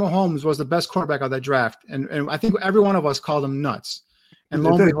Patrick Mahomes was the best quarterback of that draft. And I think every one of us called him nuts. And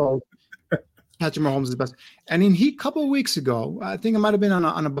lo and behold, Patrick Mahomes is the best. And a couple of weeks ago, I think it might have been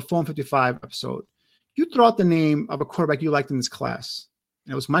on a Before 55 episode, you throw out the name of a quarterback you liked in this class.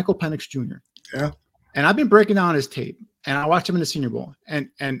 And it was Michael Penix Jr. Yeah. And I've been breaking down his tape, and I watched him in the Senior Bowl. And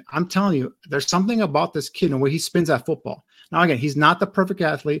I'm telling you, there's something about this kid and the way he spins that football. Now, again, he's not the perfect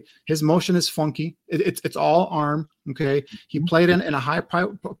athlete. His motion is funky. It's all arm. Okay. He played in a high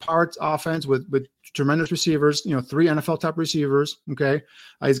powered offense with tremendous receivers, 3 NFL top receivers. Okay.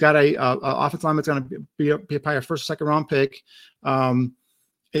 He's got a offensive line that's going to be probably a first or second round pick.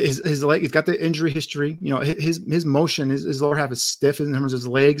 His leg, he's got the injury history. His motion, his lower half is stiff in terms of his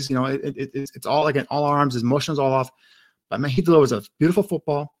legs. It's all, again, all arms. His motion is all off. But man, he delivers a beautiful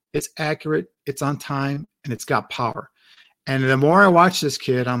football. It's accurate. It's on time, and it's got power. And the more I watch this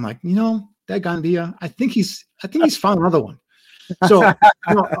kid, I'm like, that Gandia, I think he's found another one. So,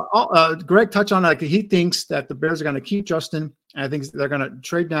 Greg touched on like he thinks that the Bears are going to keep Justin, and I think they're going to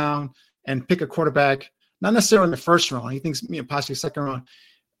trade down and pick a quarterback, not necessarily in the first round. He thinks possibly second round.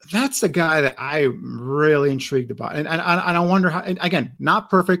 That's the guy that I'm really intrigued about. And I wonder how, and again, not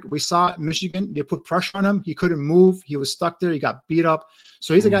perfect. We saw Michigan, they put pressure on him. He couldn't move. He was stuck there. He got beat up.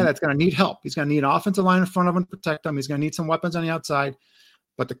 So he's a guy that's going to need help. He's going to need an offensive line in front of him to protect him. He's going to need some weapons on the outside.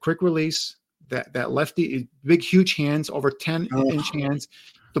 But the quick release, that lefty, big, huge hands, over 10-inch hands,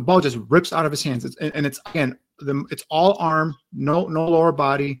 the ball just rips out of his hands. It's again, it's all arm, no lower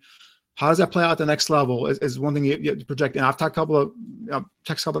body. How does that play out at the next level is one thing you project. And I've talked a couple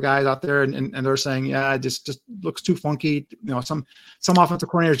of guys out there, and they're saying, yeah, it just looks too funky. Some offensive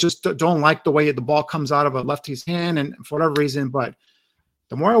coordinators just don't like the way the ball comes out of a lefty's hand, and for whatever reason. But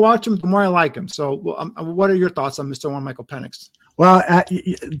the more I watch him, the more I like him. So, what are your thoughts on Mr. Michael Penix? Well,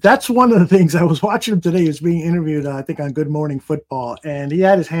 that's one of the things. I was watching him today. He was being interviewed, I think, on Good Morning Football, and he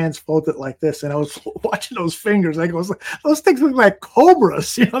had his hands folded like this. And I was watching those fingers. Those things look like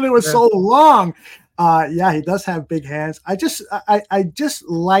cobras. They were so long. Yeah, he does have big hands. I just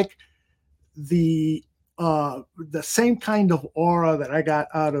like the same kind of aura that I got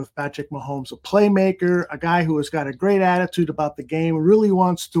out of Patrick Mahomes, a playmaker, a guy who has got a great attitude about the game, really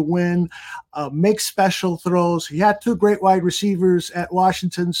wants to win, makes special throws. He had 2 great wide receivers at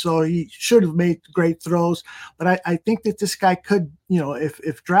Washington, so he should have made great throws. But I think that this guy could,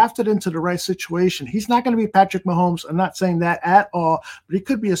 if drafted into the right situation, he's not going to be Patrick Mahomes. I'm not saying that at all, but he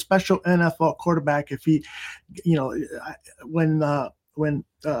could be a special NFL quarterback if he, when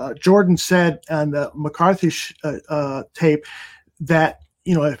Jordan said on the McCarthy tape that,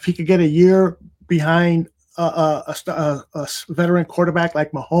 if he could get a year behind a veteran quarterback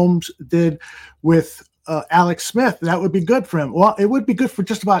like Mahomes did with Alex Smith, that would be good for him. Well, it would be good for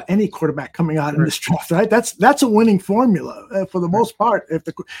just about any quarterback coming out in this draft, right? That's a winning formula for the most part. If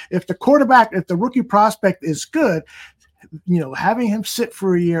the rookie prospect is good, having him sit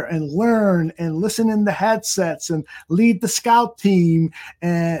for a year and learn and listen in the headsets and lead the scout team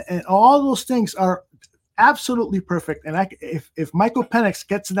and all those things are absolutely perfect. And if Michael Penix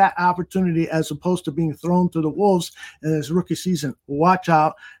gets that opportunity as opposed to being thrown to the wolves in his rookie season, watch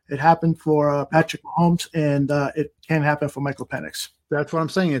out. It happened for Patrick Mahomes, and it can happen for Michael Penix. That's what I'm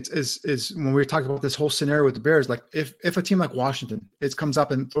saying. It's when we talk about this whole scenario with the Bears, like if a team like Washington comes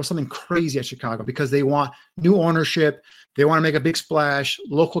up and throws something crazy at Chicago because they want new ownership, they want to make a big splash,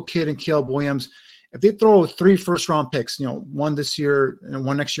 local kid and Caleb Williams. If they throw 3 first-round picks, one this year and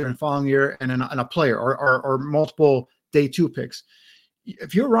one next year and following year, and a player or multiple day 2 picks,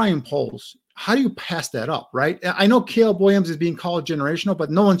 if you're Ryan Poles, how do you pass that up, right? I know Caleb Williams is being called generational, but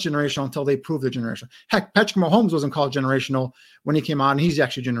no one's generational until they prove they're generational. Heck, Patrick Mahomes wasn't called generational when he came out, and he's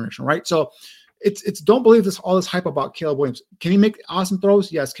actually generational, right? So it's don't believe all this hype about Caleb Williams. Can he make awesome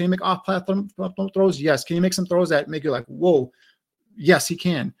throws? Yes. Can he make off-platform throws? Yes. Can he make some throws that make you like, whoa? Yes, he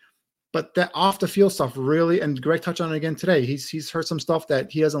can. But that off the field stuff really, and Greg touched on it again today, he's heard some stuff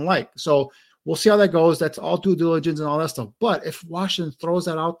that he doesn't like. So We'll see how that goes. That's all due diligence and all that stuff. But if Washington throws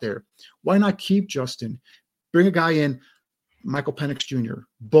that out there, why not keep Justin? Bring a guy in, Michael Penix Jr.,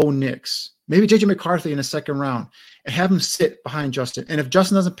 Bo Nix, maybe JJ McCarthy in the second round, and have him sit behind Justin. And if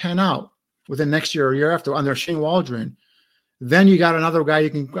Justin doesn't pan out within next year or year after under Shane Waldron, then you got another guy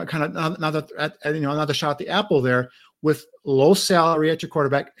you can kind of another shot at the apple there with low salary at your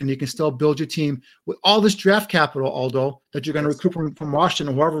quarterback, and you can still build your team with all this draft capital, Aldo, that you're going to recruit from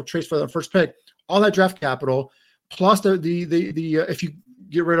Washington, whoever trades for the first pick, all that draft capital, plus the if you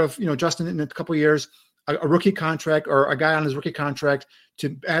get rid of Justin in a couple of years, a rookie contract or a guy on his rookie contract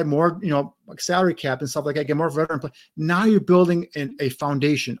to add more like salary cap and stuff like that, get more veteran play. Now you're building a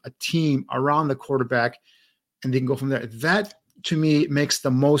foundation, a team around the quarterback, and they can go from there. That to me makes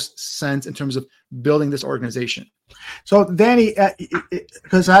the most sense in terms of building this organization. So, Danny,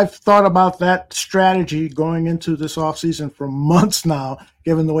 because I've thought about that strategy going into this offseason for months now,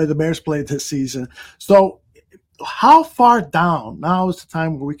 given the way the Bears played this season. So, how far down? Now is the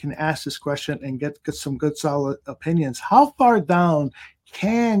time where we can ask this question and get some good, solid opinions. How far down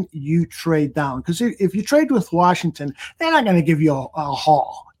can you trade down? Because if you trade with Washington, they're not going to give you a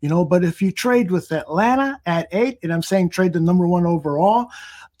haul, But if you trade with Atlanta at 8, and I'm saying trade the number 1 overall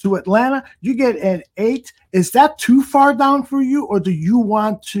to Atlanta, you get at 8. Is that too far down for you, or do you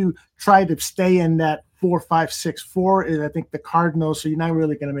want to try to stay in that 4, 5, 6, 4? Is I think the Cardinals. So you're not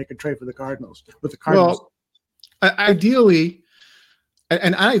really going to make a trade for the Cardinals with the Cardinals. Well, ideally,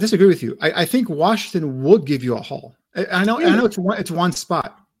 and I disagree with you. I think Washington would give you a haul. I know it's one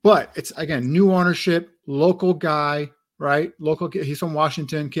spot, but it's again new ownership, local guy, right? He's from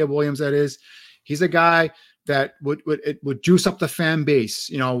Washington, Caleb Williams. That is, he's a guy that would juice up the fan base,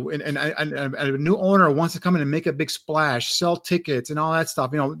 and a new owner wants to come in and make a big splash, sell tickets and all that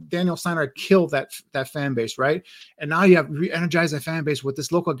stuff. Daniel Snyder killed that fan base, right? And now you have re-energized that fan base with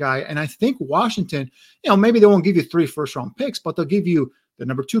this local guy. And I think Washington, maybe they won't give you 3 first-round picks, but they'll give you the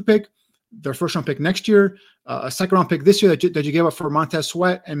number 2 pick, their first-round pick next year, a second-round pick this year that you gave up for Montez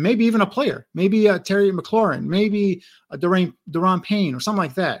Sweat, and maybe even a player, maybe Terry McLaurin, maybe Daron Payne or something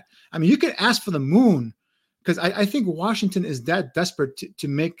like that. I mean, you could ask for the moon, because I think Washington is that desperate to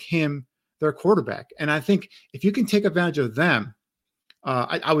make him their quarterback. And I think if you can take advantage of them,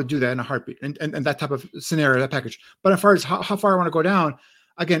 I would do that in a heartbeat and that type of scenario, that package. But as far as how far I want to go down,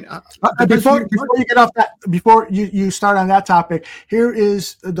 again, before you get off that, before you start on that topic, here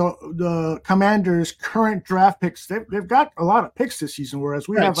is the Commanders' current draft picks. They've got a lot of picks this season, whereas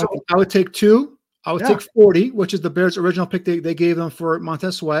we have. So I would take 2. I would take 40, which is the Bears' original pick they gave them for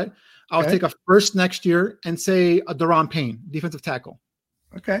Montez Sweat. I'll take a first next year and say a Daron Payne, defensive tackle.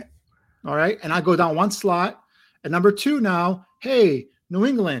 Okay. All right. And I go down 1 slot. At number 2 now, hey, New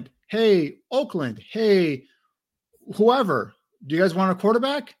England. Hey, Oakland. Hey, whoever. Do you guys want a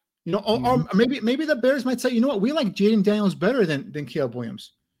quarterback? Or maybe the Bears might say, we like Jaden Daniels better than Caleb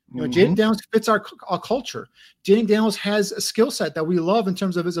Williams. Jaden Daniels fits our culture. Jaden Daniels has a skill set that we love in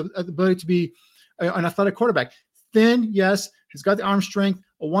terms of his ability to be an athletic quarterback. Thin, yes. He's got the arm strength.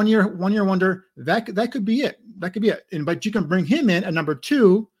 A one year wonder. That could be it. That could be it. But you can bring him in at number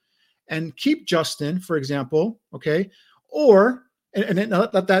 2 and keep Justin, for example. Okay. Or and then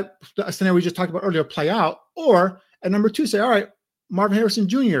let that scenario we just talked about earlier play out. Or at number 2, say, all right, Marvin Harrison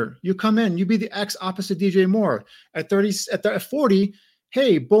Jr., you come in, you be the X opposite DJ Moore. At 40,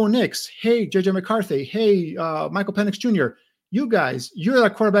 hey, Bo Nix, hey, JJ McCarthy, hey, Michael Penix Jr., you guys, you're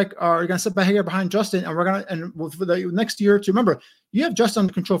that quarterback, you're going to sit back here behind Justin, and for the next year to remember, you have Justin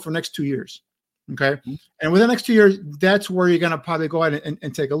under control for the next 2 years. Okay. Mm-hmm. And within the next 2 years, that's where you're going to probably go ahead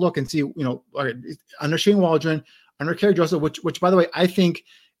and take a look and see, under Shane Waldron, under Kerry Joseph, which by the way, I think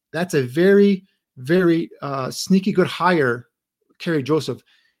that's a very, very sneaky good hire, Kerry Joseph.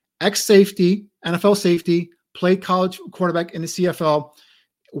 Ex-safety, NFL safety, played college quarterback in the CFL.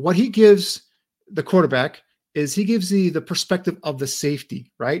 What he gives the quarterback is he gives the perspective of the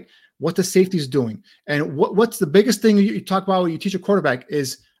safety, right? What the safety is doing. And what's the biggest thing you talk about when you teach a quarterback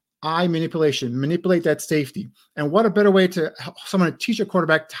is eye manipulation, manipulate that safety. And what a better way to help someone to teach a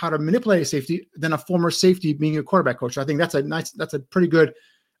quarterback how to manipulate a safety than a former safety being a quarterback coach. I think that's a pretty good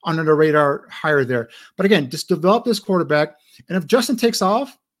under the radar hire there. But again, just develop this quarterback. And if Justin takes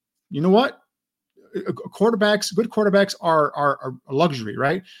off, you know what? Good quarterbacks are a luxury,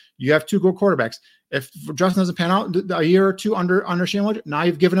 right? You have 2 good quarterbacks. If Justin doesn't pan out a year or 2 under Shane Waldron, now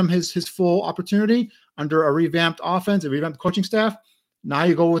you've given him his full opportunity under a revamped offense, a revamped coaching staff. Now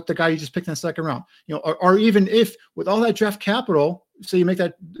you go with the guy you just picked in the second round, or even if with all that draft capital, so you make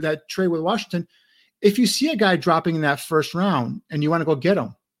that trade with Washington, if you see a guy dropping in that first round and you want to go get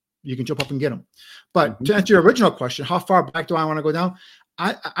him, you can jump up and get him. But to answer your original question, how far back do I want to go down?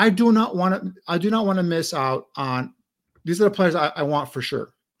 I do not want to miss out on. These are the players I want for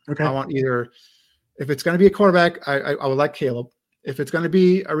sure. Okay. I want either, if it's going to be a quarterback, I would like Caleb. If it's going to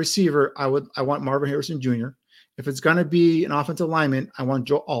be a receiver, I want Marvin Harrison Jr. If it's going to be an offensive lineman, I want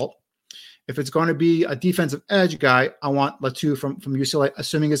Joe Alt. If it's going to be a defensive edge guy, I want Latu from UCLA,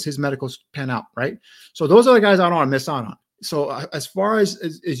 assuming his medicals pan out, right? So those are the guys I don't want to miss out on. So as far as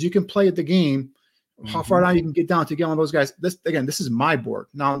you can play at the game, how far down you can get down to get one of those guys. This is my board.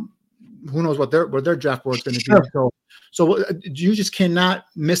 Now, who knows what their draft board is going to be. So you just cannot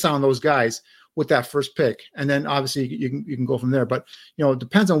miss out on those guys with that first pick. And then obviously you can go from there. But, it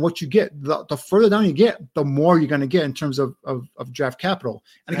depends on what you get. The further down you get, the more you're going to get in terms of draft capital.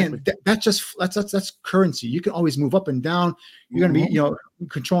 And again, that's currency. You can always move up and down. You're going to be,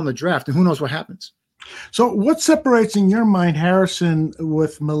 controlling the draft, and who knows what happens. So what separates in your mind Harrison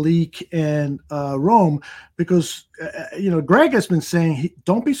with Malik and Rome? Because, Greg has been saying,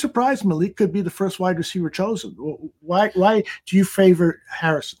 don't be surprised. Malik could be the first wide receiver chosen. Why do you favor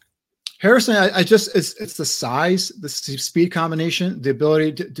Harrison? Harrison, it's the size, the speed combination, the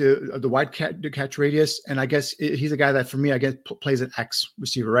ability to the wide catch radius, and I guess he's a guy that for me plays an X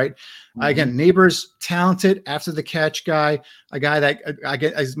receiver, right? Mm-hmm. Again, Neighbors, talented after the catch guy, a guy that I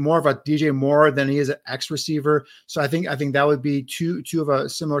get is more of a DJ Moore than he is an X receiver. So I think that would be two of a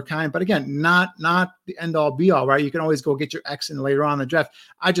similar kind, but again, not the end all be all, right? You can always go get your X and later on in the draft.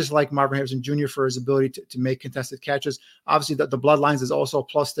 I just like Marvin Harrison Jr. for his ability to make contested catches. Obviously, the bloodlines is also a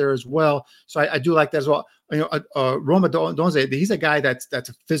plus there as well. So I do like that as well. Roma Donze, he's a guy that's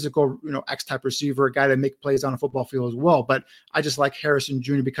a physical, X type receiver, a guy that make plays on a football field as well. But I just like Harrison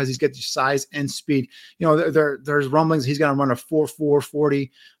Jr. because he's got the size and speed. There's rumblings he's going to run a 4.4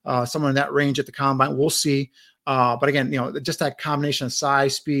 40, somewhere in that range at the combine. We'll see. But again, just that combination of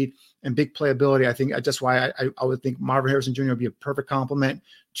size, speed, and big playability. I think that's why I would think Marvin Harrison Jr. would be a perfect complement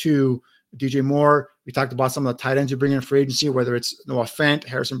to DJ Moore. We talked about some of the tight ends you bring in free agency, whether it's Noah Fant,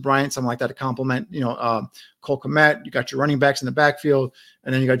 Harrison Bryant, something like that to complement, Cole Kmet. You got your running backs in the backfield,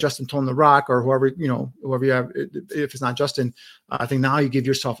 and then you got Justin Tone the Rock or whoever you have. If it's not Justin, I think now you give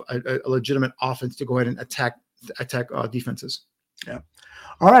yourself a legitimate offense to go ahead and attack defenses. Yeah.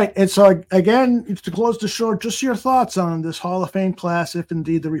 All right. And so again, to close the show, just your thoughts on this Hall of Fame class, if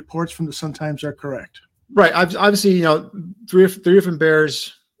indeed the reports from the Sun-Times are correct. Right. Obviously, three different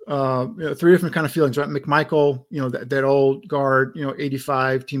Bears. Three different kind of feelings, right? McMichael, that old guard,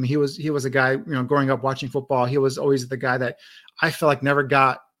 85 team. He was a guy, growing up watching football. He was always the guy that I felt like never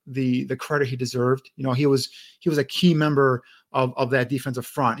got the credit he deserved. He was a key member of that defensive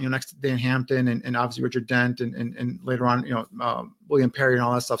front, next to Dan Hampton and obviously Richard Dent and later on, William Perry and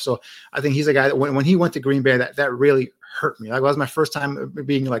all that stuff. So I think he's a guy that when he went to Green Bay, that really hurt me. Like, it was my first time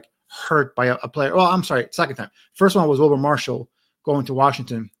being like hurt by a player. Well, I'm sorry, second time. First one was Wilbur Marshall going to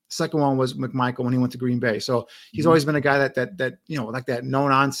Washington. Second one was McMichael when he went to Green Bay. So he's always been a guy that like that no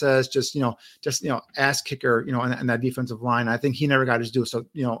nonsense, just ass kicker, in that defensive line. I think he never got his due. So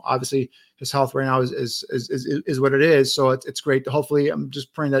obviously his health right now is what it is. So it's great. Hopefully, I'm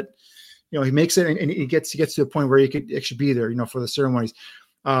just praying that he makes it and he gets to a point where he could actually be there, for the ceremonies.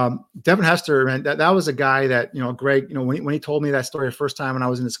 Devin Hester, man, that was a guy that Greg, when he told me that story the first time when I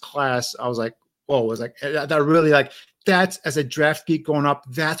was in his class, I was like, whoa, it was like that really like. That's, as a draft geek going up,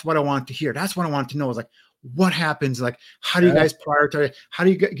 that's what I wanted to hear. That's what I wanted to know is like, what happens? Like, how do you guys prioritize? How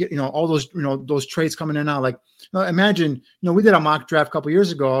do you get all those, those trades coming in now? Like, imagine, we did a mock draft a couple of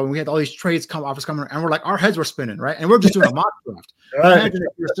years ago and we had all these trades offers coming and we're like, our heads were spinning, right? And we're just doing a mock draft. Right. Imagine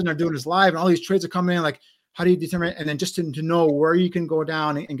if you're sitting there doing this live and all these trades are coming in, like, how do you determine? And then just to know where you can go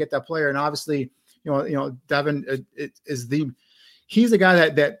down and get that player. And obviously, Devin he's the guy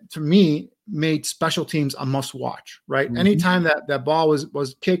that to me made special teams a must watch, right? Mm-hmm. Anytime that ball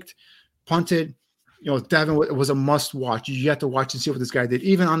was kicked, punted, Devin was a must watch. You had to watch and see what this guy did.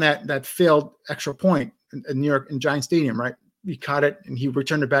 Even on that failed extra point in New York in Giant Stadium, right? He caught it and he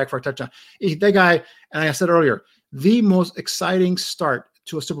returned it back for a touchdown. That guy, and like I said earlier, the most exciting start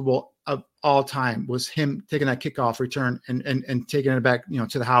to a Super Bowl of all time was him taking that kickoff return and taking it back,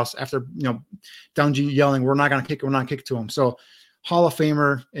 to the house after, Dungy yelling, we're not going to kick it to him. So Hall of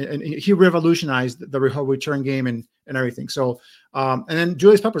Famer, and he revolutionized the return game and everything. So, and then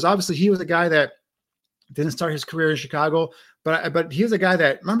Julius Peppers, obviously he was a guy that didn't start his career in Chicago, but he was a guy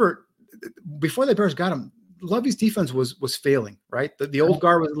that, remember, before the Bears got him, Lovey's defense was failing, right? The old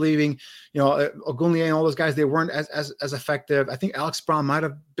guard was leaving, Ogunleye and all those guys, they weren't as effective. I think Alex Brown might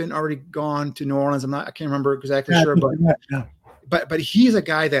have been already gone to New Orleans. I can't remember exactly sure, but he's a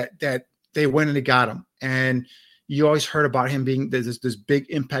guy that they went and they got him. And you always heard about him being this big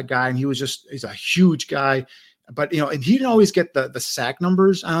impact guy. And he's a huge guy. But and he didn't always get the sack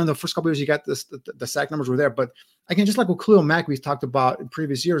numbers. I don't know, the first couple of years he got the sack numbers were there. But again, just like what Khalil Mack we've talked about in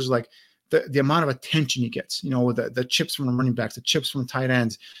previous years, like the amount of attention he gets, with the chips from the running backs, the chips from the tight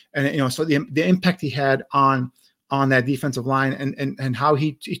ends, and so the impact he had on that defensive line and how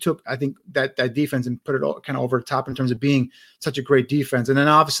he took, I think, that defense and put it all kind of over the top in terms of being such a great defense. And then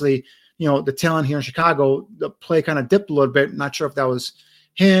obviously, the talent here in Chicago, the play kind of dipped a little bit. Not sure if that was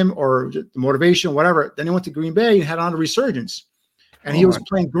him or the motivation, whatever. Then he went to Green Bay and had on a resurgence, and he was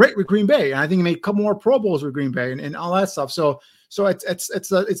playing great with Green Bay. And I think he made a couple more Pro Bowls with Green Bay and all that stuff. So it's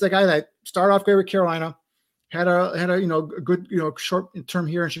the guy that started off great with Carolina, had a good short term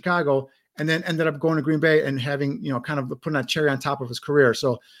here in Chicago, and then ended up going to Green Bay and having kind of putting that cherry on top of his career.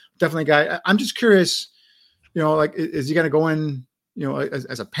 So definitely a guy. I'm just curious, like, is he going to go in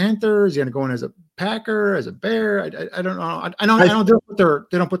as a Panther? Is he going to go in as a Packer, as a Bear? I don't know. I know they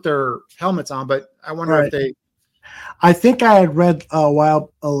don't put their helmets on, but I wonder if they. I think I had read a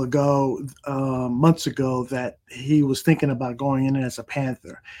while ago, months ago, that he was thinking about going in as a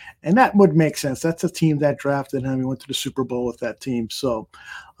Panther, and that would make sense. That's a team that drafted him. He went to the Super Bowl with that team, so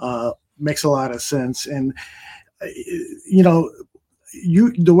makes a lot of sense. And the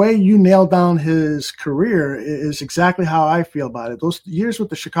way you nailed down his career is exactly how I feel about it. Those years with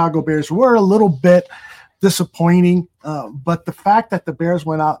the Chicago Bears were a little bit disappointing, but the fact that the Bears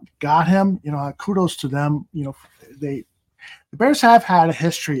went out and got him, kudos to them. The Bears have had a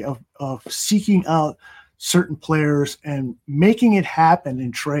history of seeking out certain players and making it happen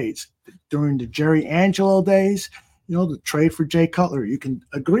in trades. During the Jerry Angelo days, the trade for Jay Cutler, you can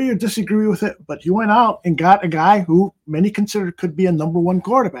agree or disagree with it, but you went out and got a guy who many considered could be a number one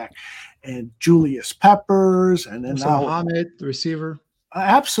quarterback, and Julius Peppers, and then Muhammad, the receiver.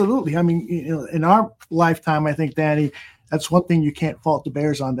 Absolutely. I mean, in our lifetime, I think, Danny, that's one thing you can't fault the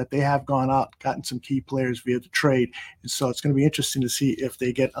Bears on, that they have gone out, gotten some key players via the trade. And so it's going to be interesting to see if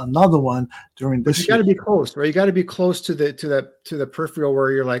they get another one during this year. You got to be close, right? You got to be close to the peripheral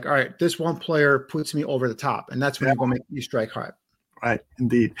where you're like, all right, this one player puts me over the top, and that's when you're going to make you strike hard. Right,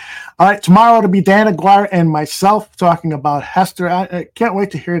 indeed. All right, tomorrow it'll be Dan Aguirre and myself talking about Hester. I can't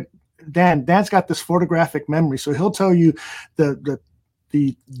wait to hear Dan. Dan's got this photographic memory, so he'll tell you the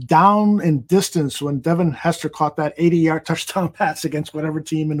down and distance when Devin Hester caught that 80-yard touchdown pass against whatever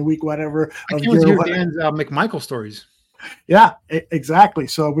team in the week, whatever. I can't hear Dan's McMichael stories. Yeah, exactly.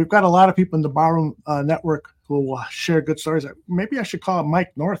 So we've got a lot of people in the Barroom Network who will share good stories. Maybe I should call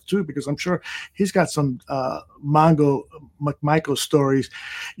Mike North too, because I'm sure he's got some McMichael stories.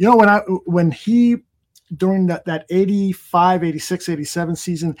 When he during that 85, 86, 87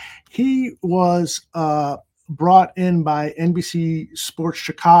 season, he was brought in by NBC Sports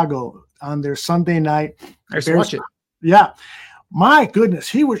Chicago on their Sunday night. I used to watch it. Yeah. My goodness,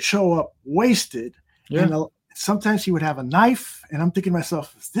 he would show up wasted. Yeah. And sometimes he would have a knife, and I'm thinking to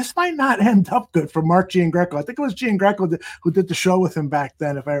myself, this might not end up good for Mark Giangreco. I think it was Giangreco who did the show with him back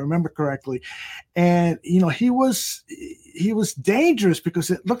then, if I remember correctly. And, he was dangerous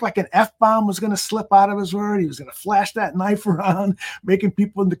because it looked like an F-bomb was going to slip out of his word. He was going to flash that knife around, making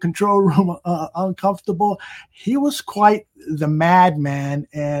people in the control room uncomfortable. He was quite the madman.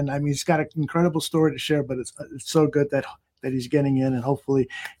 And, I mean, he's got an incredible story to share, but it's so good that he's getting in, and hopefully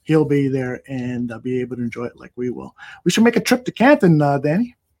he'll be there and be able to enjoy it like we will. We should make a trip to Canton,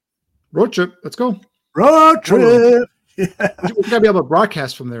 Danny. Road trip. Let's go. Road trip. Yeah. We got to be able to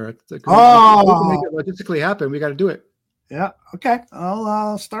broadcast from there. We can make it logistically happen. We got to do it. Yeah. Okay.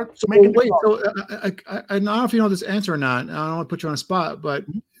 I'll start making. Wait. So I don't know if you know this answer or not. I don't want to put you on the spot, but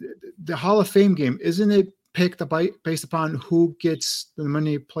the Hall of Fame game, isn't it picked based upon who gets the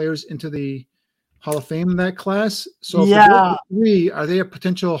many players into the Hall of Fame in that class? So yeah, are they a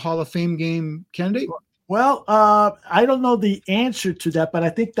potential Hall of Fame game candidate? Well, I don't know the answer to that, but I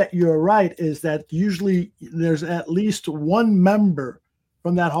think that you're right, is that usually there's at least one member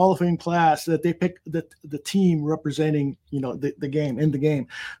from that Hall of Fame class that they pick the team representing, the game in the game.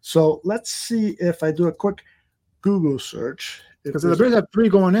 So let's see if I do a quick Google search. Because if the Bears have three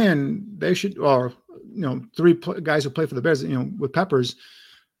going in, they should, or, three guys who play for the Bears, with Peppers.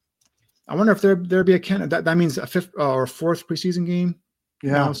 I wonder if there'd be a candidate. That means a fifth or fourth preseason game.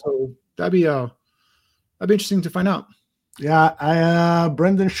 Yeah. So that'd be interesting to find out. Yeah.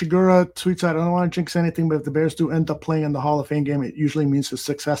 Brendan Shigura tweets out, I don't want to jinx anything, but if the Bears do end up playing in the Hall of Fame game, it usually means a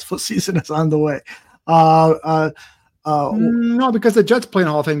successful season is on the way. No, because the Jets played in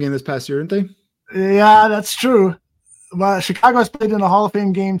a Hall of Fame game this past year, didn't they? Yeah, that's true. But Chicago has played in the Hall of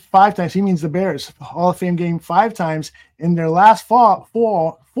Fame game 5 times. He means the Bears. Hall of Fame game 5 times. In their last four,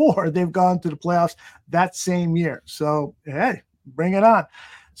 they've gone to the playoffs that same year. So, hey, bring it on.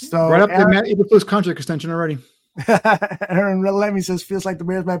 So right up to Matt Eberflus contract extension already. Aaron Lemmy says, feels like the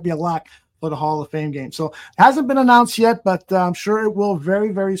Bears might be a lock for the Hall of Fame game. So it hasn't been announced yet, but I'm sure it will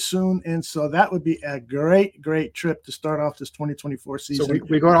very, very soon. And so that would be a great, great trip to start off this 2024 season. So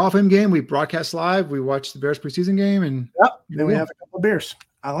we go to Hall of Fame game, we broadcast live, we watch the Bears preseason game, and then we have a couple of beers.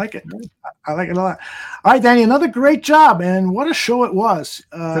 I like it. I like it a lot. All right, Danny, another great job, and what a show it was.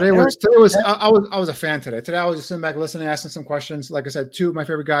 Today was I was a fan today. Today I was just sitting back listening, asking some questions. Like I said, two of my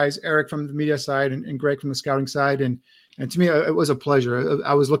favorite guys, Eric from the media side and Greg from the scouting side, and to me it was a pleasure.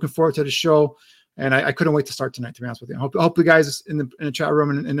 I was looking forward to the show, and I couldn't wait to start tonight. To be honest with you, I hope the guys in the chat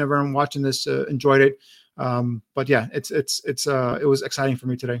room and everyone watching this enjoyed it. But yeah, it was exciting for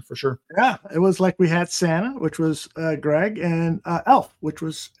me today for sure. Yeah, it was like we had Santa, which was Greg, and Elf, which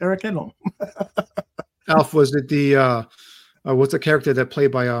was Eric Edholm. Elf was the what's the character that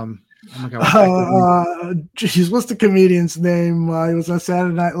played by oh my God, geez, what's the comedian's name? He was on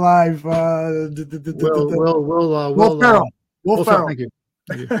Saturday Night Live. Will Ferrell. Will Ferrell. Thank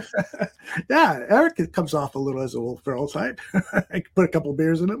you. Yeah, Eric comes off a little as a Will Ferrell type. I could put a couple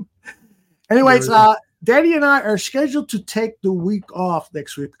beers in him. Anyways, Danny and I are scheduled to take the week off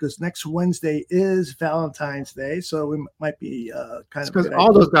next week because next Wednesday is Valentine's Day. So we might be kind of. Because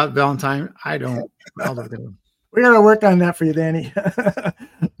Aldo's got Valentine. I don't. We got to work on that for you, Danny.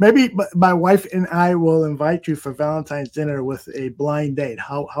 Maybe my wife and I will invite you for Valentine's dinner with a blind date.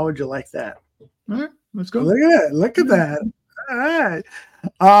 How would you like that? All right, let's go. Look at it. Look at that. All right.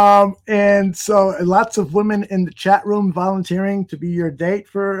 And so lots of women in the chat room volunteering to be your date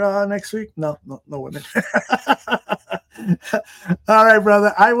for next week. No women. All right,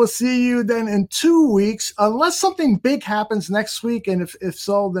 brother. I will see you then in 2 weeks, unless something big happens next week. And if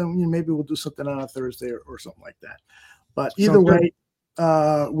so, then maybe we'll do something on a Thursday or something like that. But either way,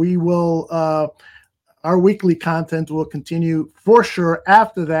 we will, our weekly content will continue for sure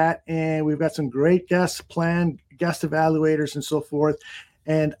after that. And we've got some great guests planned, guest evaluators and so forth.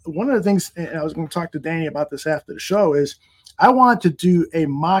 And one of the things, and I was going to talk to Danny about this after the show, is I want to do a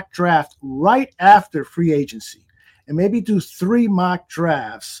mock draft right after free agency and maybe do 3 mock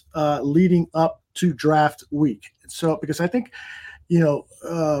drafts leading up to draft week. So, because I think,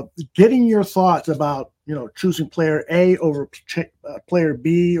 getting your thoughts about, choosing player A over player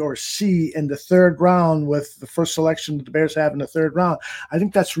B or C in the 3rd round with the first selection that the Bears have in the 3rd round, I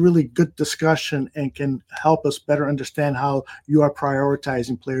think that's really good discussion and can help us better understand how you are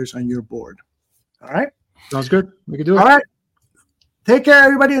prioritizing players on your board. All right? Sounds good. We can do it. All right. Take care,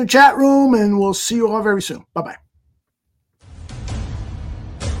 everybody in the chat room, and we'll see you all very soon. Bye-bye.